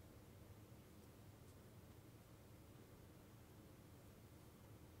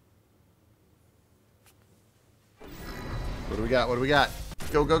 What do we got? What do we got?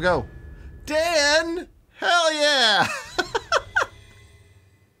 Go, go, go. Dan! Hell yeah!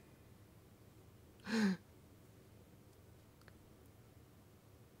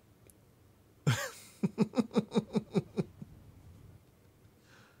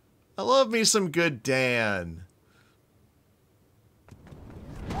 I love me some good Dan.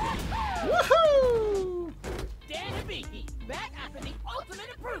 Woohoo! Dan and Miki, back after the ultimate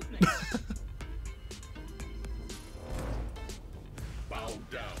improvement. Bow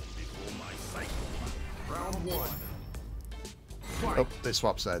down before my cycle. Round one. Oh, they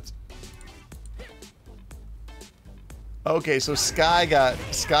swapped sides. Okay, so Sky got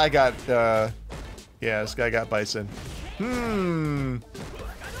Bison.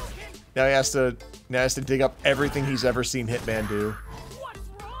 Now he has to dig up everything he's ever seen Hitman do. What's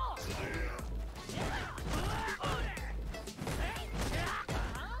wrong?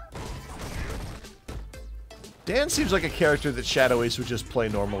 Dan seems like a character that ShadowAce would just play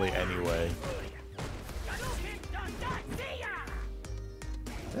normally anyway.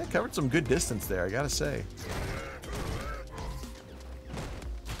 Yeah, covered some good distance there, I gotta say.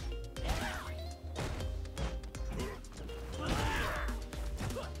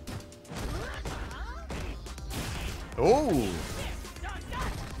 Oh!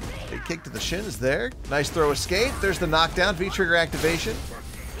 Big kick to the shins there. Nice throw escape. There's the knockdown. V-trigger activation.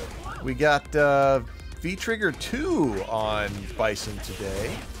 We got V-trigger 2 on Bison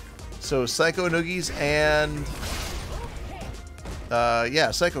today. So Psycho Noogies and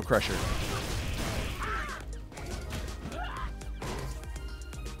yeah, Psycho Crusher.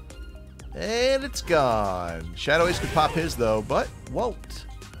 And it's gone. ShadowAce could pop his though, but won't.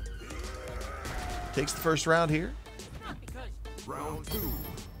 Takes the first round here. Round two.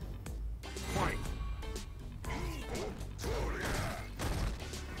 Fight.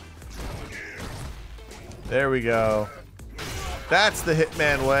 There we go. That's the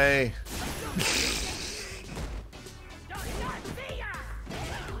Hitman way.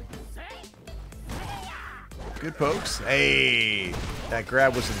 Good pokes. Hey, that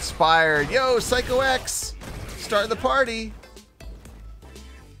grab was inspired. Yo, Psycho X, starting the party.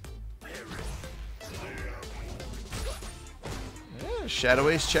 Yeah,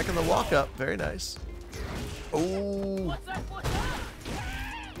 ShadowAce checking the walk up. Very nice. Oh.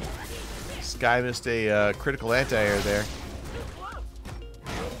 Sky missed a critical anti-air there.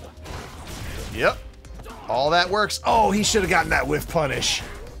 Yep. All that works. Oh, he should have gotten that whiff punish.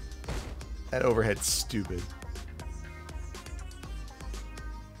 That overhead's stupid.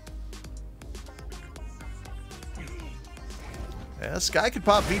 Yeah, Sky could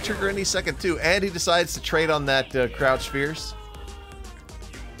pop V-trigger any second too, and he decides to trade on that crouch fierce.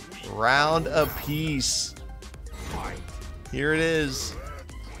 Round apiece. Here it is.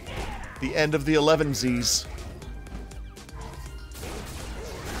 The end of the 11Zs.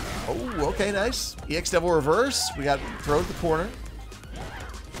 Oh, okay, nice. EX Devil reverse. We got throw to the corner.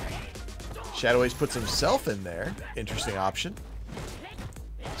 ShadowAce puts himself in there. Interesting option.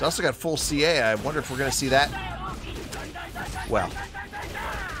 He's also got full CA. I wonder if we're going to see that. Well,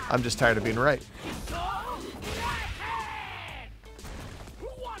 I'm just tired of being right.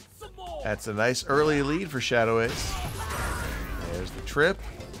 That's a nice early lead for ShadowAce. There's the trip.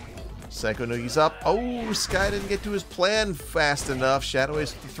 Psycho Noogie's up. Oh, Sky didn't get to his plan fast enough.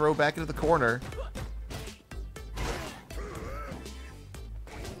 ShadowAce to throw back into the corner.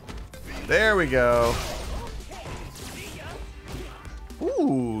 There we go.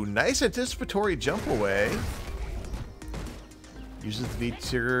 Ooh, nice anticipatory jump away. Uses the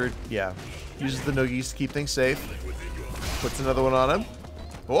V-trigger, yeah. Uses the Noogies to keep things safe. Puts another one on him.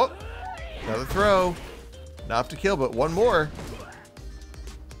 Oh, another throw. Not to kill, but one more.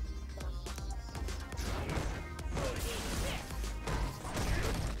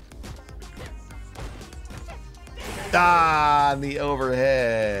 Ah, the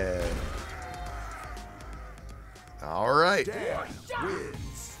overhead. All right. Dan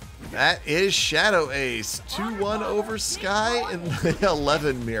wins. That is ShadowAce. 2-1 over Sky in the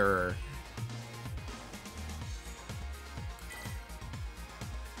 11 mirror.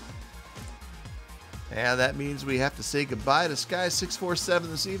 And that means we have to say goodbye to Sky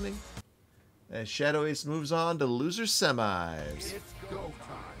 647 this evening. As ShadowAce moves on to loser semis. It's go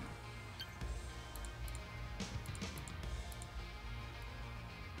time.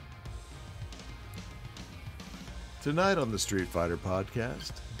 Tonight on the Street Fighter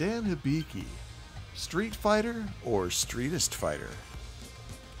podcast, Dan Hibiki. Street Fighter or Streetest Fighter?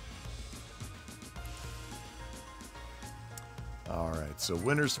 Alright, so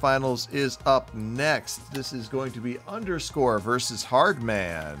Winners Finals is up next. This is going to be Underscore versus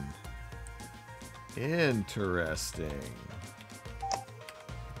HARDMAN. Interesting.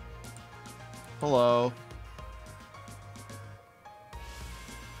 Hello.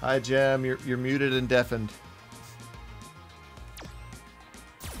 Hi, Jem. You're muted and deafened.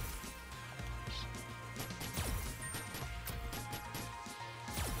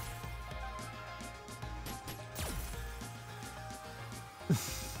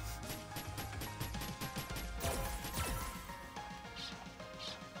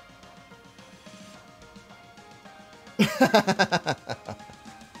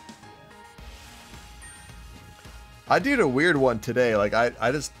 I did a weird one today. Like I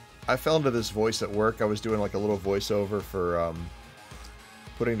fell into this voice at work. I was doing like a little voiceover for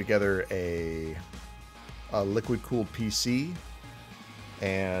putting together a liquid cooled PC,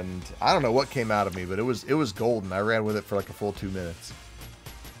 and I don't know what came out of me, but it was golden. I ran with it for like a full 2 minutes,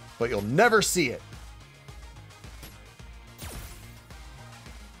 but you'll never see it.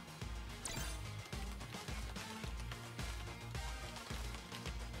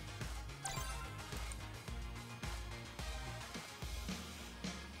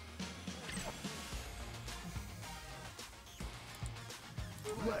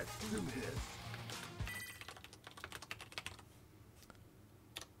 Let's do this.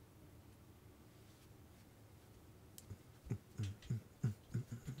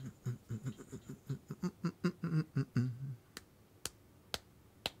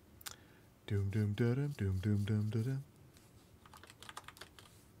 Doom doom da dum doom doom dum da dum.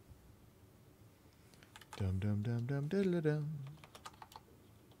 Dum dum dum dum diddle dum.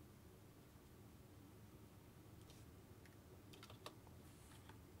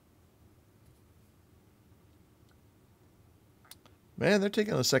 Man, they're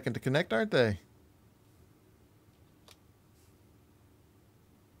taking a second to connect, aren't they?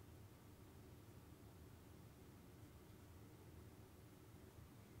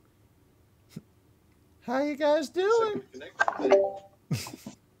 How you guys doing?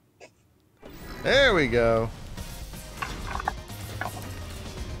 There we go.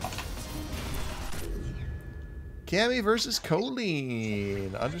 Cammy versus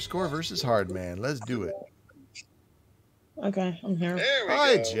Kolin. Underscore versus HARDMAN. Let's do it. Okay, I'm here.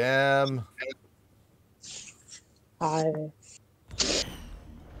 Hi, Jam. Hi.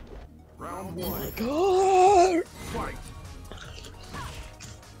 Round one. God! Fight.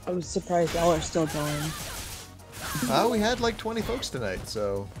 I was surprised y'all are still going. We had like 20 folks tonight,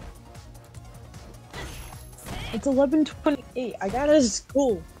 so. It's 11:28. I got out of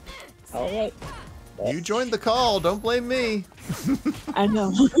school. All right. You joined the call. Don't blame me. I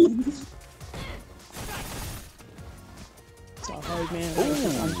know. It's all hard, man.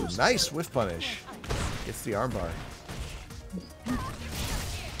 Ooh, nice whiff punish. Gets the armbar.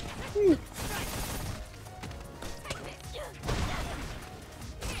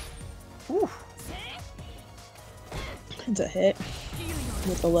 Whew. It's a hit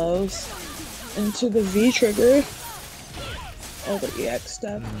with the lows into the V trigger. All the EX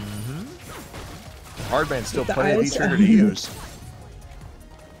stuff. HARDMAN's still The plenty of eyes. V-trigger to use.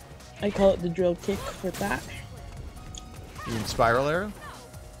 I call it the drill kick for that. You mean spiral arrow?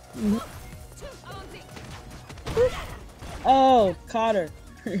 Oh, caught her.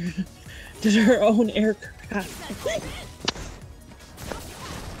 Did her own aircraft.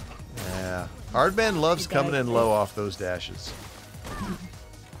 Yeah. HARDMAN loves coming in low off those dashes.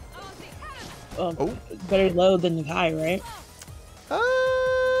 Oh. Better low than high, right?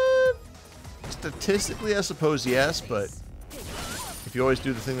 Statistically, I suppose yes, but if you always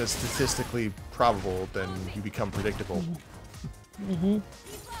do the thing that's statistically probable, then you become predictable.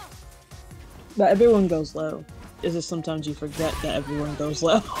 But everyone goes low. It's just sometimes you forget that everyone goes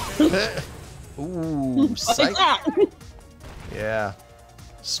low. Ooh, Like psych. that. Yeah.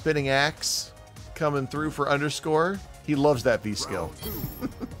 Spinning axe coming through for underscore. He loves that V skill.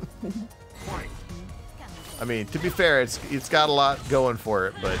 Fight. I mean, to be fair, it's got a lot going for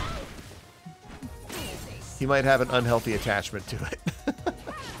it, but he might have an unhealthy attachment to it.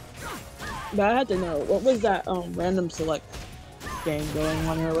 But I had to know, what was that random select game going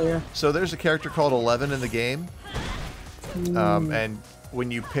on earlier? So there's a character called 11 in the game. And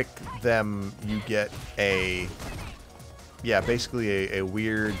when you pick them, you get basically a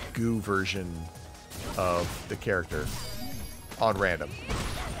weird goo version of the character on random.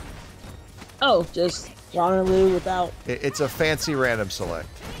 Oh, just Lonaloo without It's a fancy random select.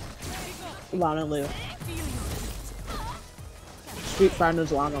 Lonaloo. Street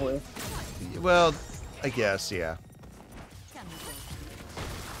Fighter's Lonaloo. Well, I guess, yeah.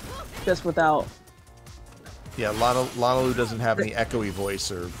 Just without. Yeah, Lonaloo doesn't have any echoey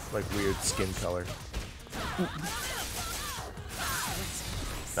voice or like weird skin color.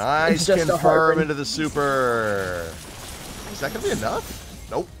 Nice just a confirm Hardman. into the super. Is that gonna be enough?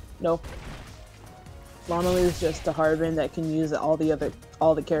 Nope. No. Lonaloo is just a Hardman that can use all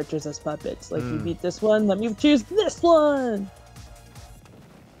the characters as puppets. Like, you beat this one, let me choose this one!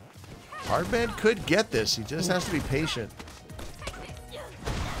 Hardman could get this. He just has to be patient. Patient?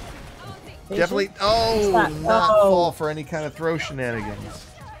 Definitely. Oh, What's that? not Oh. fall for any kind of throw shenanigans.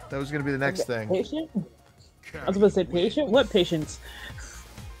 That was gonna be the next thing. Patient? I was about to say patient? What patience?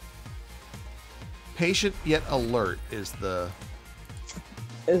 Patient yet alert is the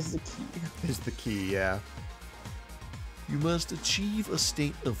Is the key. key, yeah. You must achieve a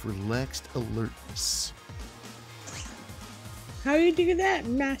state of relaxed alertness. How do you do that,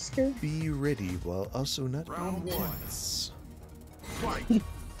 master? Be ready while also not Round one. tense. Fight.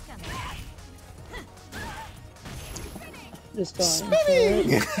 Just going.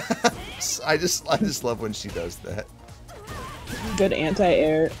 Spinning! I just love when she does that. Good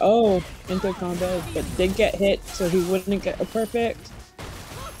anti-air. Oh, into combo, but did get hit, so he wouldn't get a perfect.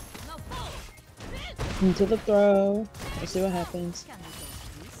 Into the throw. Let's see what happens.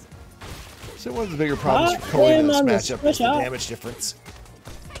 So one of the bigger problems for Cody in this matchup is the damage difference.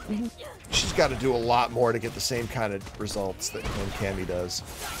 She's got to do a lot more to get the same kind of results that Cammy does.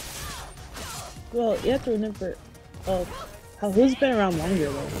 Well, you have to remember, who's been around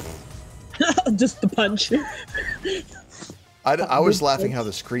longer though? Just the punch. I was laughing how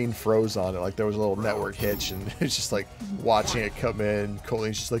the screen froze on it, like there was a little network hitch, and it's just like watching it come in.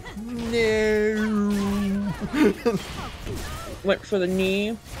 Colin's just like, no. Went for the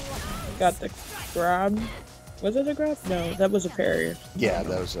knee. Got the grab. Was it a grab? No, that was a parry. Yeah,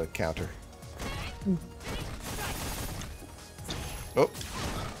 that was a counter. Oh,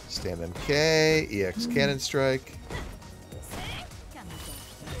 stand MK, EX cannon strike.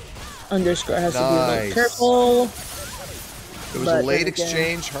 Underscore has to be a little Nice. careful. It was But a late then again-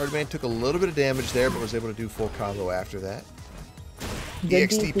 exchange. Hardman took a little bit of damage there, but was able to do full combo after that. Good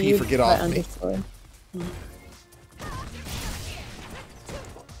EXTP DP for get by off me. underscore.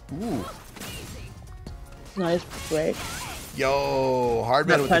 Ooh. Nice break. Yo,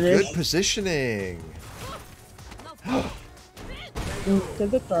 Hardman Not with the good punish. positioning. To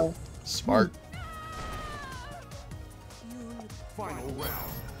the throw. Smart. Final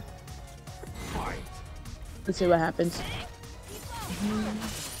round. Fight. Let's see what happens.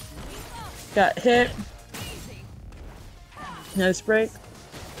 Got hit. Nice break.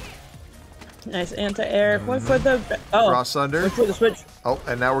 Nice anti-air. Went for the Cross under. went for the switch. Oh,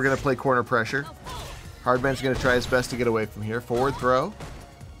 and now we're going to play corner pressure. Hardman's going to try his best to get away from here. Forward throw.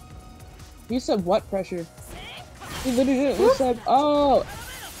 You said what pressure? You literally just said, oh.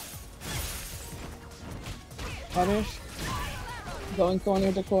 Punish. Going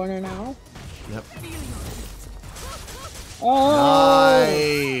corner to corner now. Yep. Oh.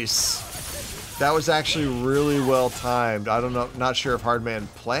 Nice. That was actually really well timed. I don't know, not sure if Hardman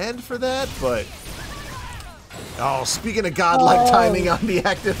planned for that, but oh, speaking of godlike timing on the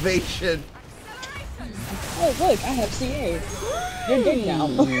activation. Oh, look, I have CA. You're good now.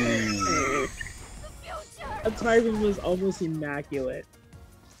 That timing was almost immaculate.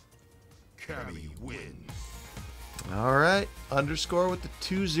 Cammy wins. All right, underscore with the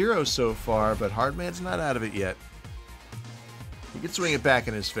 2-0 so far, but Hardman's not out of it yet. He can swing it back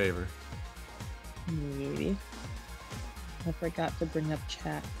in his favor. Maybe. I forgot to bring up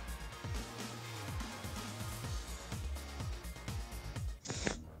chat.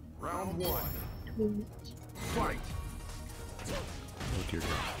 Round one. Fight. Oh dear God.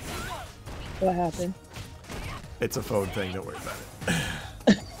 What happened? It's a phone thing, don't worry about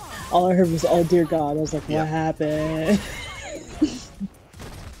it. All I heard was, oh dear God. I was like, what Yeah. happened?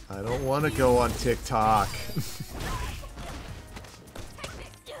 I don't want to go on TikTok.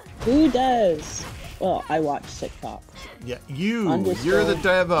 Who does? Well, I watch TikTok. Yeah, you're Underscore. the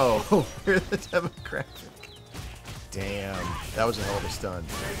demo. You're the demographic. Damn, that was a hell of a stun.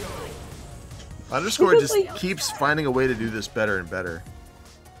 Underscore just keeps finding a way to do this better and better.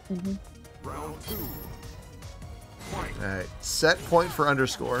 Alright, set point for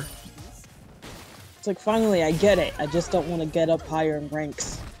underscore. It's like, finally, I get it. I just don't want to get up higher in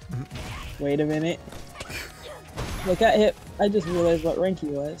ranks. Wait a minute. Look at him. I just realized what rank he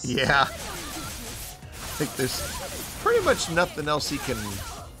was. Yeah. I think there's pretty much nothing else he can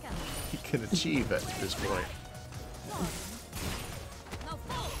achieve at this point.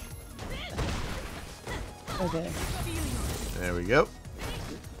 Okay. There we go.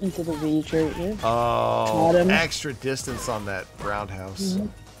 Into the reach right here. Oh, extra distance on that roundhouse.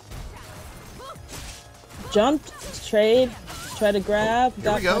 Jumped, trade, try to grab,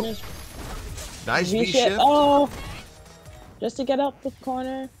 Here we go. punished. Nice V-shift. V-shift. Oh! Just to get up the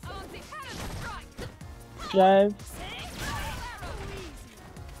corner. Drive.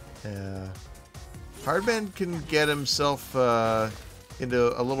 Yeah. HARDMAN can get himself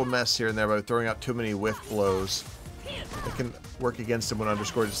into a little mess here and there by throwing out too many whiff blows. It can work against him when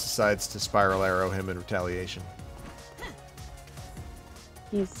underscore just decides to spiral arrow him in retaliation.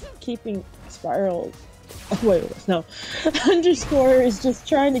 He's keeping spiral. Oh, wait, no. Underscore is just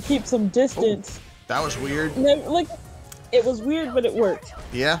trying to keep some distance. Oh, that was weird. No, like, it was weird, but it worked.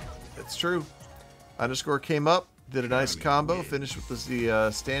 Yeah, that's true. Underscore came up, did a nice combo, finished with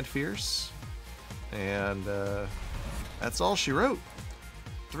the stand fierce. And that's all she wrote.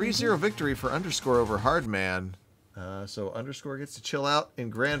 3-0 victory for underscore over HARDMAN. So underscore gets to chill out in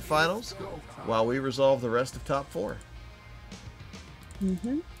grand finals while we resolve the rest of top 4.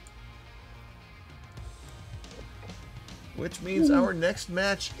 Which means our next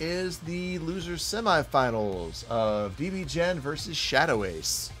match is the losers semifinals of DB Gen versus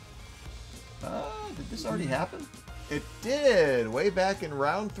ShadowAce. Did this already happen? It did. Way back in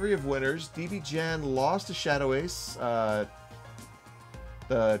round 3 of winners, DB Gen lost to ShadowAce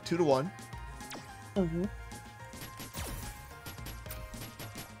 2-1.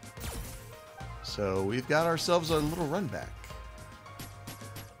 So we've got ourselves a little run back.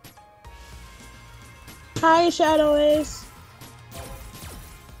 Hi, ShadowAce.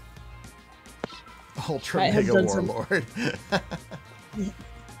 Ultra I have Mega done some- Warlord.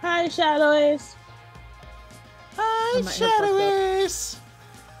 Hi, ShadowAce. Hi, I might have fucked up. ShadowAce.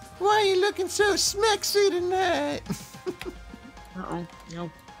 Why are you looking so smexy tonight? No. No.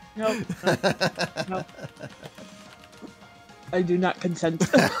 No. I do not consent.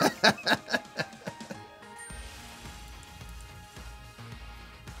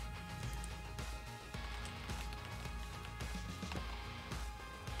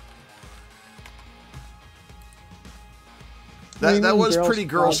 That was pretty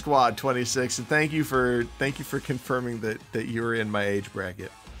Girl Squad 26, and thank you for confirming that you were in my age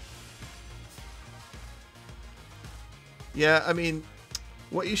bracket. Yeah, I mean,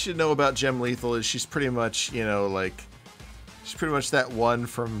 what you should know about Gem Lethal is she's pretty much, you know, like, she's pretty much that one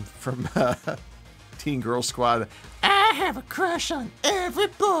from Teen Girl Squad. I have a crush on every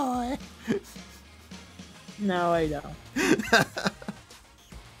boy. No, I don't.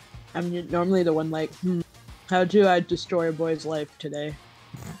 I'm normally the one like, how do I destroy a boy's life today?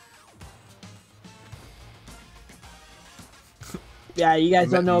 Yeah, you guys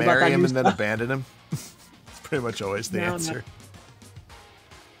don't know about that. Marry him new and then stuff. abandon him. It's pretty much always the answer.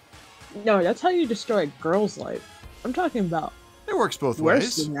 No, that's how you destroy a girl's life. I'm talking about It works both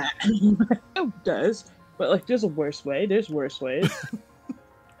worse ways. than that. It does, but like, there's a worse way. There's worse ways.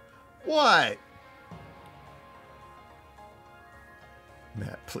 What?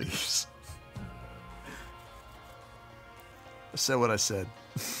 Matt, please. I said what I said.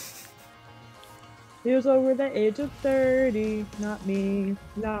 He was over the age of 30. Not me.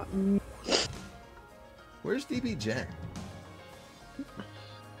 Not me. Where's DB Gen?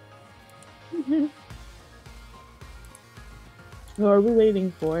 Who are we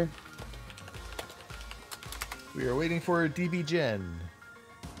waiting for? We are waiting for DB Gen.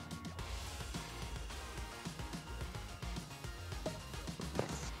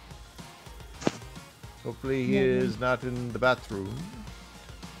 Hopefully he is not in the bathroom.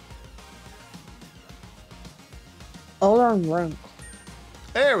 All on rank.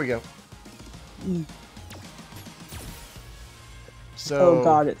 There we go. So, Oh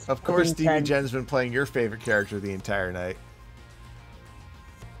god, it's of course, fucking DB 10. Gen's been playing your favorite character the entire night.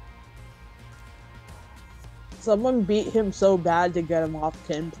 Someone beat him so bad to get him off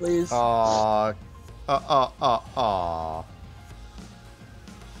Tim, please. Aww.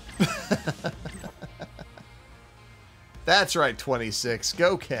 That's right, 26.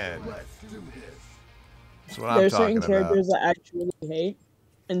 Go, Ken. That's what I'm There's talking certain about. characters I actually hate,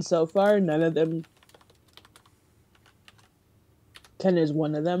 and so far, none of them. Ken is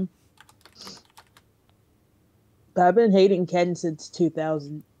one of them. But I've been hating Ken since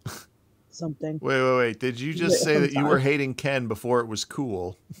 2000. something. Wait. Did you just say that you were hating Ken before it was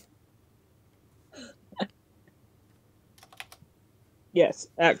cool? Yes,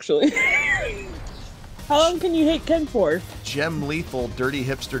 actually. How long can you hate Ken for? Gem lethal, dirty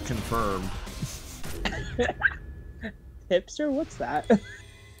hipster confirmed. Hipster? What's that?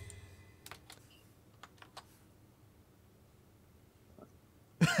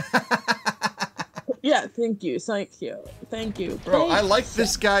 Yeah, thank you. Thank you. Thank you. Bro, I like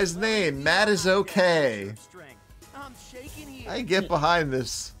this guy's name. Matt is okay. I'm shaking here. I get behind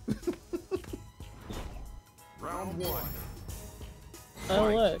this. Round one.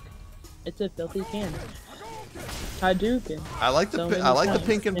 Oh, look. It's a filthy can. Hadouken. I like the the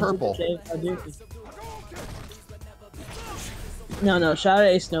pink and purple. No,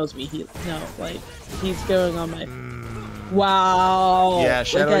 ShadowAce knows me. He's going on my. Wow. Yeah,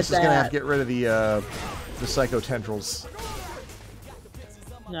 ShadowAce is gonna have to get rid of the Psycho Tendrils.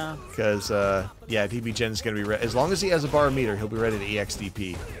 No. Because yeah, DB Gen's gonna be ready. As long as he has a bar meter, he'll be ready to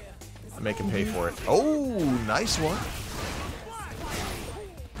EXDP. Make him pay for it. Oh, nice one.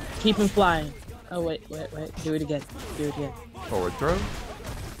 Keep him flying. Oh wait. Do it again. Forward throw.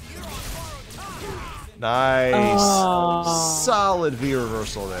 Nice. Oh. Solid V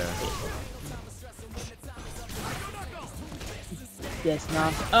reversal there. Yes,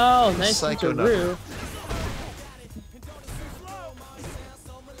 no. Oh, nice Psycho Roo.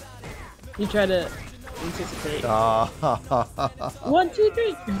 You try to anticipate. 1, 2,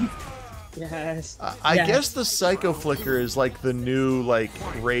 3. Yes. I guess the Psycho Flicker is like the new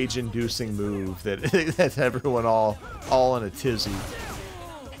rage-inducing move that that's everyone all in a tizzy.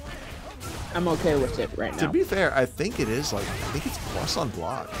 I'm okay with it right now. To be fair, I think it is it's plus on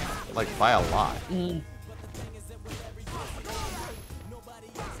block, by a lot.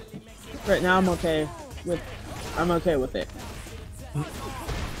 Right now, I'm okay with it.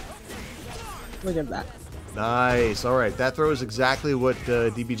 Look at that. Nice. All right, that throw is exactly what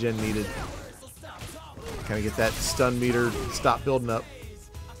DB Gen needed. Kind of get that stun meter stop building up.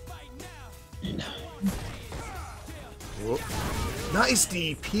 Whoop. Nice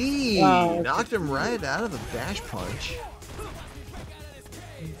DP. Wow. Knocked him right out of the dash punch.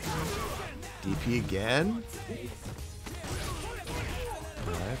 DP again.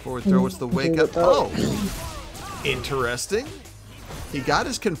 Alright, forward throw. What's the wake up? Oh! Interesting. He got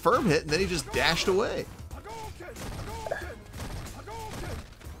his confirm hit and then he just dashed away.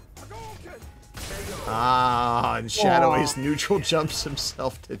 Ah, and ShadowAce neutral jumps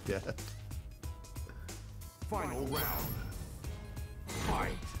himself to death. Final round.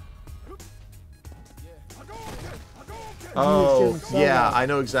 Fight. Oh, yeah, I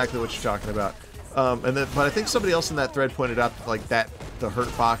know exactly what you're talking about. But I think somebody else in that thread pointed out that the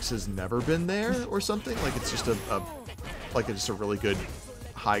hurt box has never been there or something. Like it's just it's a really good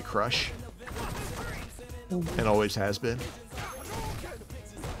high crush, and always has been.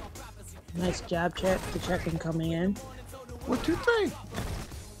 Nice jab check to check him coming in. 1, 2, 3.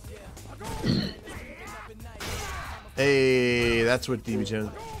 Hey, that's what DB Gen.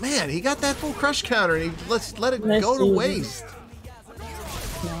 Man, he got that full crush counter and he let it go to waste.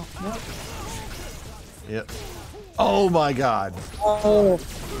 No. Yep. Oh my god. Oh.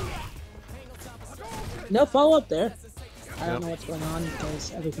 No follow up there. I don't know what's going on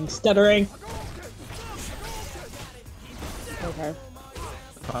because everything's stuttering. Okay.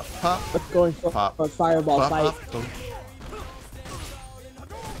 Pop. Let's going for a fireball fight. Pop.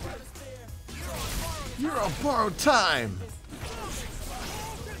 You're on borrowed time.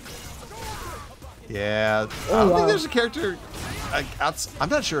 Yeah, I don't think there's a character. I'm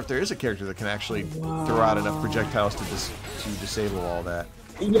not sure if there is a character that can actually throw out enough projectiles to disable all that.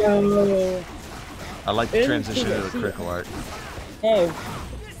 Yo. I like the transition to the critical art. Hey.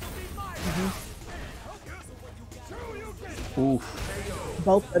 Oof.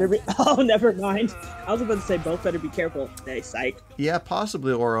 Both better be. Oh, never mind. I was about to say both better be careful. Hey, psych. Yeah,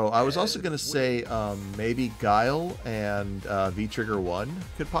 possibly Oro. I was also going to say maybe Guile and V-Trigger 1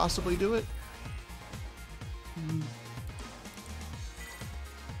 could possibly do it.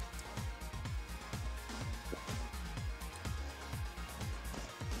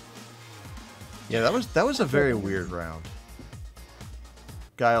 Yeah, that was a very weird round.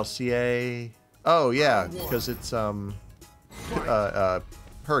 Guile CA. Oh yeah, because it's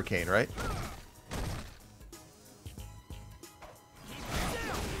Hurricane, right?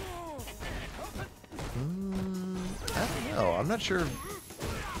 I don't know. I'm not sure.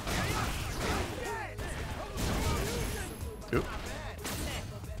 Oop.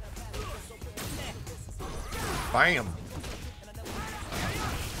 Bam.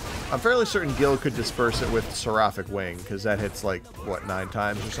 I'm fairly certain Gill could disperse it with Seraphic Wing, because that hits like, what, 9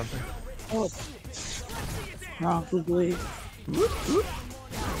 times or something? Oh. Probably.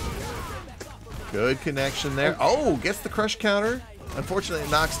 Good connection there. Oh, gets the crush counter. Unfortunately, it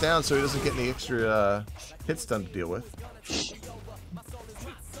knocks down, so he doesn't get any extra hit stun to deal with.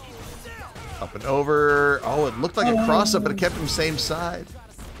 Up and over. Oh, it looked like a cross up, but it kept him same side.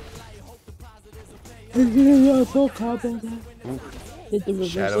 Did the reversal ShadowAce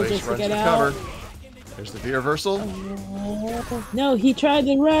just to runs get for out? cover. There's the V reversal. No, he tried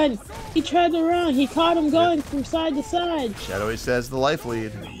to run. He tried to run. He caught him going from side to side. ShadowAce has the life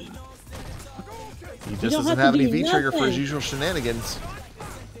lead. He just don't doesn't have have to any do V trigger for his nothing. usual shenanigans.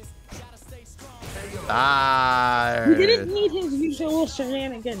 Ah. He didn't need his usual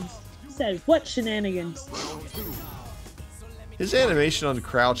shenanigans. He said, what shenanigans? His animation on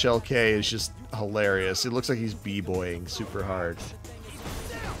Crouch LK is just hilarious. It looks like he's b-boying super hard.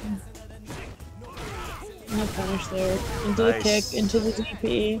 No punish there. Into Nice. the kick, into the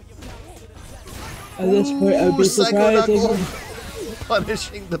DP. At this point, I'd be Psycho surprised if... Knuckle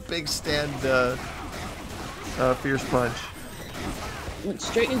punishing the big stand fierce punch. Went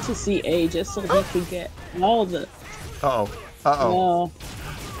straight into CA just so he could get all the... Uh-oh. Uh-oh. No.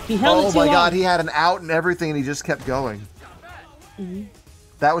 He held it Oh too my long. god, he had an out and everything and he just kept going.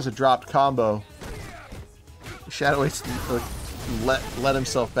 That was a dropped combo. ShadowAce let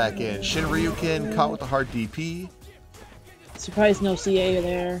himself back in. Shinryukin caught with the hard DP. Surprised no CA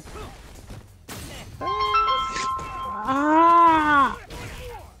there. Ah!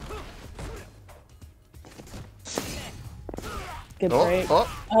 Good break.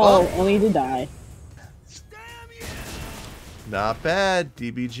 Oh, only to die. Not bad,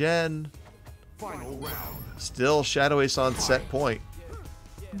 DB Gen. Still ShadowAce on set point.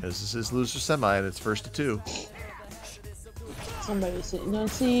 This is his loser semi and it's first to 2. Somebody sitting on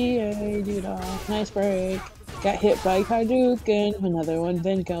CA, dude off. Nice break. Got hit by Hadouken. Another one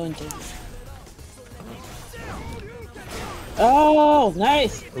then going to. Oh,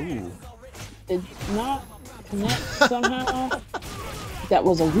 nice! Ooh. Did not connect somehow. That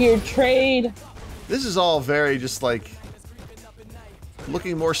was a weird trade. This is all very just like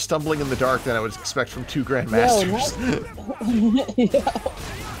looking more stumbling in the dark than I would expect from 2 Grandmasters. Yeah.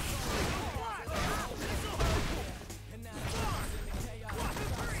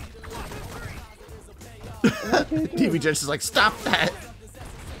 DB Jens is like, stop that!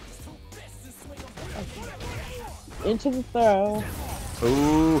 Into the throw.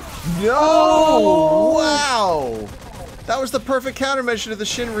 Ooh. No! Oh! Wow! That was the perfect countermeasure to the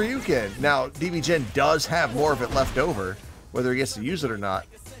Shinryuken. Now, DB Gen does have more of it left over. Whether he gets to use it or not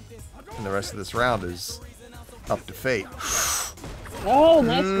in the rest of this round is up to fate. Oh,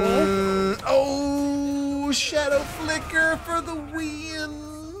 nice one. Oh, Shadow Flicker for the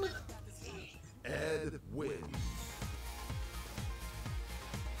win! Ed wins.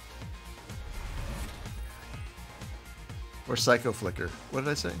 Or Psycho Flicker. What did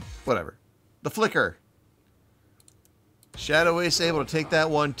I say? Whatever. The Flicker. ShadowAce able to take that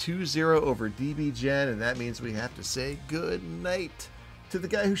one 2-0 over DB Gen, and that means we have to say good night to the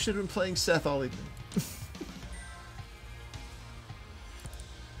guy who should have been playing Seth all evening.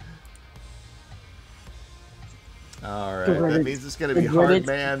 Alright, that means it's going to be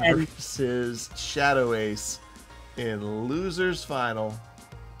HARDMAN versus ShadowAce in Losers Final.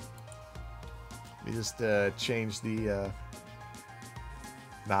 Let me just change the...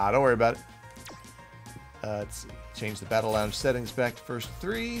 Nah, don't worry about it. Let's see. Change the Battle Lounge settings back to first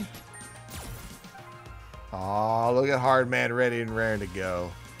 3. Oh, look at HARDMAN ready and raring to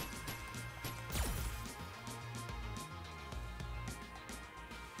go.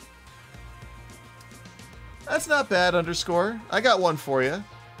 That's not bad, underscore. I got one for you.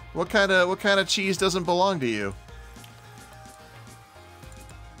 What kind of cheese doesn't belong to you?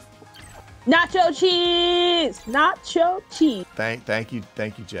 Nacho cheese! Nacho cheese! Thank you,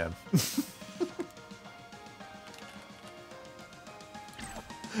 Jem.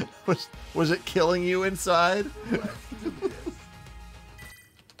 Was it killing you inside?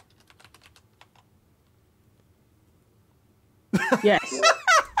 Yes.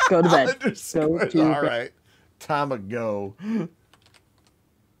 Go to bed. Underscore. Go to All bed. right. Time to go.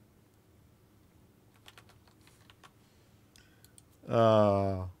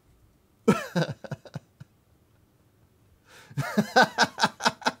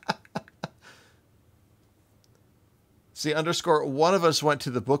 See, underscore, one of us went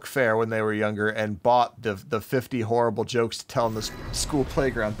to the book fair when they were younger and bought the 50 horrible jokes to tell in the school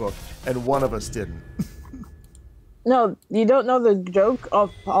playground book, and one of us didn't. No, you don't know the joke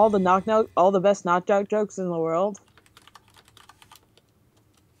of all the best knockdown jokes in the world?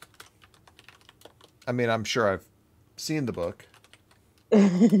 I mean, I'm sure I've seen the book.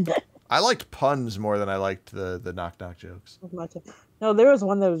 I liked puns more than I liked the knock-knock jokes. No, there was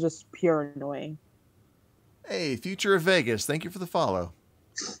one that was just pure annoying. Hey, Future of Vegas, thank you for the follow.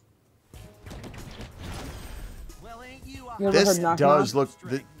 Well, ain't you You ever This heard knock does knock?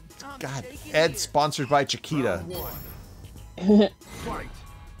 look... God, Ed sponsored by Chiquita. Fight.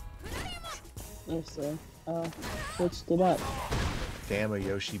 Yes, sir. Switched it up. Damn a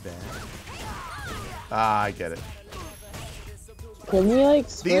Yoshi bag. Ah, I get it. Can we like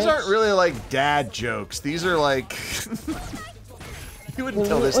switch? These aren't really like dad jokes. These are like... You wouldn't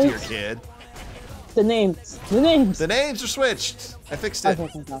tell this to your kid. The names. The names. The names are switched. I fixed it. Okay,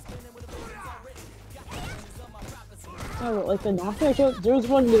 thank God. No, but like the knock-knock joke, there was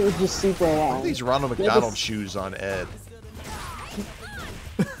one that was just super Look long. at these Ronald McDonald shoes on Ed.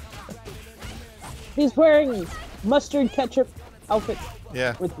 He's wearing mustard ketchup outfit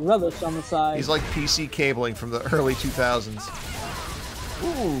Yeah. with relish on the side. He's like PC cabling from the early 2000s.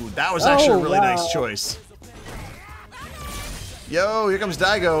 Ooh, that was actually a really wow. nice choice. Yo, here comes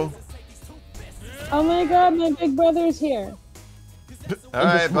Daigo. Oh my God, my big brother is here. All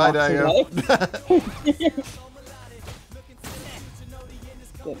right, bye, Daigo.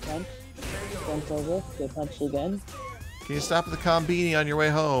 Good punch. Jump over. Good punch again. Can you stop at the Combini on your way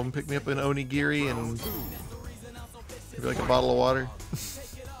home? Pick me up an onigiri and maybe like a bottle of water.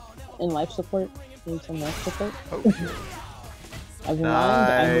 And life support. Need some life support. Oh, shit. I've been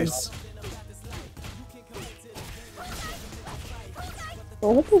lying. Nice.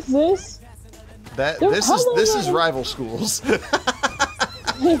 Oh, what is this? This is rival schools. What?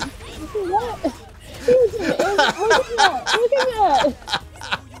 Look at that! Look at that!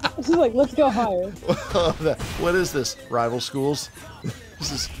 She's like, let's go higher. What is this? Rival schools?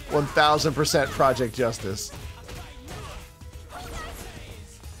 This is 1000% Project Justice.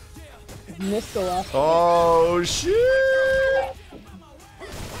 Missed the last one. Oh shit!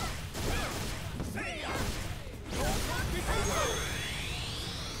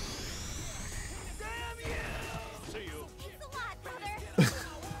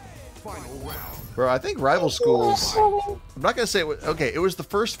 Bro, I think Rival Schools... I'm not gonna say it was... Okay, it was the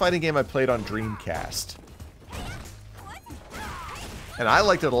first fighting game I played on Dreamcast. And I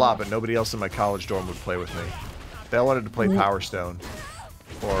liked it a lot, but nobody else in my college dorm would play with me. They all wanted to play Power Stone.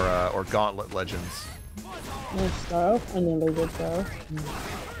 Or Gauntlet Legends. Nice throw. Another good throw.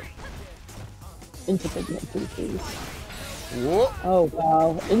 Into the net, please. Whoa. Oh,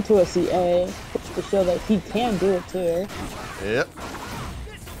 wow. Into a CA. To show that he can do it, too. Yep.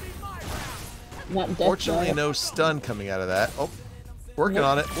 Not death. Fortunately, though. no stun coming out of that. Oh, working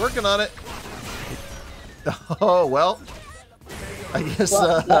on it. Working on it. Oh, well. I guess,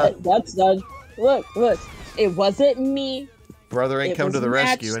 Well, that's done. Look. It wasn't me. brother ain't it come was to the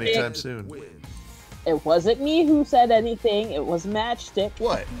rescue Matchstick. anytime soon. It wasn't me who said anything. It was Matchstick.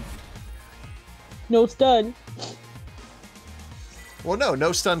 What? No stun. Well,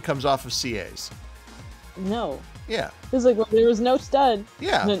 no stun comes off of CAs. No. Yeah. It's like, well, there was no stun.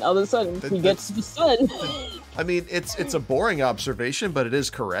 Yeah. And then all of a sudden, he gets the stun. I mean, it's a boring observation, but it is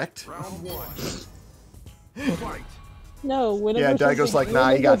correct. Round one. Fight. No, whenever Yeah, Daigo's something- like, nah,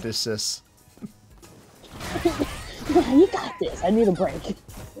 you got this, sis. You got this. I need a break.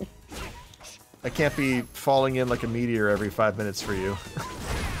 I can't be falling in like a meteor every 5 minutes for you.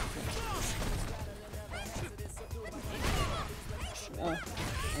 Oh,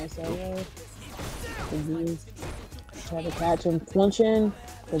 nice arrow. You try to catch him flinching.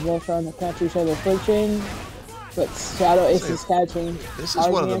 They're both trying to catch each other flinching. But ShadowAce is catching. This is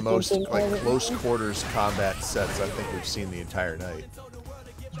one of the Hardman most flinching like over. close quarters combat sets I think we've seen the entire night.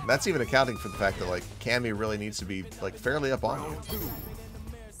 And that's even accounting for the fact that like Cammy really needs to be like fairly up on you.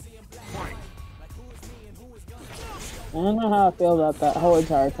 I don't know how I feel about that whole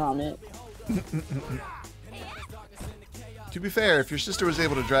entire comment. To be fair, if your sister was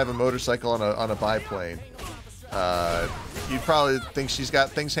able to drive a motorcycle on a biplane, you'd probably think she's got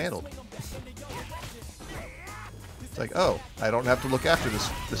things handled. It's like, oh, I don't have to look after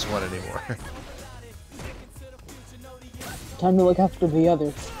this one anymore. Time to look after the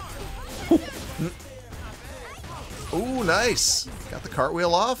others. Ooh, nice. Got the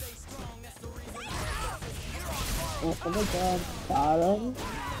cartwheel off. Oh my god, got him.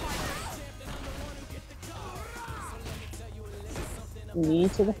 Knee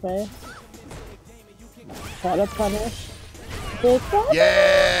to the face. Try to punish. Big brother.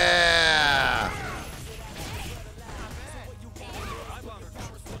 Yeah!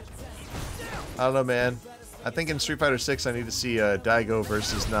 I don't know, man. I think in Street Fighter 6 I need to see Daigo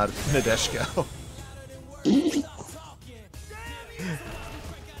versus Nadeshiko.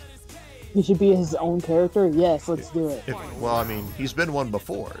 He should be his own character? Yes, let's do it. Well, I mean, he's been one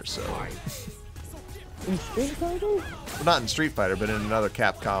before, so... In Street Fighter? Well, not in Street Fighter, but in another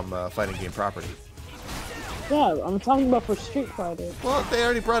Capcom fighting game property. Yeah, I'm talking about for Street Fighter. Well, if they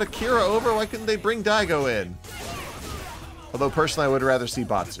already brought Akira over, why couldn't they bring Daigo in? Although, personally, I would rather see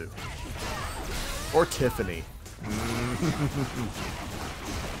Batsu. Or Tiffany.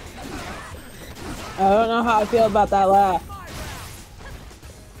 I don't know how I feel about that laugh.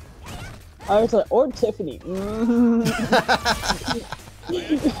 I was like, or Tiffany.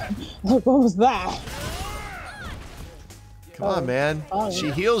 Like, what was that? Come on, man.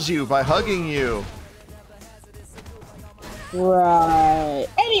 She heals you by hugging you. Right.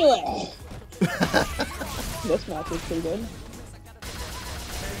 Anyway. This match is pretty good.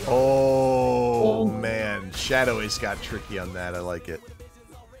 Oh, man. ShadowAce got tricky on that. I like it.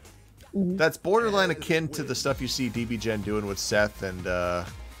 That's borderline akin to the stuff you see DB Gen doing with Seth and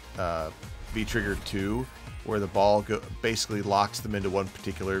V-Trigger 2, where the ball basically locks them into one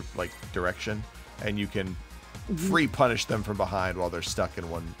particular direction, and you can free punish them from behind while they're stuck in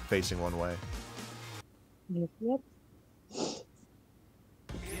facing one way. Yep. It's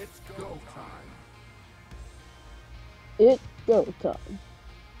go time. It's go time.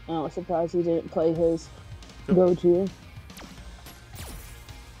 I was surprised he didn't play his go-to.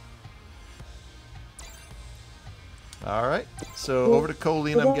 All right, so over to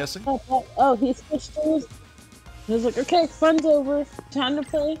Kolin, I'm guessing. Oh, he switched to his... He was like, okay, fun's over. Time to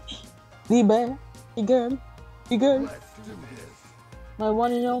play. Be bad. Be good. Be good. Let's do this. My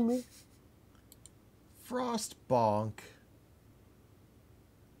one and only. Frost bonk.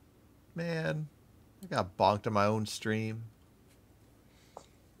 Man, I got bonked on my own stream.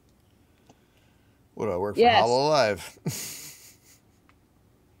 What do I work for? Yes. Hollow Live.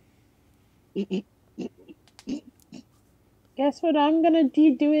 Guess what I'm gonna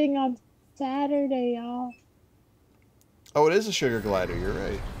be doing on Saturday, y'all? Oh, it is a sugar glider. You're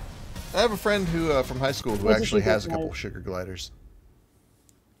right. I have a friend who from high school who What's a actually sugar has a couple glider? sugar gliders.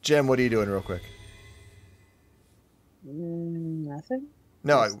 Jem, what are you doing real quick? Nothing.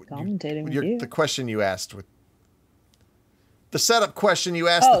 No, Just commentating with you. the question you asked with the setup question you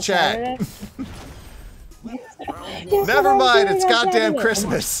asked the chat. Saturday? Never mind, it's goddamn Saturday.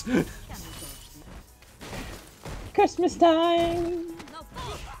 Christmas. Christmas time.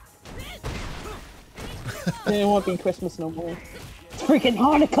 It won't be Christmas no more. It's freaking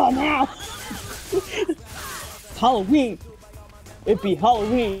Hanukkah now. Halloween. It'd be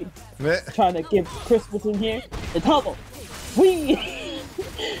Halloween. Trying to give Christmas in here. It's Halloween.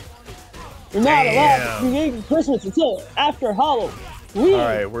 You're not allowed to create Christmas until after Halloween. All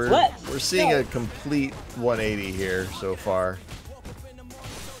right, we're seeing a complete 180 here so far.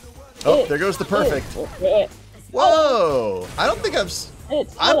 Oh, there goes the perfect. Whoa! I don't think I've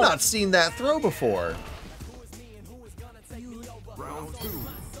not seen that throw before. Round 2.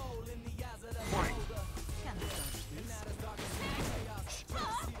 Fight.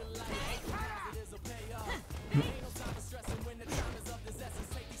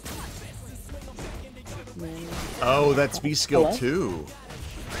 Oh, that's V skill 2.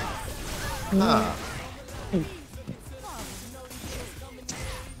 Huh.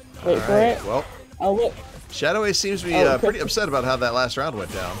 Wait for it. Well, Oh, look. ShadowAce seems to be pretty upset about how that last round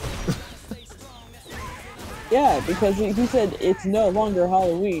went down. Yeah, because he said it's no longer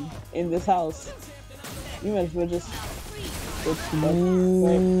Halloween in this house. You might as well just...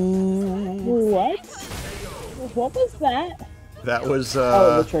 What? What was that? That was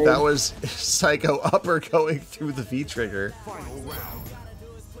the trade. that was Psycho Upper going through the V trigger. Final round.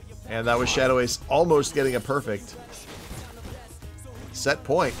 And that was ShadowAce almost getting a perfect. Set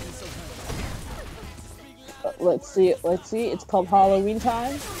point. Let's see. It's called Halloween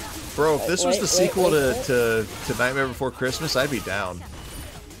time. Bro, if this was the sequel to Nightmare Before Christmas, I'd be down.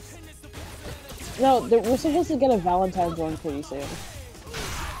 No, we're supposed to get a Valentine's one pretty soon.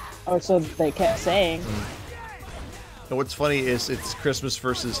 Or so they kept saying. And what's funny is it's Christmas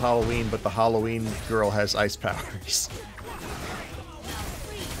versus Halloween, but the Halloween girl has ice powers.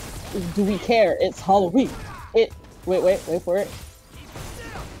 Do we care? It's Halloween. Wait for it.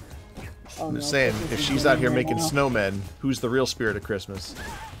 Oh, I'm no, just saying, Christmas if is she's going out here on making now. snowmen, who's the real spirit of Christmas?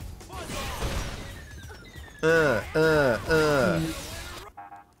 I'll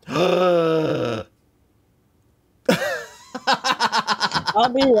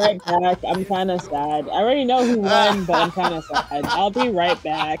be right back. I'm kind of sad. I already know who won, but I'm kind of sad. I'll be right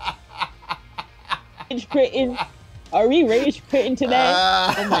back. Rage quitting. Are we rage quitting today?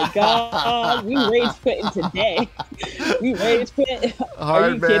 Oh my god, we rage quitting today. We rage quit. Are you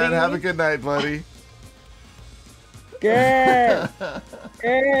Hard man, kidding have me? a good night, buddy. Grr.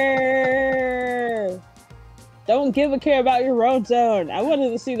 Grr. Don't give a care about your road zone. I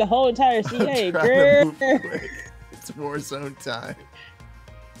wanted to see the whole entire CA. I'm trying to move Grr. quick. It's Warzone time.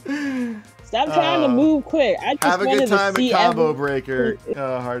 Stop trying to move quick. I just Have a wanted good time to see at Combo every- Breaker,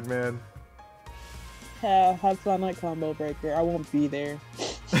 Hardman. Have fun at Combo Breaker. I won't be there.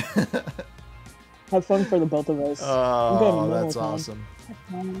 Have fun for the both of us. I'm going to Oh, normal that's time. awesome.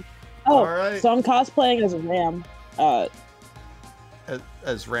 Oh, All right. so I'm cosplaying as a Ram.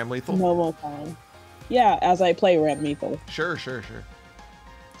 As Ram Lethal? Normal time. Yeah, as I play Ram Lethal. Sure.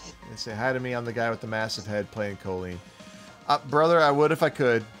 They say hi to me. I'm the guy with the massive head playing Kolin. Brother, I would if I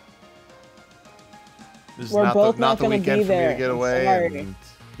could. This is We're not both the, not not the gonna weekend be for me to there. get I'm away. sorry. And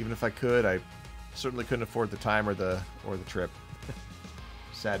even if I could, I certainly couldn't afford the time or the trip.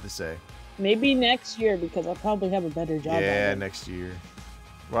 Sad to say. Maybe next year because I'll probably have a better job. Yeah, by then. next year.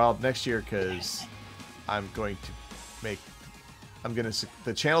 Well, next year because I'm going to make.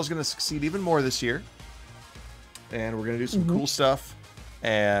 The channel's gonna succeed even more this year, and we're gonna do some cool stuff.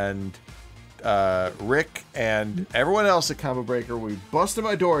 And Rick and everyone else at Combo Breaker, we busted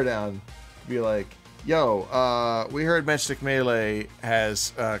my door down to be like, "Yo, we heard Matchstick Melee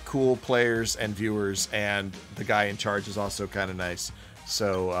has cool players and viewers, and the guy in charge is also kind of nice.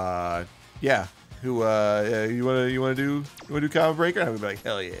 So yeah, you wanna do Combo Breaker?" And I would be like,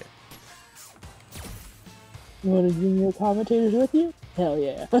 "Hell yeah." You want to bring your commentators with you? Hell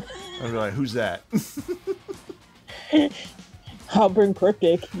yeah. I'm like, "Who's that?" I'll bring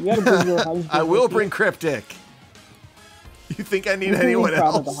Cryptic. You gotta bring your husband. I will with you. bring Cryptic. You think I need We can anyone leave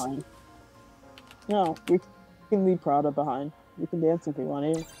Prada else? behind. No, we can leave Prada behind. We can dance if we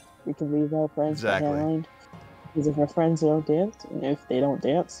want to. We can leave our friends behind. Because if our friends don't dance, and if they don't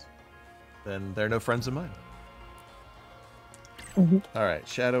dance, Then they're no friends of mine. Mhm. All right,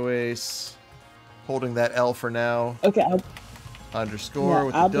 ShadowAce, holding that L for now. okay, Underscore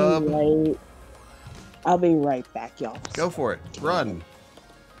with the dub. I'll be right back, y'all. Go for it. Run.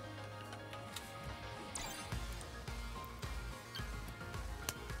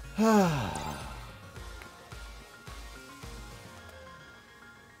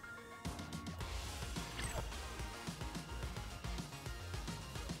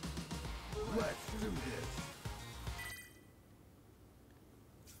 Let's do this.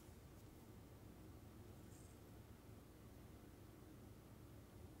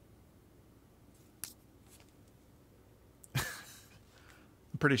 I'm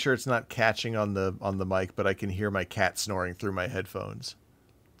pretty sure it's not catching on the mic, but I can hear my cat snoring through my headphones.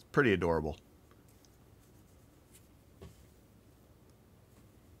 It's pretty adorable.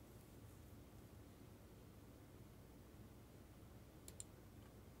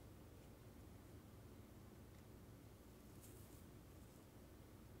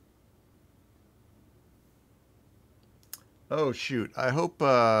 Oh shoot! I hope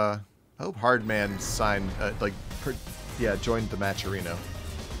HARDMAN signed joined the match arena.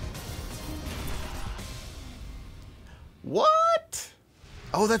 What?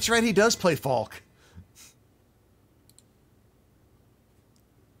 Oh, that's right. He does play Falk.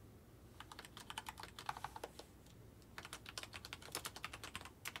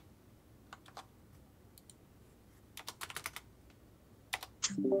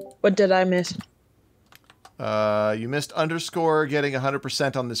 What did I miss? You missed underscore getting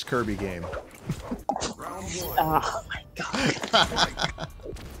 100% on this Kirby game. Oh my god.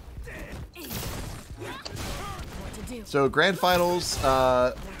 So Grand Finals,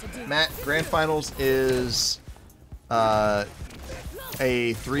 Matt, Grand Finals is a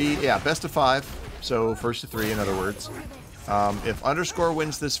best of 5. So first to 3, in other words. If underscore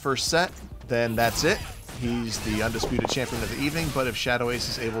wins this first set, then that's it. He's the undisputed champion of the evening. But if ShadowAce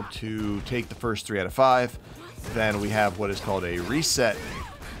is able to take the first 3 out of 5, then we have what is called a reset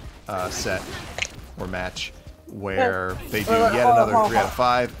set or match, where they do yet another 3 out of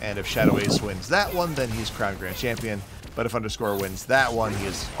 5. And if ShadowAce wins that one, then he's crowned Grand Champion. But if underscore wins that one, he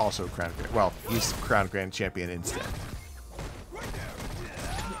is also crowned Grand. Well, he's crowned Grand Champion instead.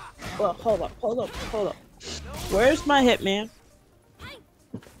 Well, hold up. Where's my Hitman?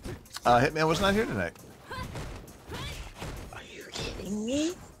 Hitman was not here tonight. Are you kidding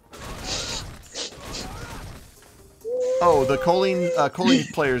me? Oh, the Kolin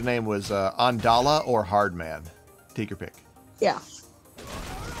player's name was Andala or HARDMAN. Take your pick. Yeah.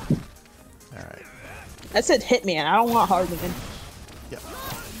 All right. I said Hitman. I don't want Hardman. Yeah.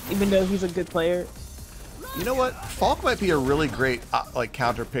 Even though he's a good player. You know what? Falk might be a really great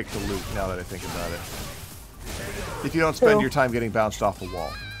counter pick to Luke. Now that I think about it, if you don't spend True. your time getting bounced off a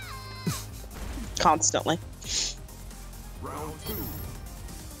wall. Constantly. Round 2.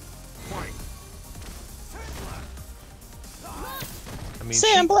 Fight.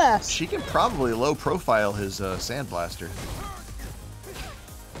 mean, Sandblast. she can probably low profile his sandblaster.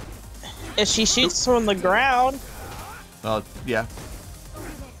 If she shoots from the ground. Well, yeah.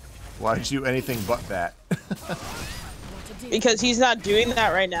 Why did you do anything but that? Because he's not doing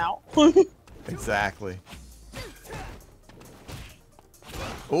that right now. Exactly.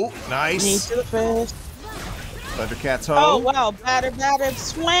 Oh, nice. Knee to the face. Thundercat's hoe. Oh wow, batter,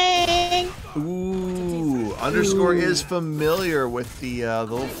 swing! Ooh, underscore is familiar with the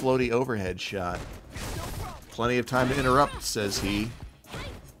little floaty overhead shot. Plenty of time to interrupt, says he.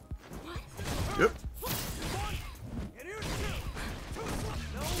 Yep.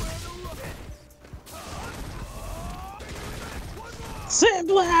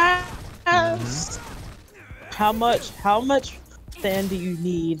 Sandblast! How much sand do you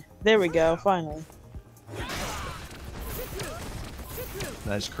need? There we go, finally.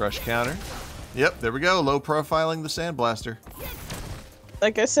 Nice crush counter. Yep, there we go. Low profiling the sandblaster.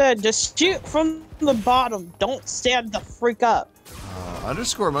 Like I said, just shoot from the bottom. Don't stand the freak up.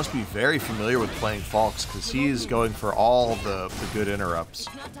 Underscore must be very familiar with playing Falks because he's going for all the good interrupts.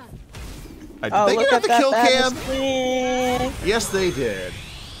 Did they get out the kill cam? Swing. Yes, they did.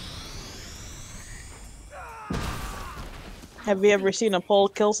 Have you ever seen a pole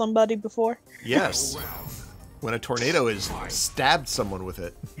kill somebody before? Yes. When a tornado has stabbed someone with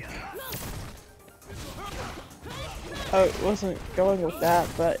it. I wasn't going with that,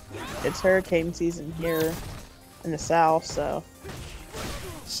 but it's hurricane season here in the south, so.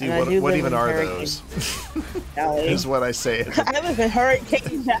 See, what even are those? Valley. Is what I say. I live in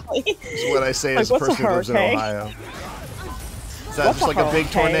Hurricane Valley. Is what I say Like, as a what's a person who lives in hurricane? Ohio. Is that What's just a like a big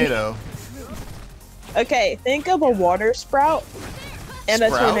hurricane? tornado? Okay, think of a water sprout and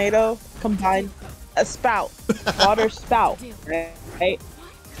Sprout? a tornado combined. A spout. Water spout. Right?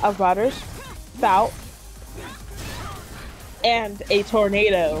 A water spout and a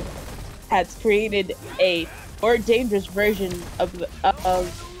tornado has created a more dangerous version of a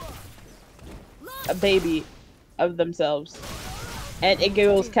baby of themselves. And it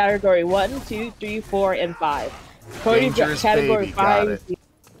goes category 1, 2, 3, 4, and 5. Cody got Dangerous category baby, got 5. it.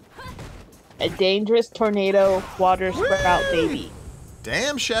 A dangerous tornado water sprout baby.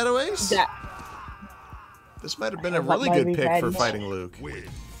 Damn, ShadowAce. That This might have been a I want really my good pick for revenge. fighting Luke.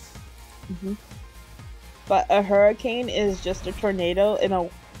 But a hurricane is just a tornado in a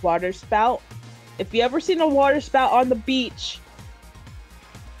water spout. If you ever seen a water spout on the beach,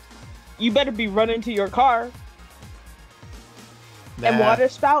 you better be running to your car. And Nah. water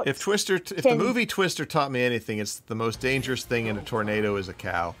spouts. If the movie Twister taught me anything, it's the most dangerous thing in a tornado is a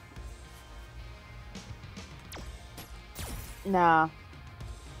cow. Nah.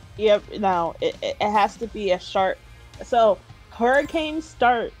 Yep, no. It has to be a shark. So, hurricanes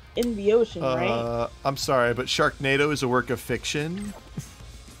start in the ocean, right? I'm sorry, but Sharknado is a work of fiction.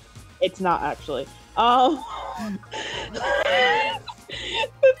 It's not actually. The thing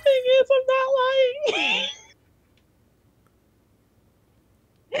is, I'm not lying.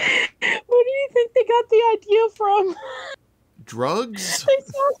 Where do you think they got the idea from? Drugs?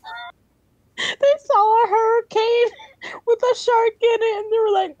 They saw a hurricane with a shark in it, and they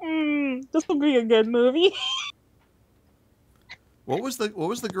were like, this will be a good movie. What was the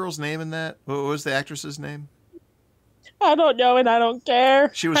girl's name in that? What was the actress's name? I don't know, and I don't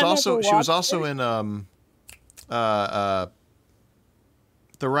care. She was I also never watched in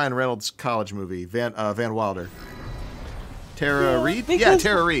the Ryan Reynolds college movie, Van Wilder. Tara Reid? Yeah, because-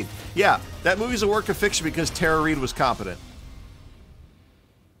 Tara Reid. Yeah, that movie's a work of fiction because Tara Reid was competent.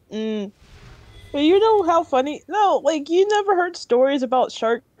 But you know how funny? No, like, you never heard stories about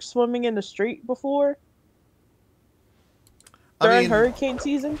sharks swimming in the street before? During hurricane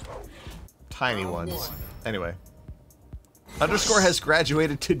season? Tiny ones. Anyway. Underscore has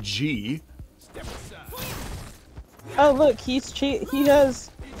graduated to G. Oh, look, he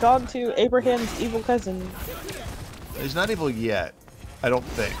has gone to Abraham's evil cousin. He's not evil yet. I don't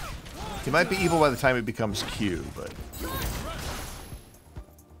think. He might be evil by the time he becomes Q, but...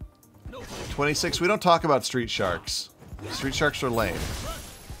 26, we don't talk about street sharks. Street sharks are lame.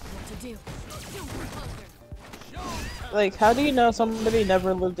 Like, how do you know somebody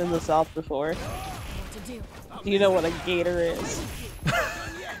never lived in the South before? Do you know what a gator is?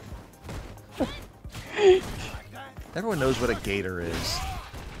 Everyone knows what a gator is.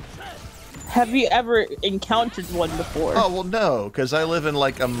 Have you ever encountered one before? Oh, well, no, because I live in,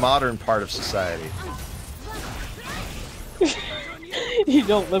 like, a modern part of society. You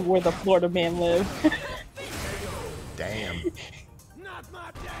don't live where the Florida man lives. Damn.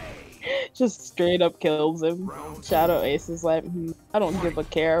 Just straight up kills him. ShadowAce is like, I don't give a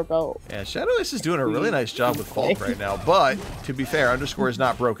care about. Yeah, ShadowAce is doing a really nice job with Falk right now, but to be fair, Underscore has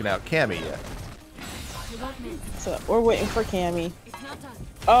not broken out Cammy yet. So we're waiting for Cammy.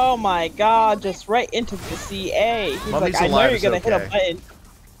 Oh my god, just right into the CA. He's Mummy's like, I know alive you're is gonna okay. hit a button.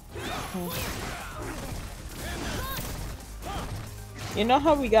 You know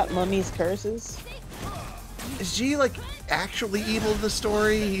how we got Mummy's curses? Is G, like, actually evil in the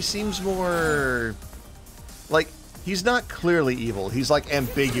story? He seems more... Like, he's not clearly evil. He's, like,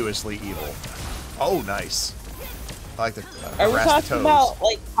 ambiguously evil. Oh, nice. I like the Are we harass the talking toes. about,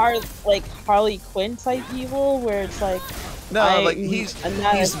 like Harley Quinn type evil, where it's like... No, like, he's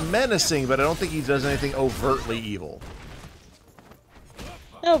menacing, but I don't think he does anything overtly evil.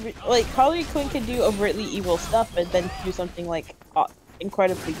 No, but, like, Harley Quinn can do overtly evil stuff, but then do something, like,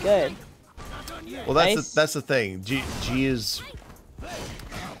 incredibly good. Well, that's the thing. G is...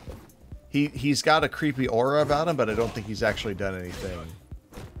 He's got a creepy aura about him, but I don't think he's actually done anything.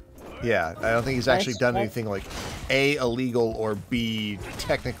 Yeah, I don't think he's actually done anything, like, A, illegal, or B,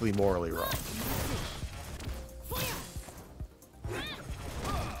 technically morally wrong.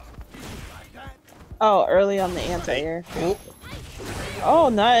 Oh, early on the anti-air. Oh. Oh,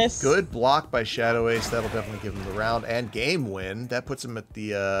 nice. Good block by ShadowAce. That'll definitely give him the round and game win. That puts him at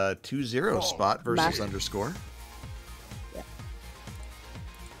the 2-0 spot versus Underscore. Yeah.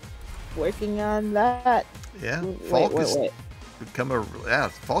 Working on that. Yeah, Falk has become a... Yeah,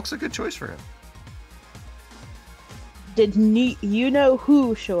 Falk's a good choice for him. Did you know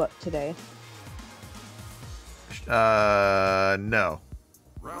who show up today? No.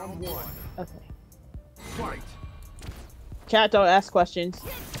 Round one. Okay. Fight. Chat, don't ask questions.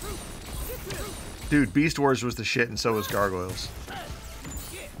 Dude, Beast Wars was the shit, and so was Gargoyles.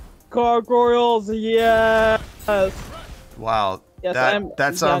 Gargoyles, yes! Wow. Yes,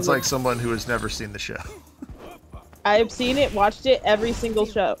 that sounds like someone who has never seen the show. I've seen it, watched it, every single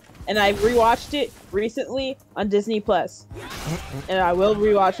show. And I rewatched it recently on Disney Plus. And I will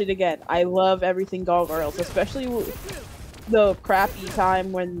rewatch it again. I love everything Gargoyles, especially the crappy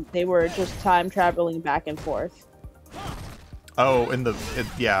time when they were just time traveling back and forth. Oh,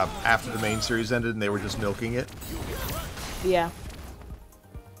 yeah, after the main series ended and they were just milking it? Yeah.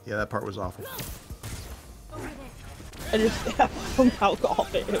 Yeah, that part was awful. I just how awful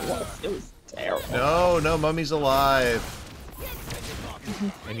it was. It was terrible. No, Mummy's alive.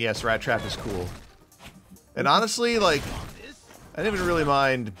 And yes, Rat Trap is cool. And honestly, like, I didn't even really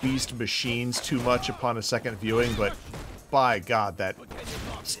mind Beast Machines too much upon a second viewing, but by God, that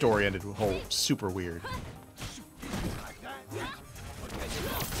story ended super weird.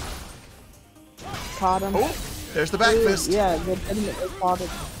 Caught him. Oh, there's the back fist. Yeah,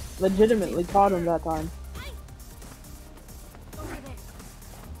 legitimately caught him that time.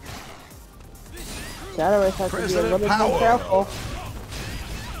 ShadowAce has to be a little bit more careful.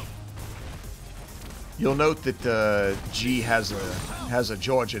 You'll note that G has a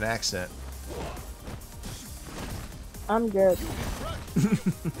Georgian accent. I'm good.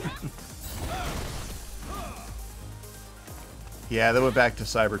 Yeah, they went back to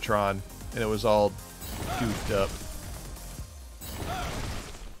Cybertron, and it was all goofed up.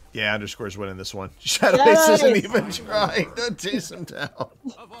 Yeah, Underscore's winning this one. ShadowAce isn't even trying to chase him down.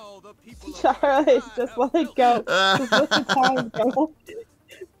 ShadowAce, just let it go. Just let the time go.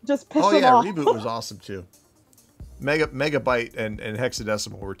 Just piss him off. Reboot was awesome too. Megabyte and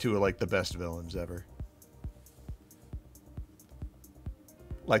Hexadecimal were two of like the best villains ever.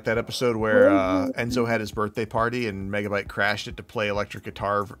 Like that episode where Enzo had his birthday party and Megabyte crashed it to play electric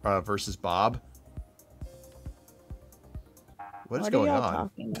guitar versus Bob. What is going on?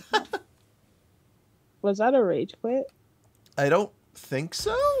 Was that a rage quit? I don't think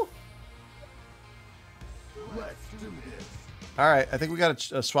so. Let's do this. All right, I think we got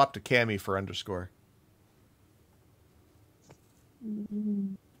to swap to Cammy for Underscore.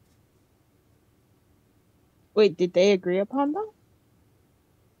 Wait, did they agree upon that?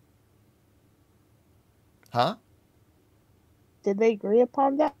 Huh? Did they agree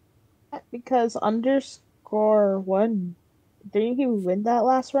upon that? Because Underscore won. Didn't he win that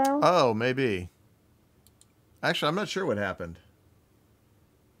last round? Oh, maybe. Actually, I'm not sure what happened.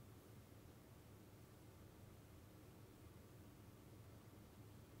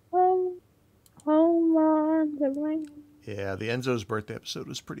 Yeah, the Enzo's birthday episode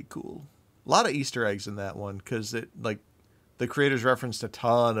was pretty cool. A lot of Easter eggs in that one because it like the creators referenced a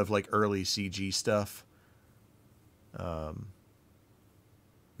ton of like early CG stuff.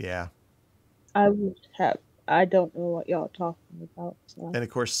 Yeah. I don't know what y'all talking about. So. And of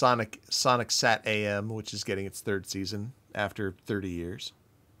course, Sonic Sat AM, which is getting its third season after 30 years.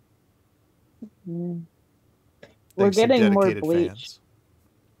 We're Thanks to getting more dedicated Bleach. fans.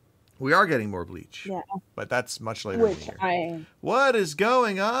 We are getting more Bleach. Yeah. But that's much later in Which the year. What is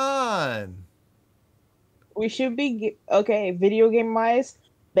going on? we should be okay. Video game wise,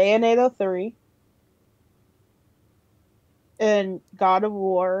 Bayonetta 3 and God of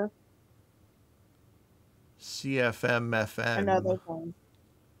War. CFMFN. Another one.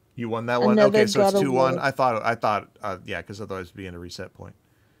 You won that one? Another Okay, so it's God of 2-1. War. I thought, yeah, because otherwise it'd be in a reset point.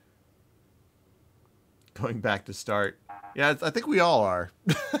 Going back to start. Yeah, I think we all are.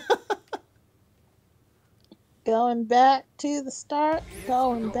 Going back to the start.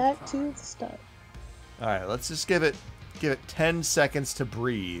 Going back to the start. All right, let's just give it 10 seconds to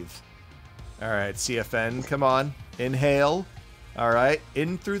breathe. All right, CFN, come on. Inhale. All right,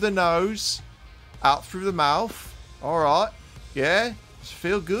 in through the nose, out through the mouth. All right. Yeah,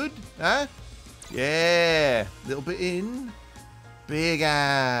 feel good, huh? Yeah, little bit in, big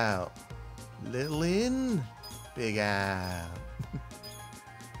out. Little in, big out.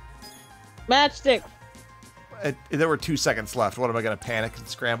 Matchstick. There were 2 seconds left. What, am I going to panic and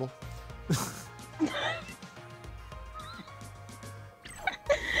scramble?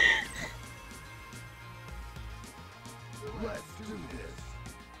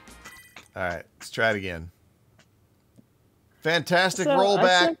 All right, let's try it again. Fantastic So,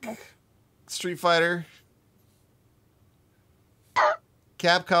 rollback. Street Fighter.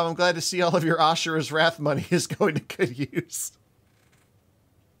 Capcom, I'm glad to see all of your Ashura's Wrath money is going to good use.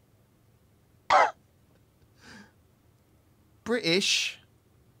 British.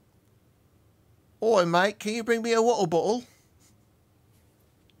 Oi, mate, can you bring me a water bottle?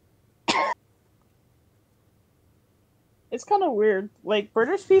 It's kind of weird. Like,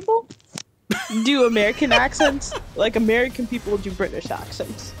 British people do American accents. Like, American people do British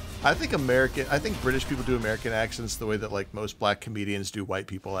accents. I think British people do American accents the way that, like, most black comedians do white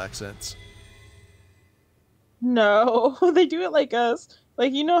people accents. No, they do it like us.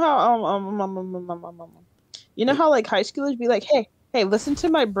 Like, you know how you know how like high schoolers be like, hey, listen to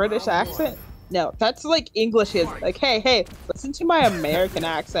my British accent. No, that's like English is like, hey, listen to my American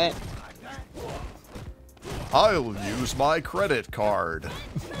accent. I'll use my credit card.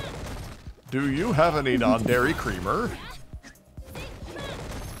 Do you have any non-dairy creamer?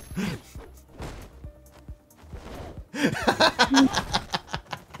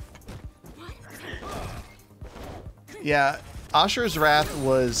 Yeah, Ashura's Wrath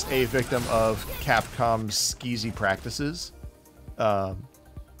was a victim of Capcom's skeezy practices. Oh.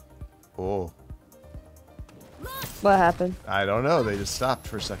 What happened? I don't know. They just stopped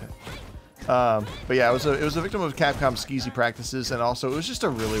for a second. But yeah, it was a victim of Capcom's skeezy practices, and also it was just a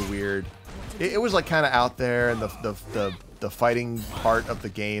really weird. It was like kind of out there, and the fighting part of the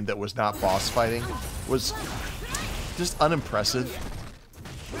game that was not boss fighting was just unimpressive.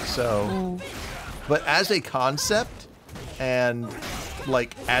 So, but as a concept and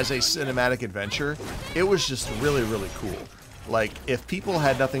like as a cinematic adventure, it was just really, really cool. Like, if people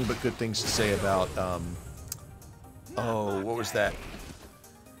had nothing but good things to say about, oh, what was that?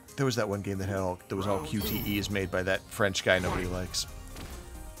 There was that one game that was all QTEs made by that French guy nobody likes.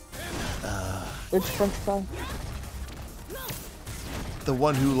 Which French guy? The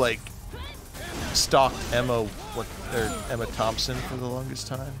one who like stalked Emma Thompson for the longest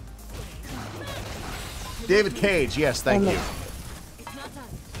time. David Cage, yes, thank you.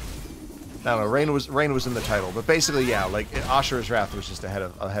 I don't know, Rain was in the title, but basically, yeah, like Ashura's Wrath was just ahead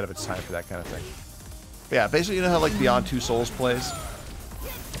of its time for that kind of thing. But yeah, basically, you know how like Beyond Two Souls plays.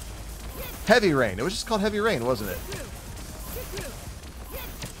 Heavy Rain. It was just called Heavy Rain, wasn't it?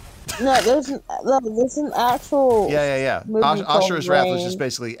 No, there's an actual. Yeah. movie called Ashura's Wrath was Rain. just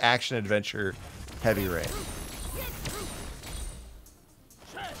basically action adventure Heavy Rain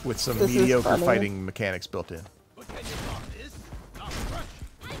with some This is mediocre funny. fighting mechanics built in.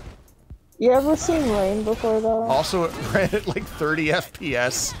 You ever seen Rain before though? Also, it ran at like 30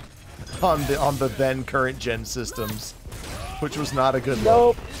 FPS on the then current gen systems, which was not a good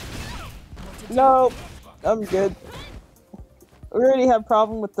look. Nope. I'm good. We already have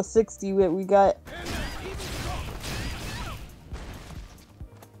problem with the 60 that we got.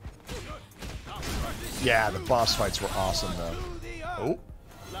 Yeah, the boss fights were awesome though. Oh,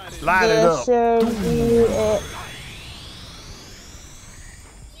 light it up.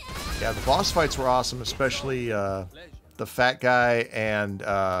 Yeah, the boss fights were awesome, especially the fat guy and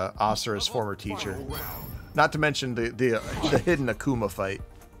Asura's former teacher. Not to mention the hidden Akuma fight.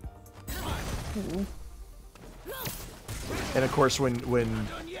 And of course, when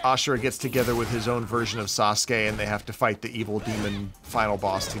Ashura gets together with his own version of Sasuke and they have to fight the evil demon final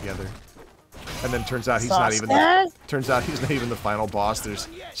boss together. And then turns out he's not even the final boss. There's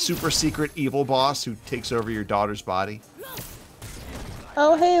super secret evil boss who takes over your daughter's body.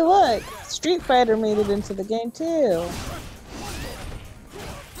 Oh, hey, look! Street Fighter made it into the game, too.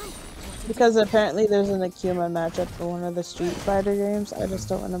 Because apparently there's an Akuma matchup for one of the Street Fighter games. I just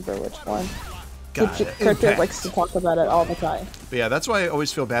don't remember which one. Crypto likes to talk about it all the time. But yeah, that's why I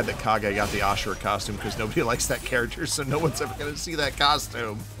always feel bad that Kage got the Ashura costume, because nobody likes that character, so no one's ever going to see that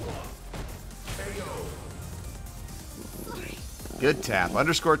costume. Good tap.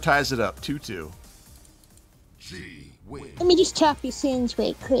 Underscore ties it up. 2-2. Let me just tap your scenes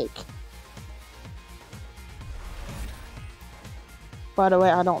right quick. By the way,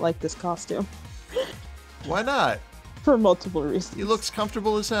 I don't like this costume. Why not? For multiple reasons. He looks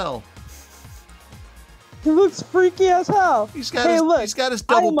comfortable as hell. He looks freaky as hell. He's got his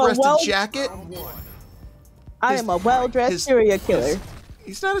double-breasted jacket. I am a well-dressed serial killer.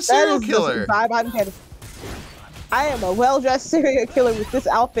 He's not a serial killer. I am a well-dressed serial killer with this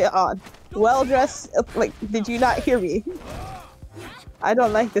outfit on. Well-dressed, like, did you not hear me? I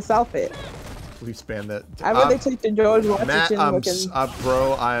don't like this outfit. Please ban that. I really took the George Washington Matt,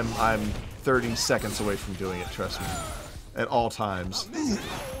 bro, I'm 30 seconds away from doing it, trust me. At all times.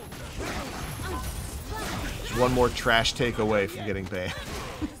 Just one more trash take away from getting banned.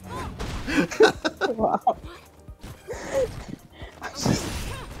 Wow.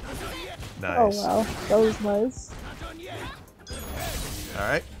 Nice. Oh wow, that was nice.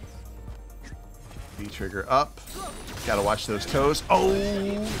 Alright. V-trigger up. Gotta watch those toes.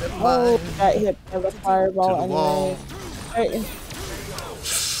 Oh! Got hit by the fireball anyway. Right.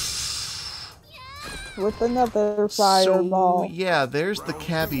 With another fireball. So, yeah, there's the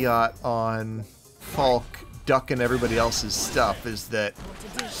caveat on Falk ducking everybody else's stuff, is that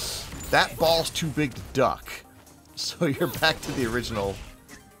ball's too big to duck. So you're back to the original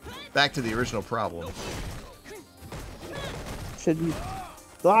problem. Should you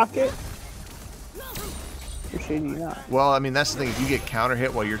block it? Or should you not? Well, I mean, that's the thing. If you get counter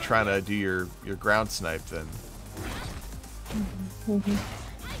hit while you're trying to do your ground snipe, then...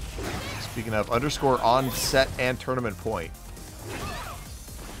 Speaking of, underscore on set and tournament point.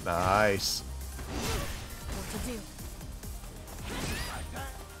 Nice.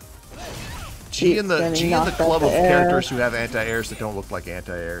 G in the club of characters who have anti-airs that don't look like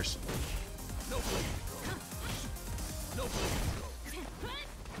anti-airs.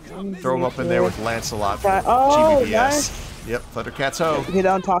 Throw him up in there with Lancelot for GBDS. Nice. Yep, Thundercat's hoe. We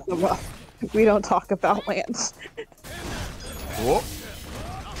don't talk about Lance. Whoop.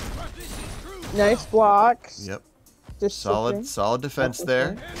 Nice blocks. Yep. Just solid defense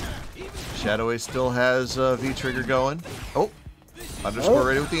there. ShadowAce still has V-trigger going. Oh, underscore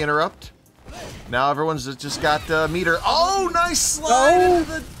ready with the interrupt. Now everyone's just got meter. Oh, nice slide into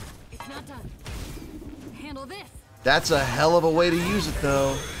the... It's not done. Handle this. That's a hell of a way to use it,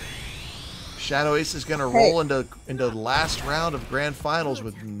 though. ShadowAce is gonna roll into the last round of Grand Finals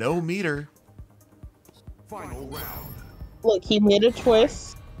with no meter. Final round. Look, he made a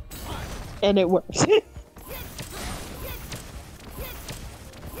twist, and it works.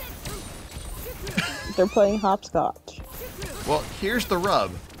 They're playing hopscotch. Well, here's the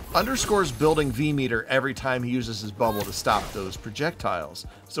rub. Underscore's building V-meter every time he uses his bubble to stop those projectiles.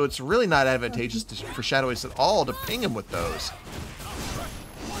 So it's really not advantageous for ShadowAce at all to ping him with those.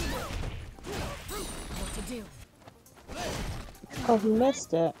 What to do? Oh, he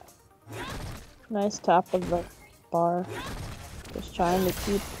missed it. Nice top of the bar. Just trying to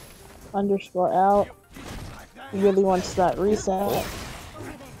keep underscore out. He really wants that reset.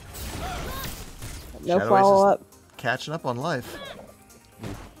 No follow-up. Catching up on life.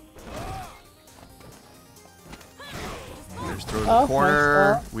 There's throw to the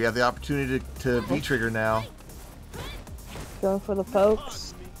corner. Nice. We have the opportunity to V-trigger now. Going for the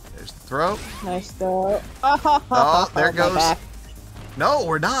pokes. There's the throw. Nice throw. Oh, there it goes. No,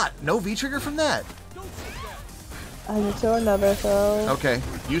 we're not. No V-trigger from that. I need to another throw. Okay,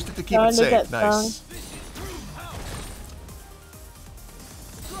 used it to keep it safe. Nice.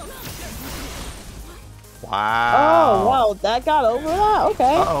 Wow. Oh, wow, that got over that?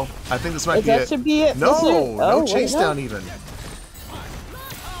 Okay. Uh-oh. I think this might be that it. should be it. No, no chase wait, down even.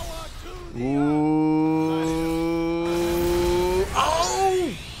 Ooh.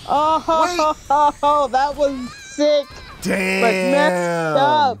 Oh! Oh, that was sick. Damn. But messed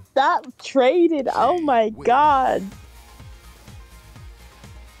up. That traded. Oh my god.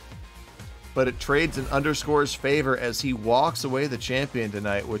 But it trades in underscore's favor as he walks away the champion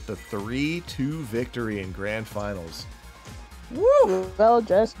tonight with the 3-2 victory in Grand Finals. Woo! Well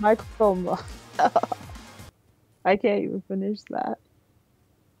dressed microphone. I can't even finish that.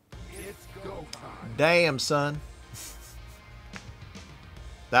 It's go Damn, son.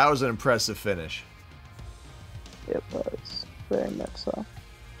 That was an impressive finish. It was very much so.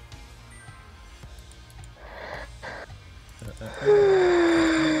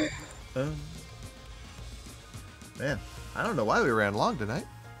 Man, I don't know why we ran long tonight.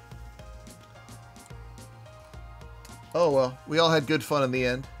 Oh well, we all had good fun in the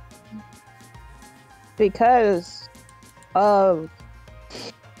end. Because of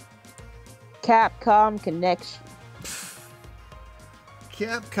Capcom Connection.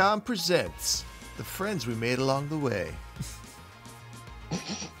 Capcom presents the friends we made along the way.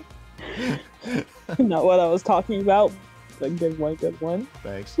 Not what I was talking about. But good one, good one.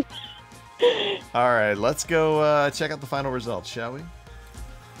 Thanks. All right, let's go check out the final results, shall we?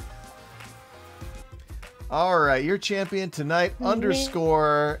 All right, your champion tonight,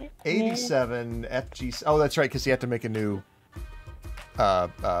 underscore 87 FG. Oh, that's right, because you have to make a new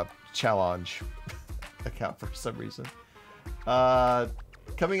challenge account for some reason.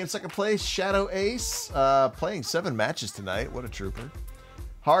 Coming in second place, ShadowAce, playing 7 matches tonight. What a trooper.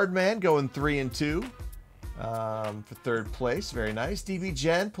 HARDMAN going 3 and 2 for third place. Very nice. DB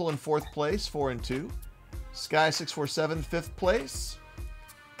Jen pulling fourth place, 4 and 2. Sky647 fifth place.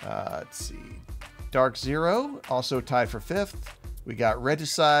 Let's see. Dark Zero also tied for 5th. We got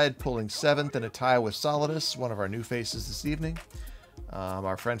Regicide pulling 7th in a tie with Solidus, one of our new faces this evening.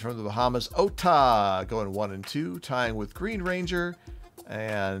 Our friend from the Bahamas, Ota, going 1 and 2, tying with Green Ranger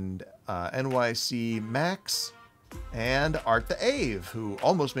and NYCMax and Art the Ave, who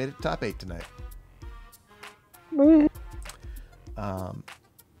almost made it to top 8 tonight.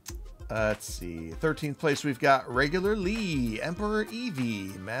 Let's see. 13th place, we've got REGULARLEE,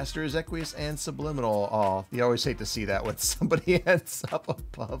 EmperorEevee, Master Ezequius, and Subliminal. Oh, you always hate to see that when somebody ends up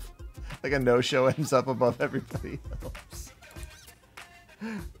above. Like a no-show ends up above everybody else.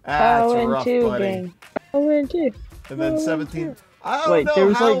 That's rough, buddy. Gang. 0-2. And then 17th. I don't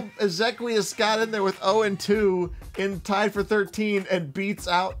know how Ezequius got in there with 0-2 in tied for 13 and beats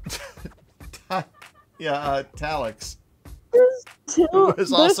out Talix.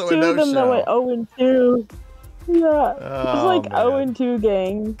 There's also two of them that went 0-2. Yeah, it's like 0-2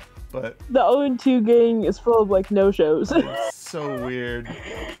 gang. But the 0-2 gang is full of like no-shows. It's so weird.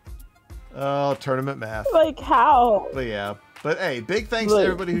 Oh, tournament math. Like how? But yeah. But hey, big thanks to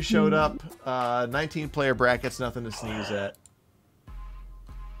everybody who showed up. 19 player brackets, nothing to sneeze at.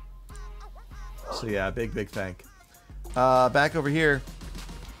 So yeah, big thank. Back over here.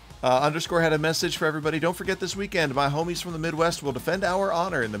 Underscore had a message for everybody. Don't forget this weekend, my homies from the Midwest will defend our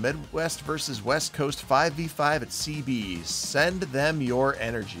honor in the Midwest versus West Coast 5v5 at CB. Send them your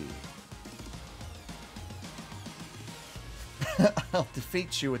energy. I'll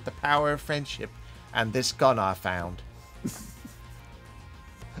defeat you with the power of friendship and this gun I found.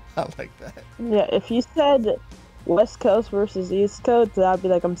 I like that. Yeah, if you said West Coast versus East Coast, I'd be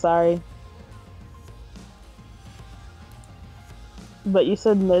like, I'm sorry. But you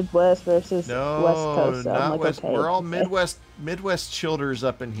said Midwest versus West Coast, so I'm like, West. okay. We're all Midwest childers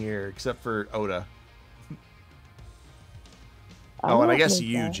up in here, except for Oda. Oh, and I guess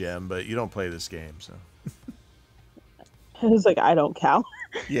you, Jim, but you don't play this game, so. It's like, I don't count.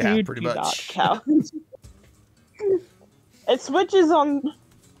 Yeah, you pretty do much. Not count. It switches on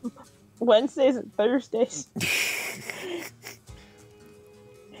Wednesdays and Thursdays.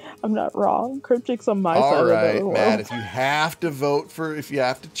 I'm not wrong. Cryptic's on my side of the world. All right, Matt, if you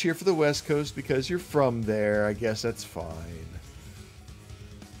have to cheer for the West Coast because you're from there, I guess that's fine.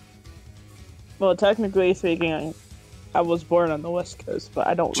 Well, technically speaking, I was born on the West Coast, but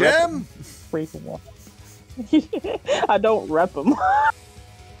I don't Jim! Freaking well. I don't rep them.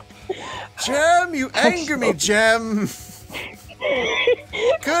 Jim, you anger me, Jim!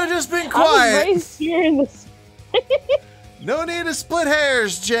 Could have just been quiet. I was raised here in the... No need to split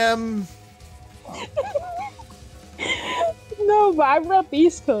hairs, Jim. No, but I rep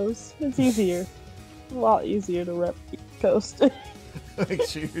East Coast. It's easier. A lot easier to rep East Coast. Make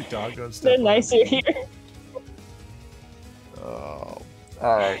sure your dog don't step They're on nicer it. here. Oh, all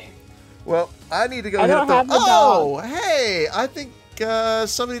right. Well, I need to go. I don't have the Oh, dog. hey! I think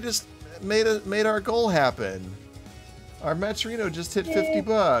somebody just made our goal happen. Our Matrino just hit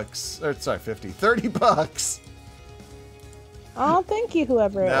 $50. Or sorry, 30 bucks. Oh, thank you,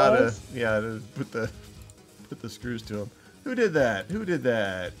 whoever it was. To put the screws to him. Who did that? Who did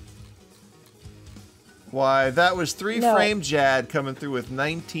that? Why, that was Frame Jad coming through with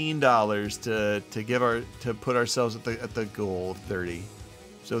 $19 to put ourselves at the goal of 30.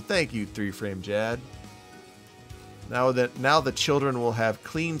 So thank you, Frame Jad. Now the children will have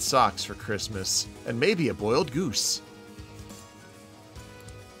clean socks for Christmas and maybe a boiled goose.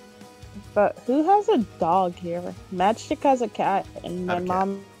 But who has a dog here? Matchstick has a cat, and I my have a cat.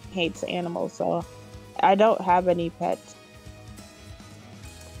 mom hates animals, so I don't have any pets.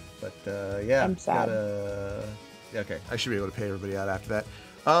 But yeah, I'm sad. Yeah, okay, I should be able to pay everybody out after that.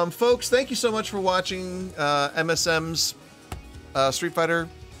 Folks, thank you so much for watching MSM's Street Fighter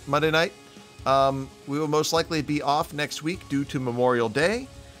Monday night. We will most likely be off next week due to Memorial Day.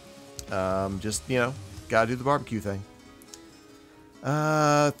 Just, you know, gotta do the barbecue thing.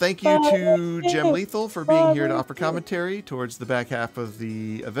 Thank you to Gem Lethal for being here to offer commentary towards the back half of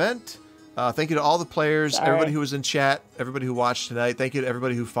the event. Thank you to all the players, everybody who was in chat, everybody who watched tonight. Thank you to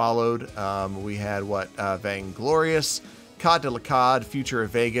everybody who followed. We had, Vainglorious, Cod de la Cod, Future of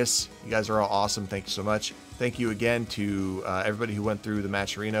Vegas. You guys are all awesome. Thank you so much. Thank you again to everybody who went through the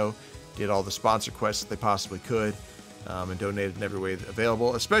Matcherino, did all the sponsor quests that they possibly could, and donated in every way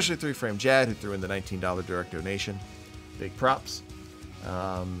available, especially 3Frame Jad, who threw in the $19 direct donation. Big props.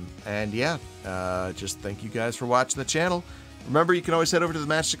 And yeah, just thank you guys for watching the channel. Remember, you can always head over to the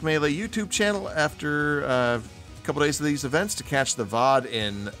Matchstick Melee YouTube channel after a couple days of these events to catch the VOD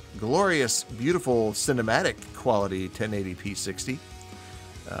in glorious, beautiful, cinematic quality 1080p 60.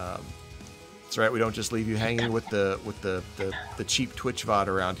 That's right, we don't just leave you hanging with the cheap Twitch VOD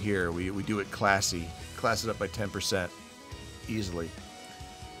around here. We do it classy. Class it up by 10% easily.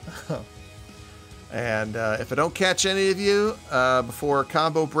 And if I don't catch any of you before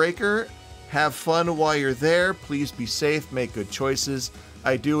Combo Breaker, have fun while you're there. Please be safe, make good choices.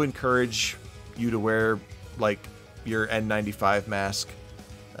 I do encourage you to wear, like, your N95 mask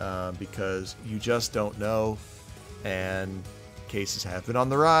because you just don't know, and cases have been on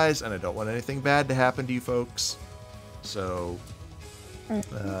the rise, and I don't want anything bad to happen to you folks. So,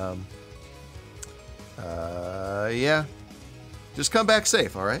 yeah. Just come back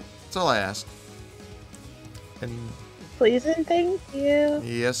safe, all right? That's all I ask. And Please and thank you.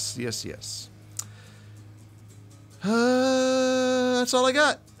 yes, yes, yes. That's all I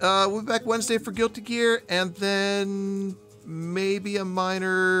got. We'll be back Wednesday for Guilty Gear, and then maybe a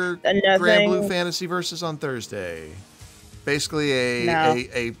minor Grand Blue Fantasy Versus on Thursday. Basically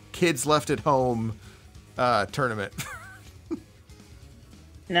a kids left at home tournament.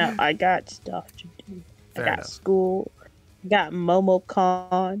 No, I got stuff to do. Fair I got enough. school. I got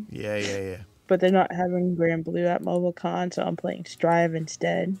MomoCon. Yeah. But they're not having Grand Blue at MomoCon, so I'm playing Strive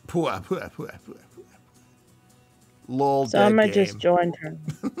instead. Pua. Lol, So I'm gonna just join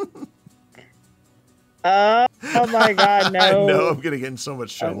tournament. Oh my god, no. I know, I'm gonna get in so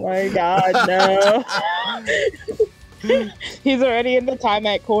much Oh trouble. my god, no. He's already in the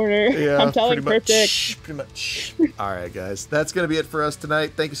timeout corner. Yeah, I'm telling Cryptic. Pretty much. All right, guys. That's going to be it for us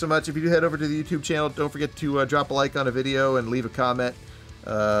tonight. Thank you so much. If you do head over to the YouTube channel, don't forget to drop a like on a video and leave a comment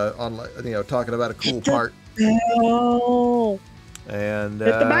on, talking about a cool part. No. And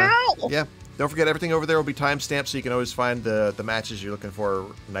Hit the bell. yeah, don't forget everything over there will be timestamped, so you can always find the matches you're looking for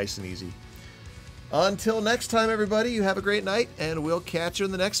nice and easy. Until next time, everybody, you have a great night, and we'll catch you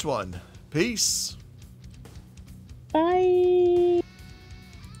in the next one. Peace. Bye.